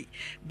Presby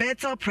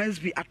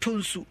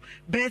atonsu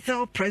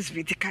Bethel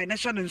Presby ti kai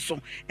national nso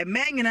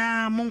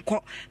emanyina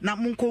monko na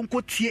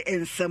monko tie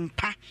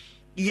ensempa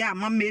ya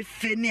mama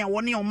efe ne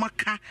woni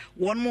omaka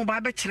wono mo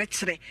ba be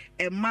kyerɛkyerɛ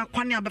emma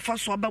kwane abefa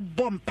so aba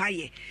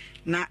bompaye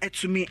na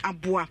etumi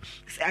aboa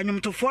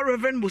anyomtofo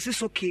Reverend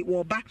Bosisoke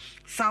woba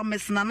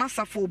Salmes Nana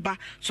Safoba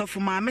Sofo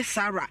Maame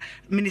Sarah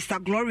Minister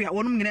Gloria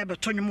wonum nyina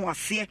betonwom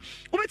wase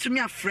obetumi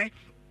afrɛ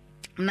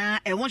na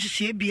won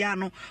hihye bia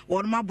no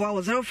wonum aboa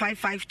wo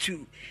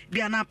 0552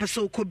 bia na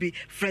pese okobi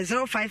frɛ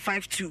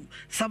 0552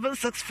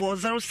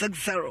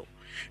 764060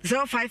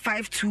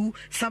 0552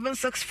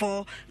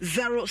 764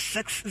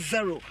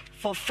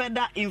 for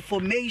further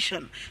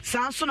information.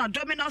 Sanso na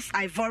Domino's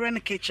Ivorian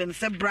Kitchen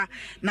sebra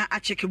na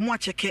acheke mu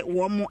acheke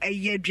wo mo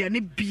eye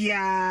aduane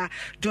bia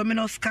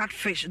Domino's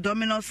catfish,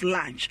 Domino's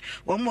lunch,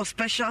 one more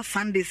special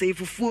Sundays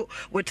efufu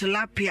with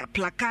tilapia,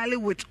 plakali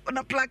with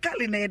na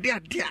plakali na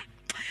dia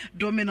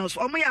Domino's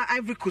omo ya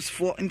Ivory Coast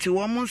for until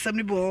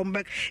 170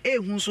 Bombek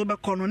hu so be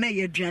kono na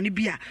ye aduane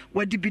bia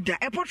wadi bida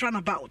airport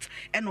runabout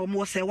and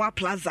omo Sewa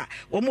Plaza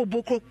omo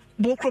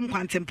Bokrom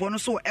Kwantempo no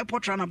so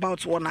airport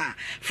runabout one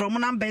from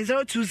number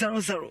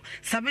 0200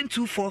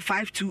 724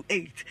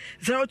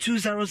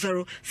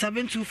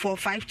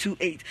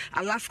 528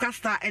 Alaska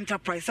Star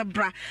Enterprise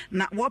abra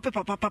na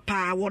wallpaper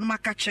papa won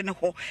maka chene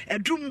ho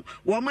edum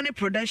wo money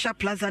Prudential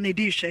Plaza na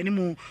edition ni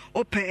mu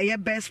open a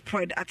best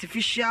spread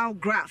artificial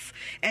grass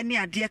any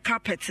ade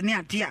carpet ni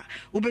ade a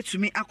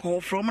obetumi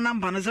akọ from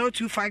number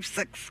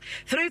 0256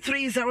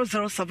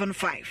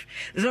 330075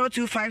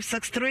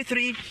 0256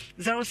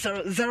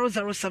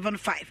 330075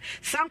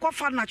 Sanko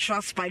for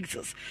natural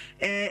spices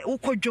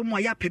ukodwomo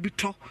ya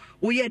pebito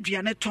wo ye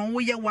aduane ton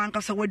wo ye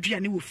wankasa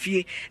waduane wo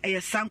fie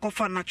Sanko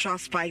for natural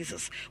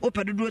spices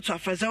opedudu to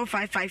after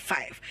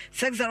 0555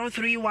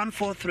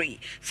 603143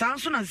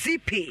 sanso na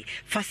ZP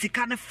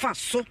fasika ne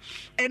faso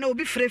ena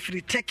obi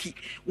frefri Turkey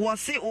wo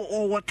se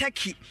o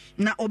Turkey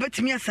na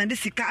obetimi asande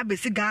sika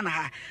abesi Ghana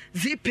ha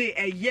ZP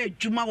eye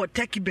adwuma wo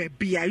Turkey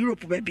bebia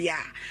Europe bebia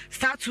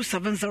star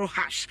 270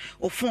 hash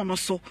o phone no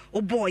so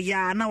o boy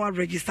ya na wa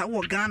register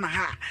wo Ghana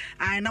ha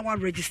I na wa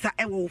register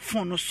e wo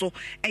phone no so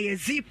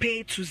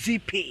ZP to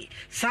ZP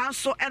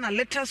sanso and a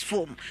letters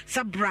form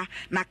sabra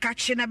na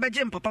kache na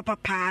beje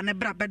papa na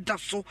bra beda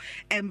so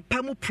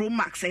empamu Pro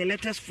Max a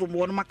letters form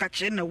one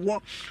makache na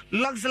wo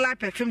Luxury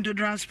perfume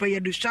deodorant spray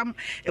du sham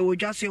e wo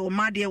just your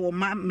made wo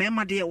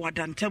mema de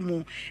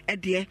wadantemu e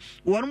de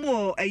one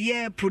more a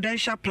year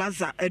Prudential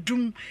Plaza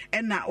edum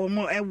na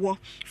omo ewo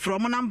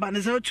from number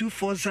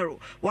 0240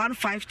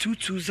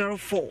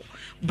 152204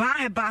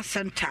 Baheba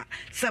Center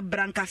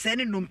sabranka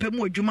sene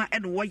numpemu adwuma e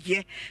no wo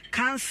ye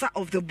cancer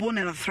of the bone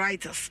and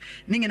arthritis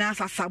ningina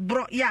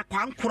sabro ya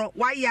kwankro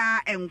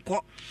waya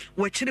enko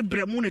wachiri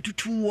bremu na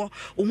tutuwo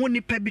ohu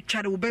nipa bi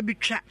tware wo ba bi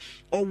twa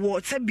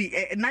owo sebi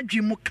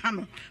nadwi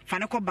kano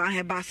fane ko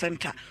Baheba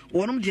Center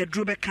wonom de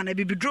aduro be kana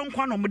bi bidro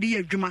nkwa no mode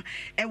ye adwuma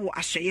e wo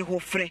ahweye ho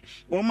frɛ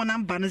wo mo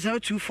number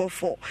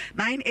 0244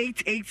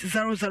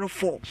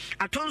 988004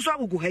 atonso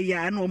agogo ha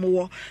ya na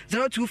wo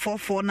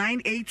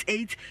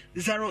 0244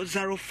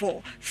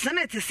 988004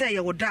 senate say ye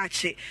wo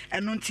daache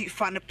eno nti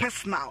fane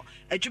personal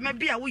adwuma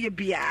bi a wo ye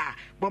bia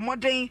bo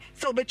moden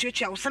se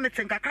obetwetwa wo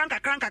senate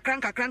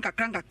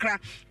nkakra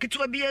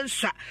kitwa bi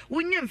ensa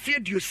wonye mfie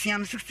duosia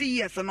 60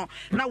 years no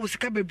na wo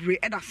sika bebre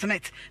eda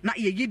senate na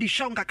ye yidi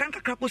show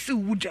nkakra ko se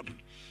wudam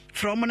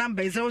from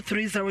number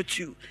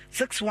 0302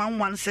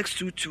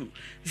 611622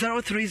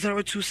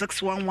 0302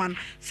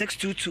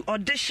 611622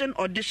 audition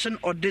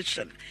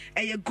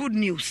a good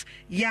news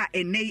ya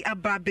enei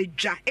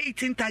ababeja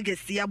 18th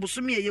August ya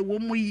bosumi ye wo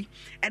mu yi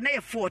ena ye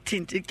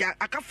 14th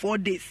aka 4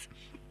 days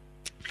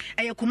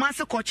Aya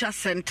Kumasi Culture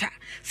Center.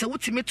 So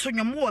wutimi to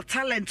nyom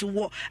talent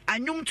wo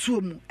anyum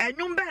tuomu.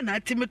 Anyum be na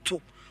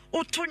timito.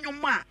 O to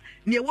nyoma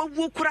ne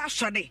wawu kura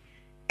sode.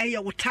 Aya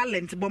wo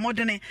talent bo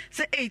modene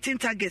say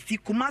 18th August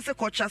Kumasi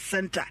Culture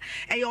Center.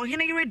 Aya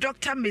ohenere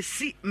Dr.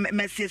 Messi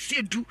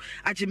Edu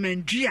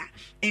Ajimendria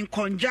in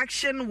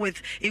conjunction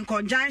with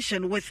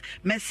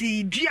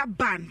Messi Dria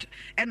Band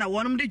and a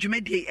one de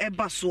dwumade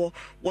eba so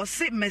was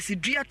say Messi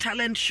Dria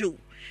Talent Show.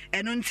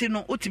 Eno nti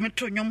no utimi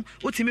tonyom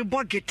utimi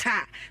bo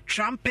guitar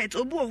trumpet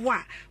obu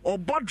owa or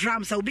bo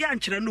drums obi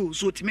ankyere no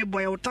so utimi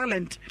boy your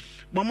talent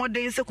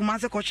bomode se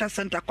Kumasi Culture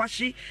Center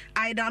kwashi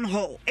Aidan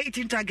Hall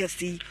 18th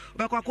August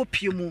obekwa ko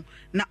piemu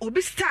na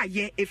obi star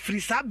ye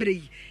efri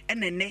sabre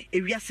enene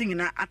ewiase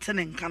nyina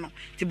atene nka no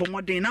ti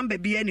bomode number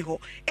bi ani ho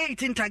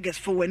 18th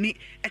August for wani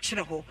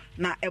ekere ho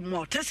na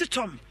emo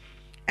tesitom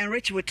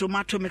enrich with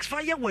tomato mix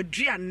fire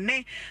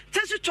waduane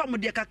tesitom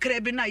de kakra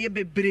bi na ye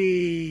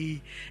bebre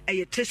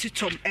eye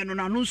tesitom eno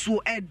na no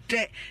so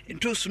ede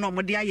ntosu no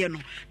mo de aye no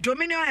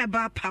Dominion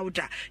herbal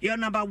powder your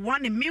number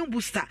 1 immune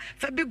booster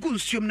fa bi gu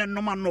nsuom na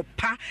no ma no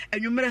pa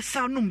enwumere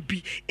sa no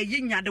bi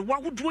eye nyade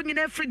wahodo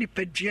nyina afri ni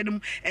padua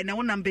num ene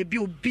wo number bi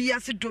obi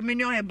ase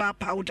Dominion herbal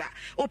powder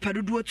o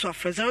padudu to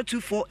afre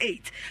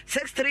 0248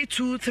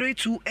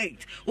 632328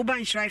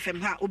 uban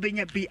shraifem ha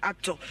obenya bi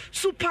ato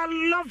super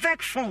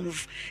lovec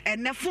phones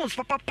and phones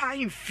papa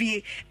in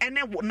fie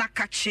ene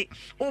nakache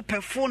o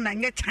phone na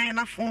nye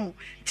China phone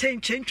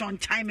change on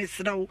time is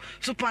now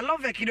super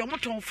love ki do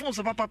moton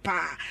phones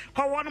papa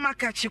ko wonum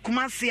akache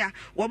Kumasi a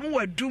wo mo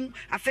wadum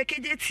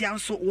afekeje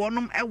tianso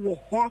wonum ewo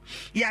ho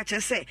ya che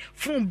se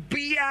phone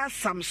bia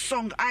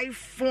Samsung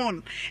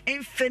iPhone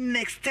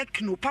Infinix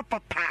Tecno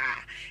papa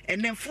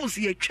and then phones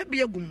ye twa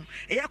bia gum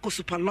e yakọ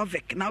super love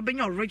na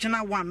obenya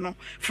original one no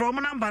from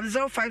number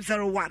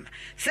 0501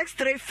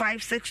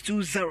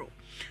 635620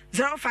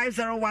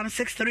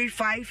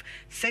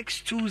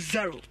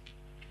 0501635620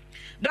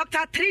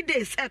 Doctor 3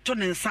 days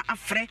etonensa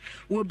afre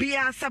wo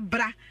bia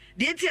sabra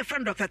de entie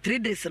friend Doctor 3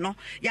 days no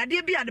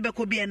yade bia de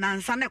beko bia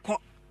nansa ne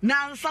ko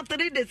nansa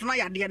 3 days na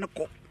yade ne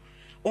ko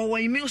o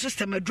immune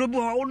system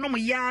adrobu ho no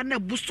ya na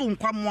busu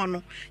nkwamo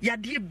no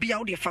yade bia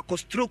wo de fa ko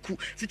stroke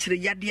si kire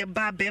yade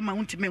ba be ma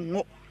huntime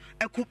ngo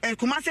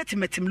Kumasi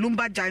etimetim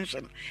Lumba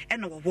Junction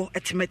and wo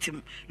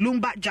etimetim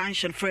Lumba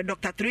Junction for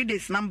Dr. 3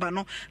 days number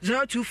no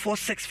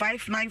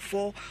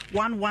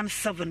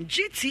 0246594117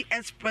 GT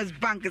Express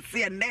Bank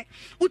say ne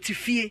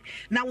utifie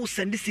na wo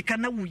send sika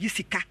na wo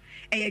yisika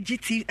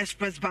GT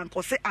Express Bank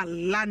or say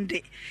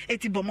alande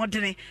eti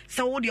bomodene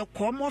sa wo de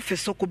come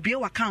office ko bia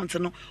account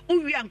no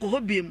uwi anko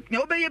hobiem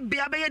na obeye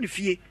bia be ne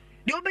fie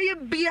de obeye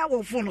bia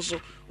wo phone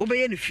so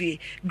obeye ne fie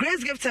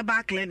Grace Gift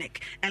Herbal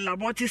Clinic and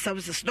Laboratory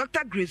Services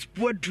Dr. Grace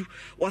Boadu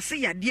was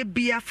say yade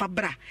bia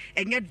fabra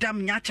enye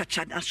dam nya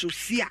chacha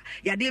asosia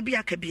yade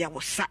bia ka bia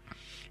wo sa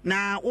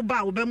na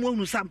oba obemu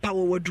hunu sampa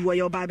wo wadu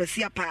yo ba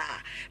besia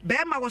pa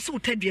be ma wo se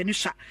utaduani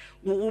sha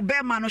wo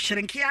be ma no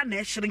hyerenkia na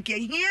hyerenkia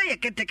hia ye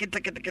kete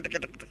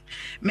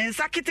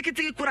mensa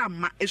kete kura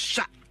ma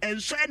esha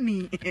enso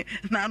ani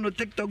na no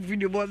TikTok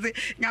video boze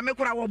nyame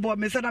kura wo bo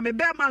me se na me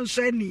be ma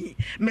enso ani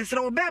me se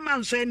wo be ma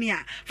enso ani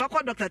a fa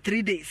ko Dr.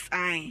 3 days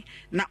ai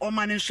na o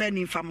ma enso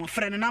ani fa mo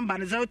frɛ no number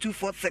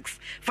 0246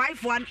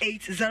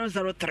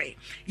 518003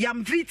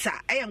 Yam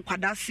Vita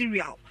nkwada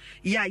cereal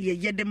ya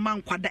ye de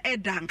man kwada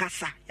eda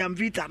nkasa Yam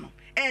Vita no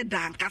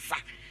eda nkasa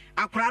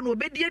akora no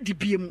obedie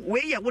dibiem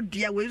we ye wo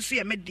dia we nso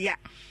ye media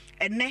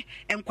ene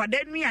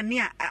nkwada nuane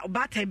a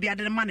obata bia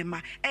de ma ne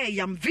ma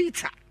Yam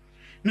Vita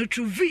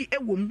Nutruvi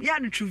ewom ya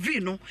nutruvi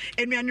no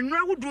enuane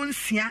nura wodo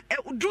nsia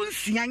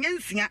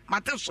nyansia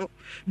mateso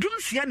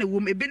dunsia na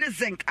ewom ebe ne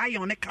zinc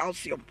iron ne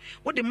calcium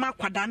wode ma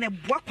kwada na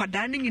boa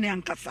kwada ne nyine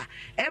ankasa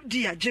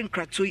FD agin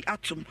kratoi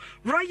atom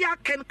Royal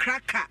Ken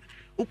Cracker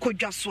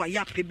ukodwa so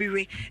ya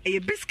pebere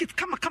biscuit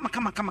kama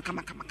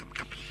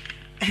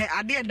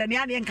ade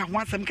daniane nka ho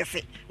asem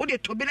kese wode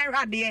tobi na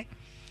hwade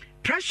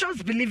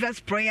Precious Believers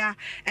Prayer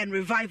and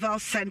Revival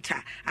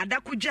Center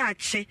Adakuja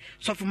Ache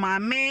Sofu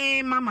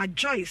Mama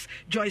Joyce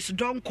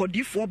Don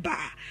Kodifo Ba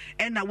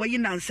and away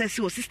in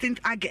ancestry 16th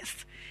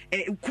August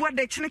ukua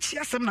de chinechi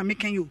asem na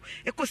meken you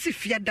ekosi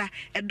fiada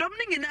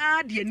edomning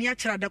ina de ani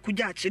achira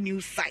Adakuja Ache new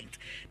site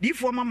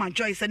difo Mama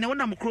Joyce and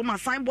wona mkroma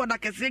signboard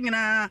akese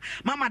nyina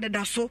mama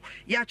deda so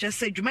ya che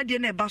say dwumade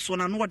na eba so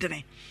na no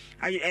odene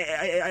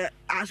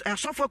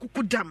asofo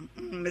akuku dam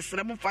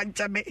mesra mo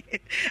fancha me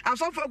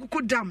asofo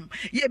akuku dam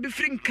ye be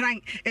free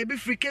nkran e be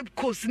free Cape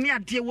Coast ni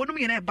ade wonum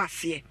ye na eba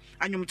se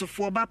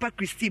anyomtofo ba pa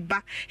Christy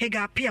ba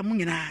hega apia mu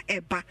nyina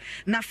eba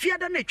na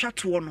fiada na atwa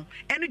to no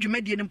ene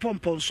dwumade ne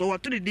pompon so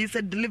wato de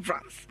say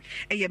deliverance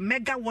ye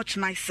mega watch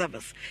night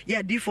service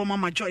ye di for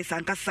Mama Joyce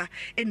ankasa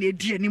ene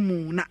edi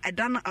animu na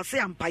edana ase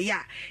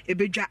ampaya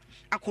ebedwa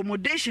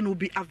accommodation will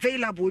be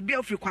available will be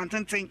of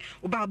frequenting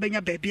oba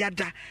benya baby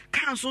ada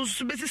council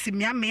so besi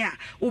miame a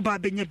oba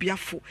benya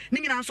biafo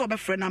ni nyina so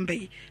obefre number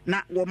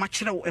na wo ma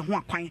kire wo eho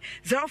akwan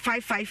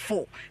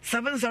 0554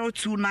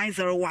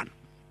 702901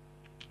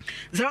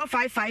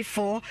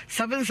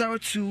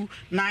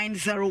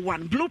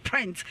 0554-702-901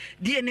 Blueprint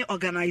DNA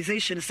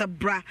organization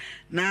sabra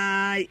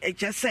na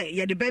just say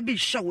ya the baby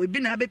show we be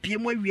na be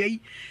piem we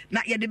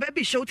na ya the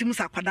baby show timu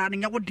sakwada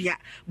na wo dia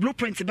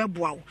Blueprint be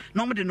boa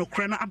no mo de no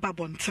kra na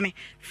ababontene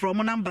from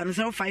number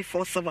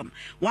 0547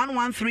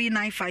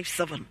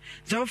 113957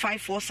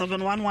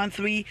 0547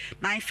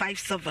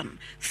 113957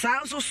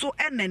 sanso so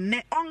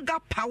enene onga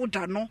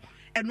powder no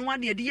eno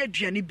ane de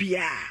aduane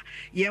bia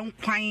ye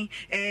nkwan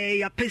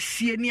ya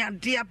pesie ni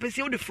ade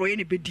apesie wo de froye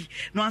ne bedi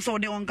no ansa wo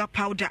de onga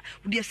powder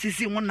wo de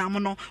sisi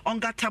wonam no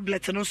onga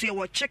tablet no so ye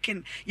wo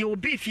chicken ye wo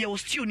beef ye wo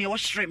stew ne wo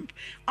shrimp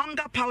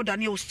onga powder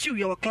ne wo stew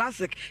ye wo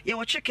classic ye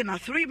wo chicken a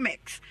 3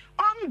 mix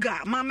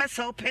onga mama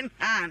helping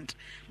hand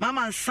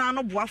mama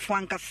nsano boafo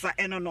ankasa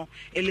eno no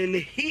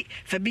elelehi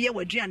fa bia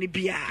waduane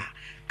bia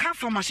Ka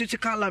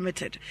Pharmaceutical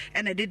Limited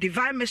and a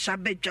divine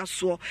meshabe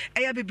jaso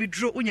eya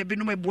bibidro unya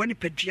binum ebuani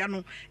pedua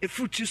no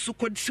efutu so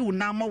kodisi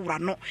unama wura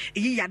no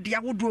eyi yade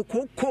awodo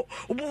koko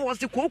obo was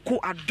the koko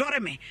adore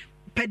me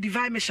per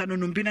divine mission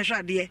no bi na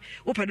hwade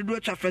wo pedo do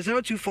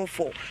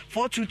 0244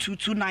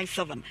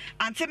 422297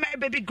 ante my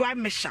baby grind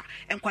mesha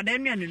enkwada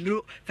nnuane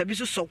nuro fa bi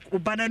so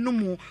obana no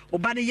mu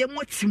obana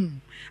yemotim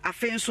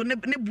afen so ne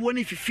buo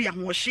ne fifi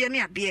ahohye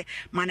ne ade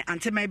man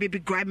ante my baby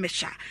grind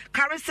mesha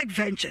Charistic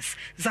Ventures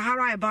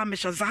Zahara Eba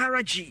mesha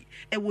Zahara G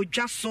e wo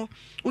dwaso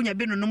unya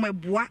bi no no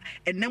eboa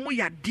enemu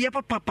yade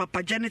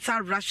papa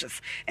genital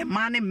rashes e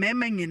man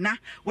mema nyina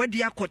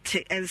wadi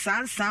akote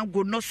ensansan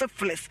go no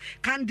syphilis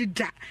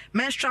candida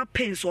menstrual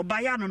pains or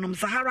baya no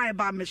Zahara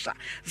Eba mesha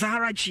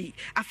Zahara G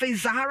afen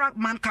Zahara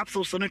man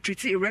capsules so no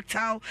treat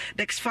erectile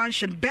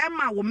dysfunction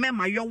bema wo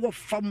mema yo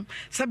fom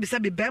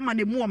sabi bema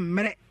ne mu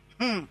mmere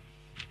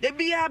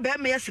Ebia be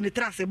me yes ni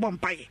trase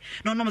bompaye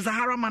no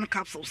Zahara man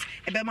capsules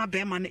ebema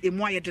be man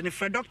emu ayede ne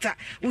fre doctor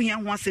uhia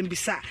ho asem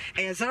bisa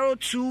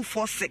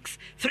 0246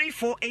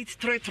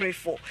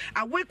 348334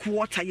 awake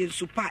water yen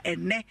super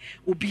enne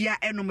obia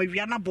eno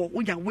mawia na bo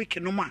unya wake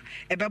no ma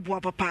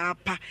ebeboa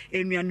papa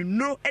enuanu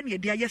no ene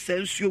de aye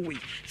sansuo we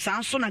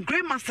sanso na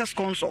Great Masters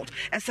Consult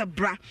esa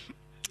bra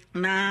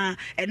na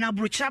ena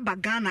brucha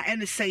bagana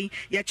ene sei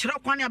ye kire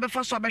kwane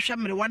abefa so abehwe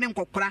mere wane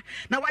nkokora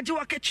na waje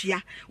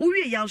wakachia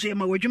uwie ya so ye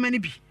ma wadwuma ne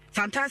bi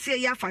Santase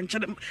ya fanche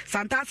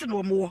Santase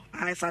no mo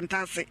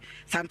Santase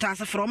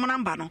from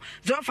number no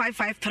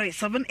 0553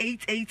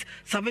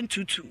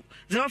 788722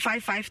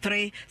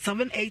 0553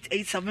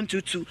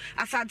 788722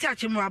 Asante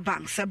Achimwa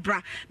Bank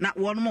sebra na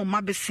won mo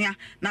mabesia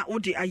na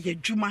odi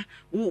ayadwuma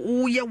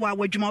wo ye wa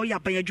wadwuma wo ya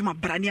ban adwuma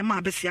bra ne ma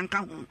abesia nka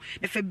ho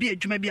ne fa bi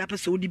adwuma bi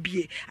apese odi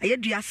bie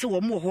ayadua se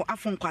wo mo ho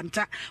afon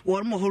kwanta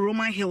wo mo ho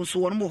Roman Hills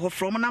wo mo ho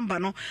from number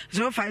no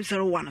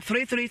 0501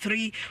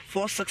 333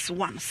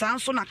 461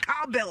 Sanso na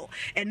cowbell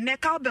and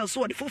cowbell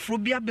so the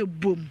foforo bia be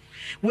bom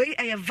we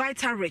a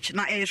vital rich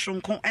na e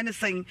shronkon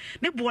anything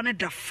ne bo ne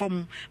da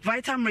fom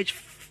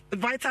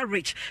vital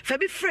rich fa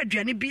bi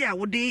freduane bia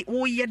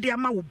wo ye de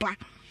ama wo ba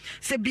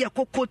se bia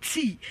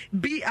kokoti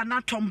bi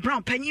anatom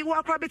brown panyi wo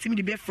akra betimi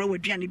de be fra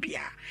waduane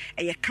bia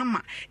e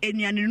kama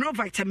enuane no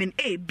vitamin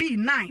A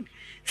B9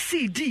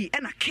 C D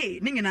and a K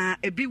ningina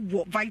ebi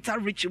wo vital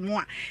rich mo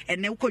a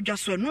ene ukodwa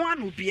so no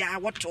anu bia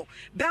woto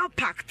Bell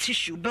Pack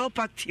tissue Bell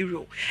Pack tea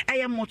roll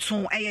eye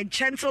moton eye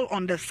gentle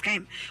on the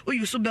skin we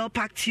use Bell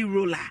Pack tea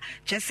roller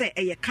just say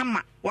eye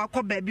kama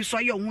wakọ baby so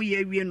aye ohun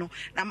ye wie no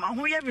na ma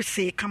ho ye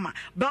rese kama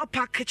Bell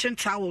Pack kitchen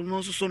towel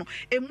no so no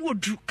emu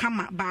odu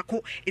kama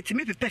baako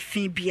etimi pepe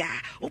fin bia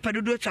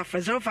opedodo to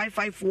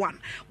 0551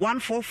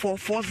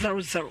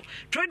 144400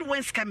 Trade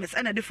Winds Chemist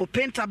and for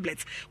pain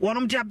tablets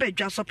wonom dia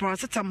bedwa so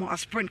paracetamol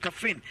aspirin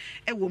caffeine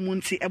ɛwɔ mu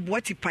nti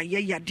ɛboa ti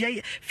paye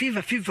yadeɛ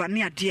fever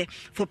ne adeɛ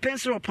for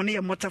pencil upon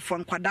your motor for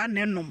nkwadaa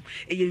na enom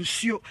ɛyɛ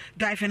nsuo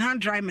diphenhydramine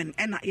dryman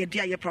ɛna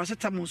yɛde ayɛ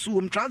paracetamol so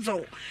wom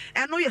trazol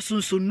ɛno yɛ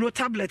sunsunno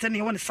tablet ɛna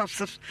yɛwɔ ne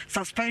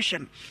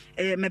suspension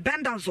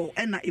mebendazole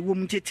ɛna ɛwɔ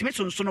mu nti ɛtumi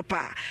sunsunno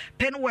paa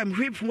penworm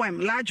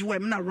whipworm large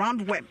worm na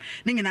roundworm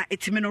ne nyinaa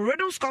ɛtumi no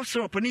riddle cough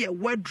syrup ne yɛ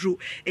waduro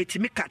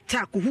ɛtumi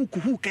kata kuhu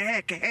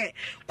kɛhɛ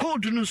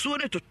cold no nsuo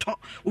ne totɔ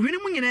ohwene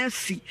mu nyinaa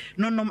si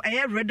nonom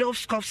ɛyɛ riddle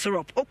cough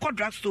syrup okɔ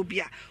drugstore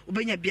bia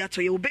obenya bia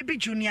to yɛ baby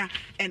junior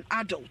and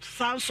adult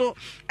so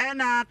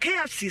ɛna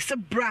KFC se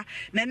bra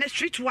na ne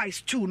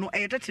streetwise too no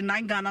ɛyɛ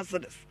 39 Ghana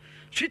cedis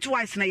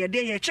streetwise na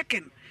yɛde yɛ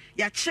chicken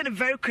yɛakyɛ no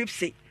very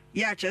crispy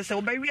kyerɛ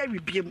sɛ wobɛwie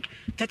awibiem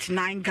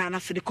 39 Ghana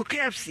cedis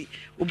KFC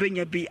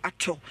obenya bi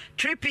ato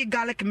 3P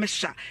garlic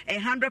mixture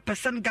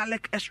 100%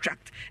 garlic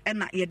extract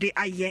ɛna yɛde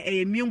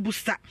ayɛ immune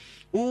booster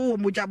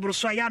mojabro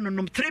so ya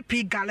nonom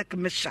 3P garlic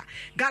mixture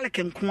garlic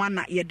nkoa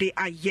na yɛde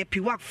ayɛ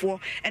piwakfoɔ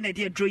ɛna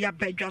de aduro ya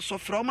badwa so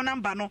from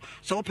number no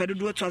so wopɛ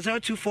dodo to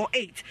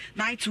 0248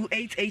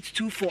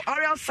 928824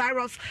 Orion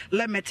Cyrus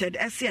Limited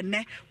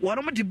SNE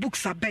wɔnom de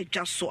books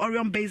abadwa so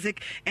Orion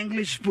Basic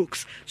English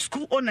books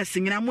school owners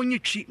nyina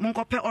monyitwi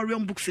monkɔpɛ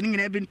Orion books ni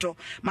nyina binto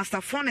Master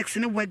Phonics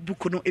ni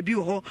workbook no ebi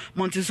wɔ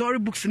Montessori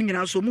books ni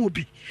nyina so mu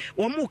obi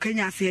wɔn mu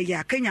Kenya ase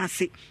ya Kenya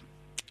ase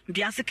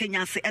Diase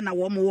Kenya se ena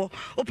womo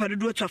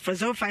opedo to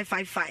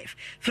 0555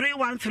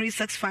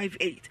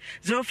 313658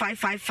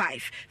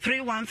 0555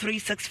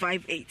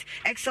 313658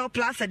 Excel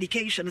Plus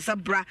Education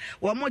sabra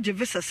womo je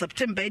visa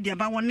September dia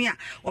ba woni a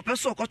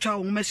opeso okotwa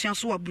wo masua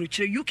so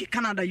abruchire UK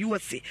Canada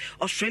USA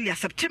Australia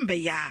September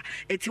ya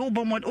eti wo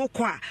bomod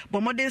okwa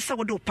bomode sa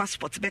wo do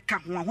passport beka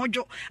ho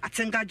ahojo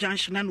Atenga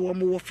Junction and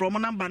womo from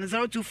number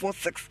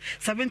 0246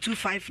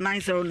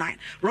 725909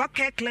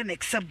 Rocket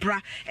Clinic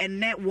sabra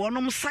ene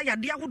wonom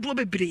sayade ahodo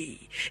bebre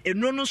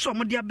eno no so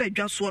mo dia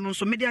badwa so no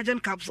so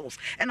Mediagen capsules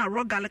and a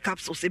raw garlic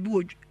capsules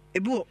ebi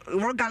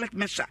raw garlic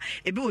mixture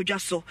ebi odwa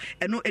so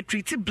eno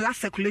treat blood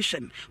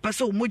circulation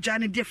person moja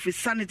ne de free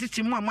sanity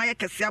timu amaya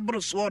kese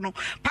abro so no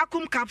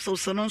pacum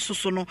capsules no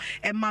so no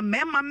ema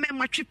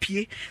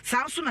twepie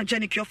saa so na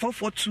Jenny Cure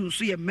 442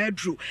 so ye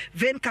medru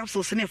vein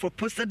capsules ne for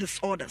prostate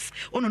disorders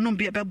ono no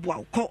be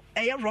beboa ko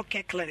eye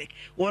rocket clinic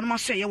won ma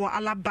so ye wo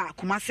alaba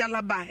kumasi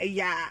alaba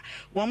eya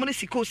won mo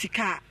siko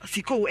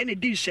ene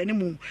di hye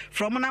mu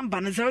from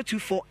number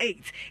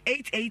 0248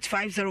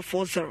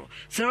 885040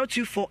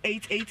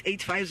 0248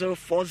 885040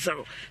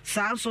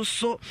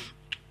 so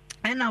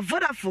and a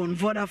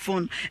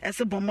Vodafone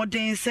as a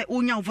bomodin say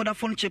unya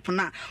Vodafone chip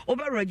na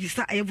over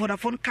register a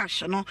Vodafone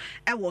cash no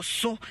I was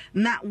so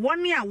na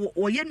 1 year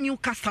or your new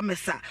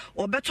customers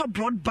or better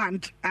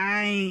broadband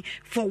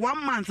for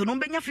 1 month no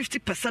benya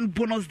 50%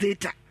 bonus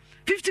data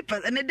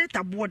 50% and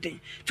data boarding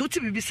to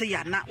be say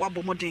ya na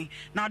wabomodin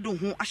na do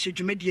ho ahye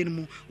dwumedie no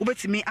mu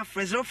obetimi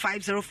afre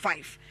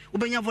 0505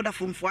 ubenya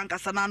Vodafone fo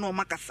ankasa na no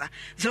makasa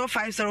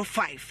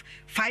 0505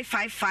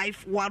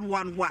 555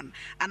 111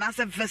 and as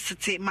a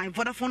visit my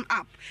Vodafone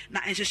app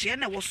na enhyehyɛ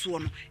na woso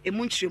no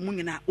emu nkyeremu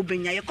nyina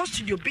ubenya ye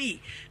studio B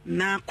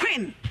na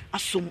Queen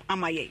asom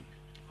amaye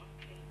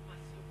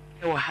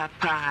wa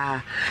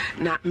hapa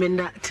na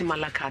menda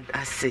timalaka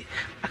ase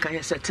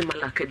akayesa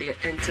timalaka de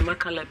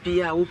entimakala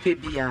bia wope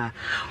bia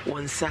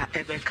wonsa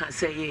ebeka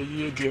say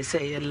ye de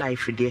say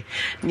life de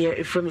near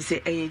ifam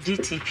say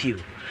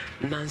GTP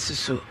nanso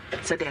so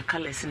say the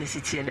colors in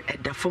city and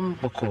edda from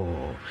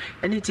boko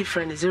any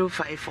different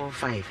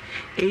 0545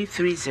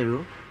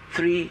 830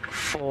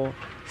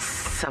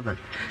 347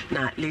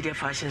 na Lydia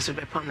Fashion so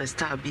be pan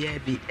star bia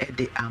bi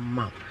ede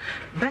amount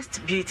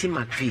Best Beauty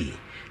McVie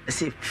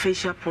say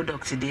facial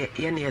products de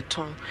yene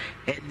eton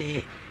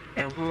ene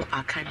ehu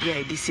akadia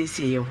edi sese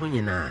ye hu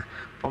nyina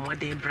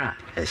omode bra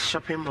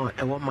shopping mall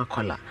ewo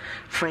makola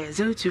friend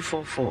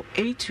 0244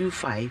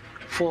 825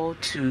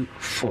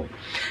 424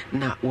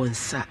 na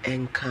wonsa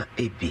enka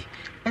ebi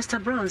Esther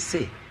Brown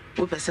say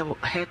we pese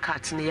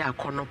haircut ne ya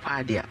kono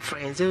pa dia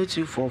friend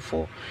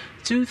 0244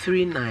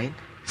 239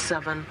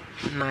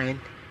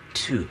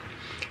 792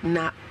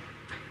 na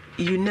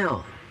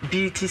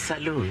Beauty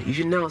Salon,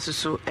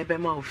 so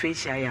ebema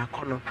facial ya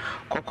kono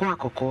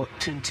koko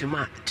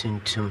tuntuma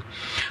tuntum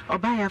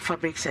Obaya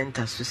Fabric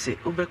Center so say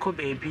ubeko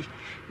baby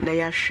na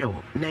ya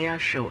show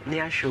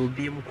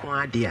bi mu ko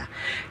adea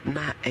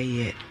na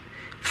eye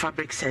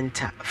Fabric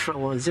Center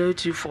from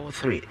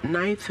 0243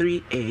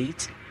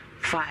 938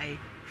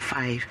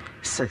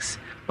 556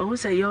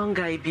 who's a young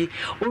guy be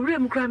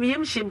Urem Cram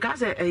Yem Shim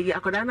Gaza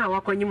Akodana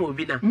Wakonyim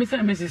Obina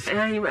Mrs.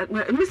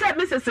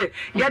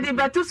 Yadi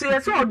Batus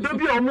so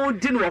Dobby or more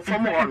dinner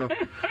from honor.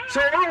 So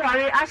one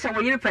worry Asha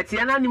will you petty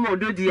and animal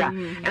dodia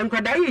and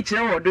Kodai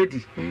chair or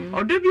Dodi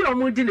or Dobby or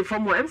more dinner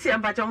from MC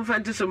and Baton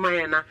Fantasy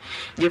Mayana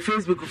your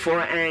Facebook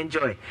for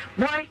enjoy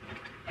boy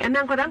and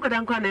then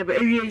Kodanko never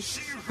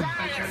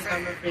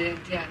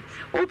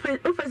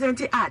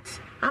present art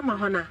I'm a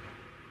honor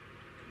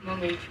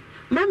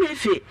Mammy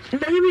Fee,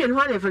 now you mean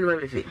one if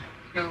Mammy Fee.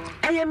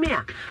 I am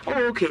here.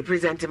 Oh, okay,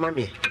 present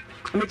Mammy.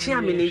 mechi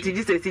amene nti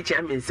just say chi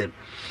amensem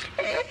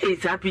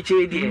it's happy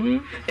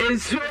chedi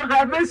enso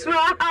abeso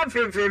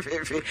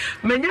afefefefe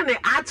menya ne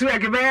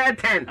artwork be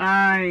 10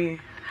 ai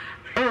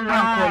oh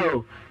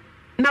wow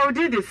now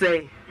did they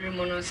say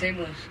Remono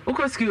Sebus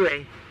uko school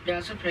eh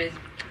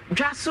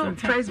Jaso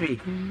Presby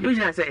you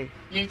just say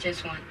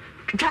HS1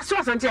 Jaso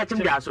asante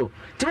atim Jaso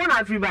ti won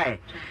afri bae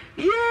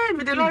yeah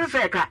me the lorry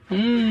feka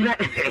me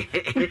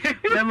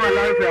ma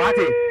lorry fe what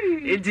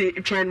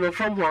it train me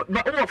from what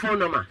but what phone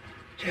number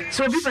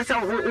so be person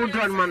o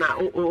drone man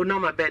o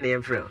number ben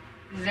em free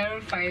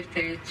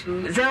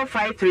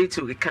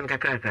 0532 kan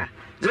kakra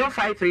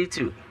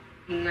 0532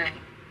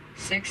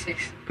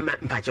 966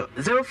 mpacho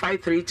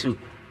 0532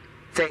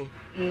 say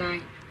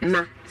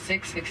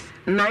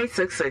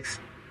 966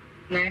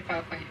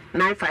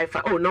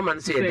 955 oh no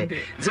man say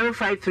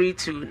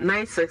 0532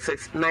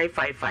 966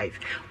 955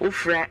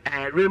 ofra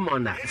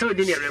Raymond so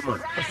dey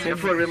Raymond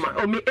for Raymond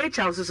oh me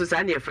HR so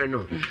say na friend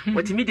no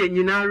what me dey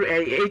nyina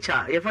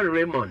HR you for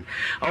Raymond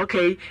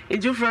okay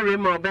you for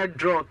Raymond bed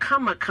draw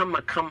kama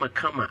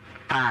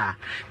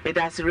me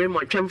that's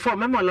Raymond twem for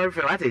me my lord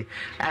for what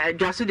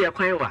dwaso dey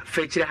kwan wa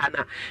fa kire ha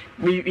na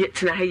me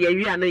tina ha ye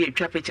wi ana ye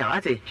twa picture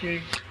what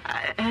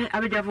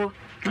abejafo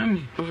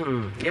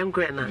young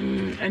grana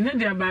and then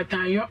they about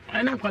yo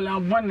and kwala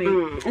bone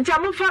nti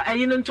amofa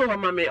ayi no nto ho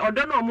mame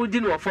odo na omudi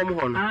no fom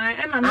ho no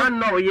na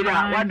no yira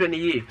wado ne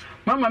ye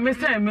mama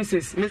Mr. and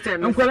Mrs.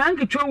 nkwala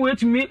nketwa we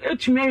etumi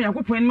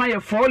yakopon ma ye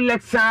 4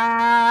 legs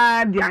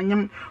de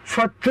anyam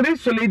for 3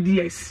 solid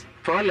years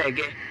 4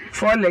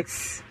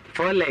 legs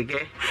 2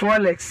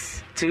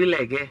 legs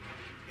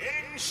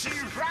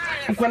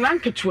nkwala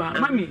nketwa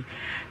mami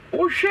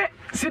wohwe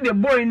see the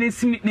boy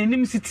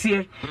nenim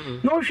sitie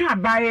no hwe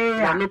abaye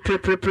ya no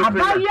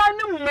abaye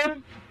ne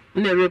mum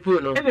na repu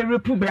no e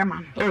repu be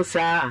man oh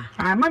sa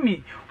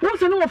mami wo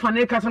se no wo fa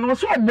ne ka so no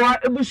so obo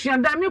ebusua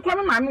dan me kura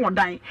me ma me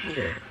wodan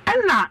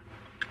na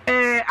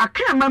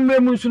aka mamma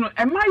mu nso no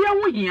emaya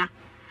wo hia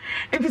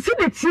enti se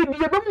de tie bi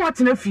be mu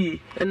watena fie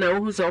na wo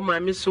hu se o ma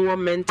me so wo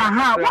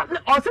mental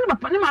o se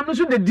papa ne ma me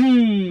so de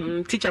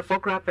di teacher for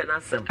crap and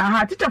asem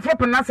teacher for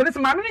penasem ne se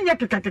ma me nya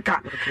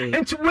kekakeka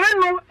enti we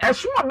no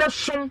eso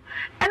obesom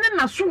ene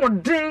na so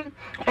woden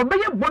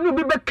obeye bonu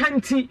obi be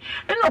kanti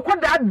ene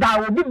okoda da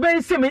obi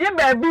be se me ye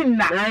ba bi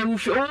na wo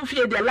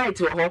fie de light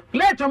ho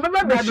light o me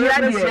ba be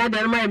dia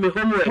de ma me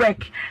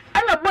homework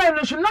ene boy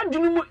no so na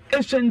dunu mu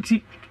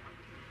esenti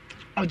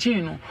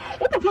oje no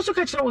wo papa so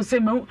ka kire wo se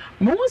me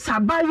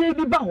sabaye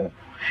bi ba ho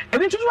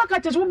eni tutu aka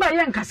kire wo ba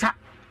ye nkasa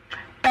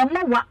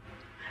emawa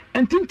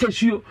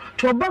entintasuo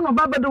to oba no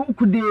baba de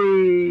hukude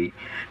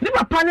ni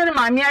papa ne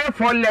ma me aye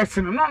 4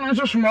 lesson no no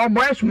so small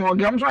boy small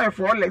girl so aye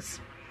 4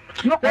 lesson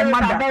no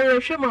mother abaye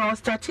hwema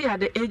started at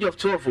the age of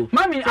 12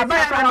 mami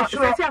abaye na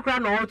so akra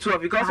no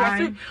 12 because I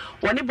see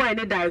when the boy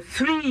ne die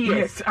 3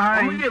 years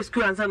we use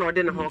school answer no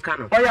de ne ho ka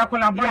no oya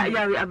kola boy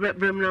ya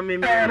bremna me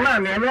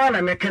mami no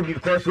na me ka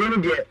because we no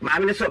de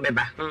mami ne so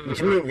beba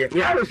ntimi nje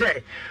ya no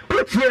say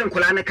put here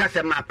nkola ne ka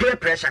se ma peer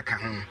pressure ka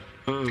ho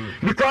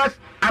because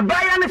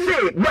abaya ne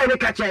say boy ne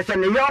ka che se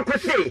ne yonko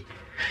say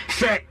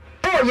se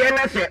o ye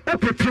na se o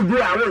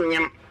pipigu a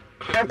wonyem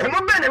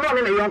okomo be ne no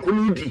ne yonko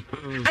ni di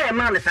e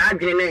ma ne sa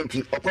adwene na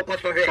nti okoko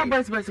so he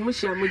bas mu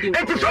shia mu di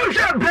enti so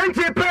hwe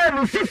brenti pe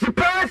ni sisi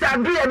pe sa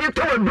bi e bi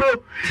to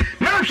do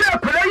na hwe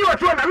kola yi o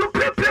to na no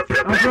pre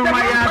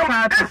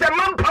ese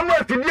man pamo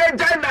afidie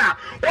jana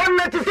on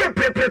na ti se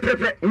pre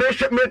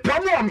me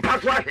pamo on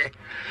paso ahe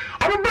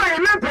obo ba ye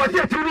na ko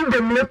se ti ri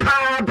dem ne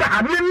pa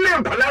ba me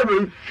kola we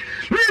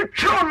ni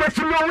cho me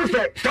si mo wo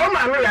se so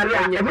ma no yare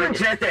a e bu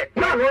nche se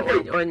ma no ko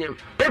onyem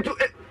etu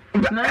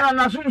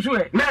na sunsu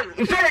e na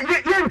se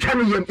ye ntwa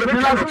ne yem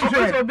na sunsu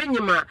so bi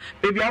nyima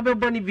baby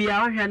abebo ni bia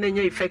ahwa na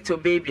nya effect o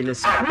baby no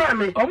so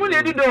mama omo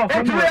ne di do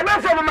etu e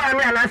ba so ma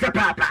me ana se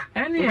papa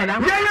eni ye ko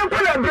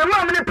la be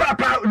ma me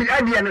papa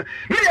adie no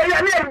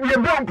ye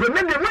bon pro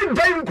me de me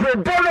jai ko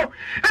bolo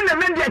na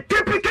me de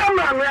typical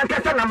man na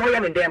kasa na mo ye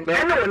ne dem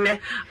ene wo ne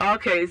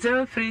okay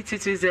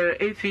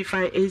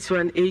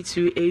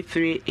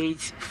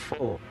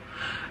 03208581828384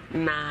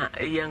 na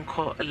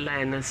yanko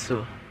line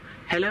so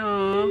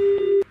hello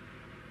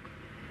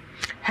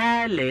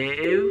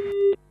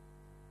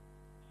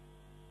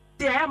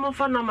yeah, I'm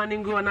for no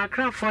man go na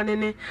craft for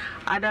any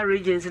other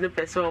regions in the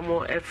person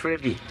more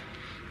every.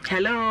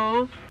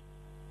 Hello.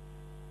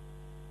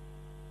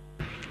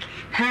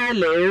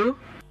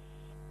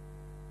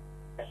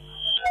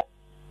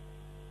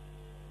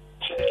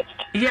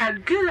 Yeah,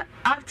 good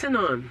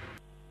afternoon.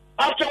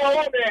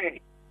 Afternoon.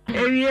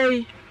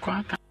 Hey.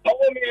 Kwata.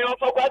 Oh me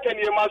offer kwata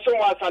ni ma so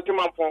wa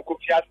santima pon ko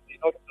fiasi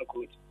not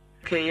good.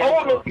 Okay.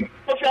 Oh,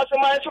 fiasi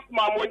ma so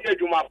ma mo ni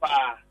adwuma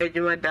pa.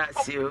 Adwuma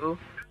dasi o.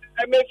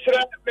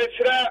 Mesra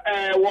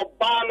wo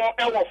ba no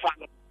e wo fa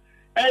no.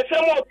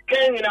 Se mo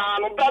kan nyina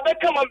no ba be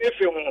kama me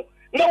fe ho.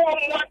 Na wo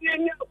mo ade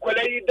nya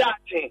kwala yi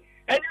datin.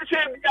 Enye se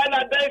bia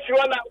na dan si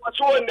wona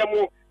waso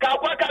wonam ka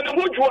kwa ka ne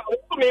ho ju a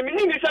me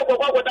ni se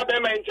kwa da be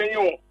ma nchen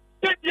yo.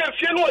 Te bia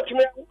fie no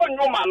otime wo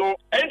nyoma no.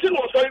 Enti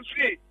no so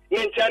free. Ni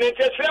nchane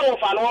te se wo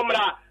fa no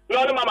mra.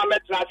 No no mama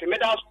metra se me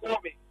da so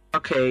me.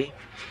 Okay.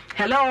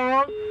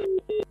 Hello.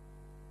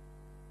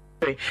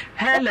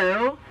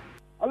 Hello.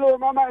 Hello,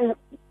 Mama.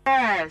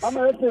 Yes.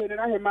 Mama, I'm saying that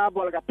I'm a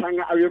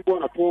bolgatanga. I am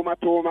born a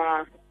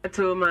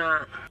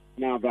Toma.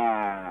 Now,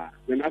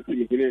 the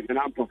nothing is an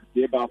ample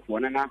about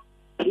one and a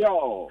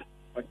yo.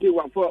 But you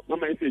want for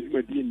Mama says you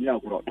may be in the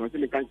outbroad. Don't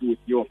you can't with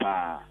your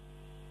pa?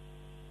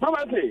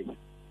 Mama say,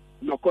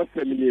 no cost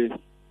a million.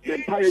 The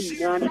entire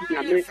United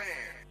States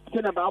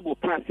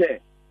about pass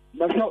it.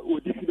 But how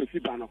would this be the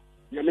Fibano?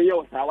 You may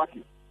also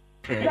Sawaki.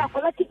 Yeah,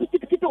 for like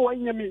it away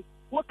me.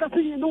 What can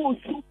you know?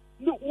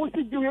 No, what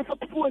is doing for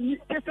people and you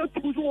get to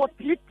what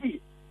you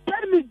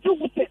tell me, do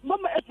what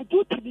Mama ever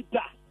do to me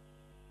that.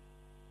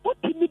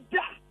 What to me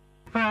that?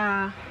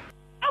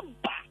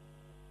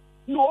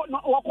 No,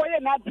 what way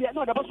not there?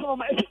 No, the boss of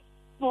my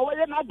no way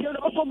not there. The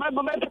boss of my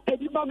Mama can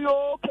you mommy,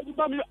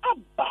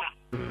 Abba.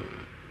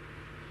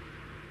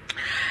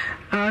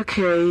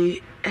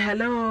 Okay.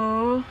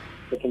 Hello.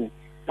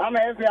 I'm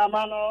every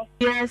amano.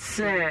 Yes,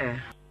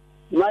 sir.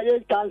 My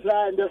cancer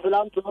and the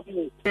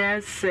philanthropy.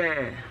 Yes,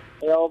 sir.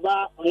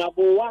 Number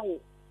one.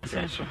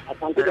 Okay. I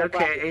can't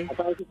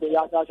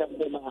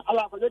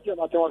Allah forget you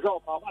about your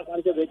job. I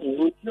can't get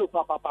with you,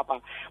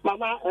 Papa.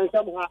 Mama, and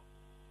somehow,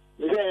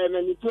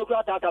 when 2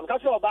 o'clock, I can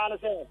catch your banner.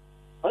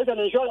 There's an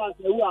insurance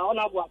who are on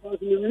our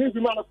you need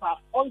to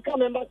manufacture on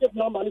membership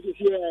number to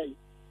see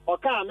or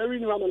come every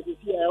woman to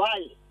see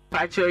why.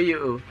 I show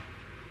you.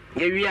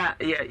 Yeah.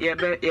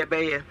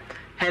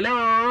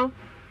 Hello.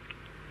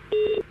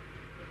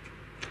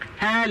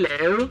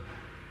 Hello.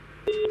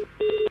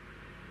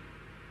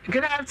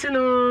 Good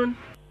afternoon.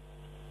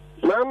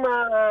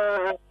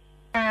 Mama.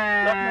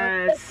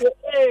 Yes.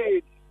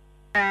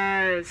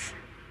 Yes.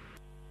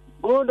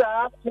 Good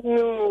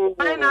afternoon.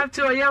 Fine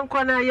after a young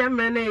corner, young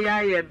man,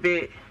 a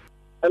bit.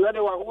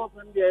 Another one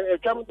opened a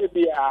come to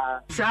be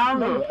a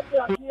sound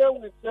here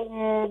with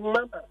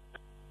Mama.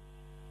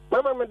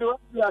 Mama, do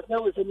you are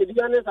here with the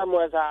Mediana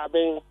somewhere?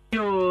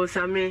 You,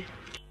 Sammy.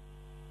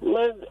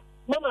 Mama,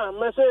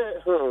 I say,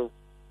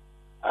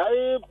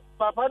 I,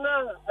 Papa, I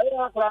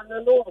have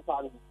no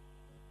fun.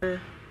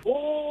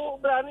 Oh,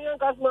 Branny and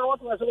Casma,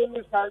 what was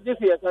this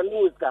year? And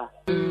Louis car.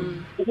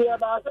 If you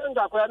have a son,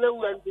 I know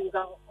when things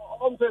are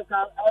on the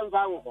car, I'm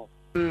found.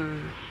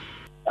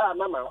 Ah,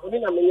 Mama,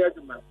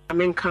 I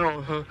mean,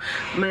 count,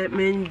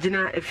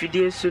 Mendina, if you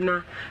dear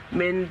sooner,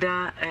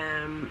 Menda,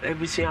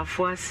 Ebusia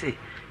Fosse,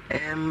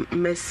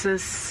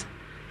 Messrs.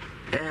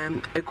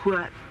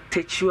 Equa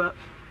Techua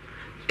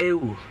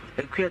Ewu,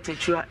 Equa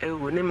Techua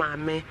Ewu,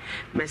 Nemame,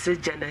 Messrs.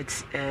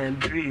 Janet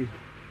Brew,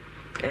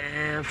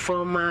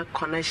 former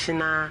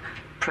Connection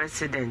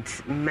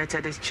President,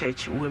 Methodist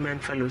Church Women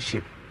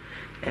Fellowship,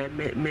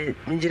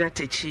 Minjina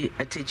Techi,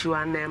 a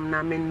Techua name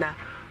Naminda.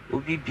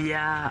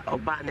 Ubibia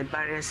oba ne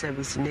barrier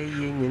service na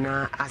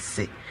yina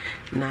ase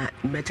na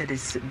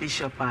Methodist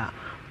Bishop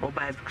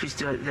oba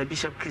the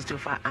Bishop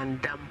Christopher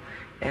Andam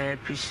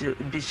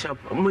Bishop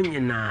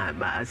Munyina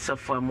ba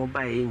sofo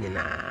mobile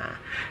nyina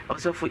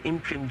also for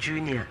Imprim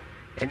Junior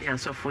any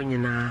asofo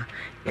nyina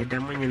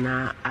edam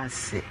nyina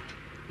ase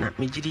na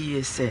mejiri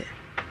yese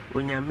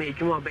onyame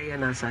adwuma obeye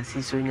na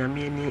asase so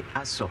onyame ni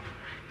aso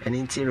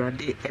eni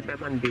ntirade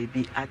ebeman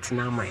baby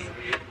atna mai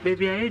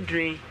baby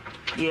ayedre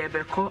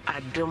Yebeko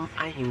Adam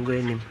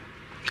Ahingwenim.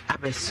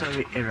 Abe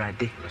sorry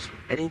erade.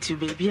 And into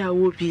baby I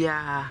will be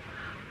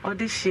all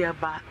this year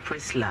ba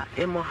Priscilla.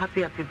 Emo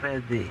happy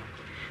birthday.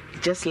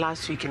 Just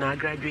last week in our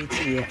graduate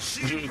year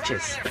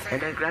GHS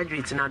and I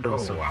graduate in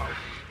also. Wow.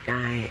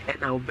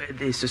 And our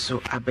birthday so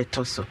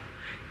abetoso.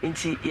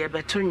 Into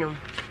yebetonyum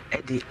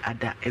edi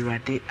ada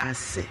erade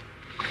ase.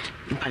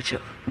 Mpacho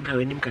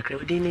brawenim kakra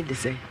we need to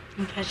say.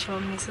 Mpacho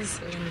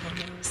Mrs. Linda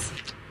Nelson.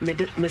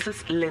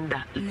 Mrs.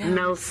 Linda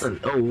Nelson.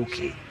 Oh,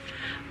 okay.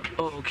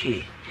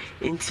 Okay.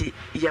 Inti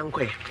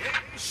Yankwe.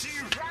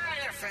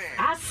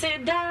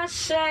 Asida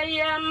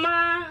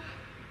Shayama.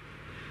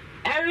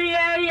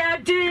 Area ya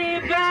di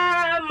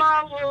ba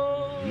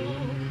mawo.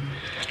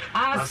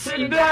 Asida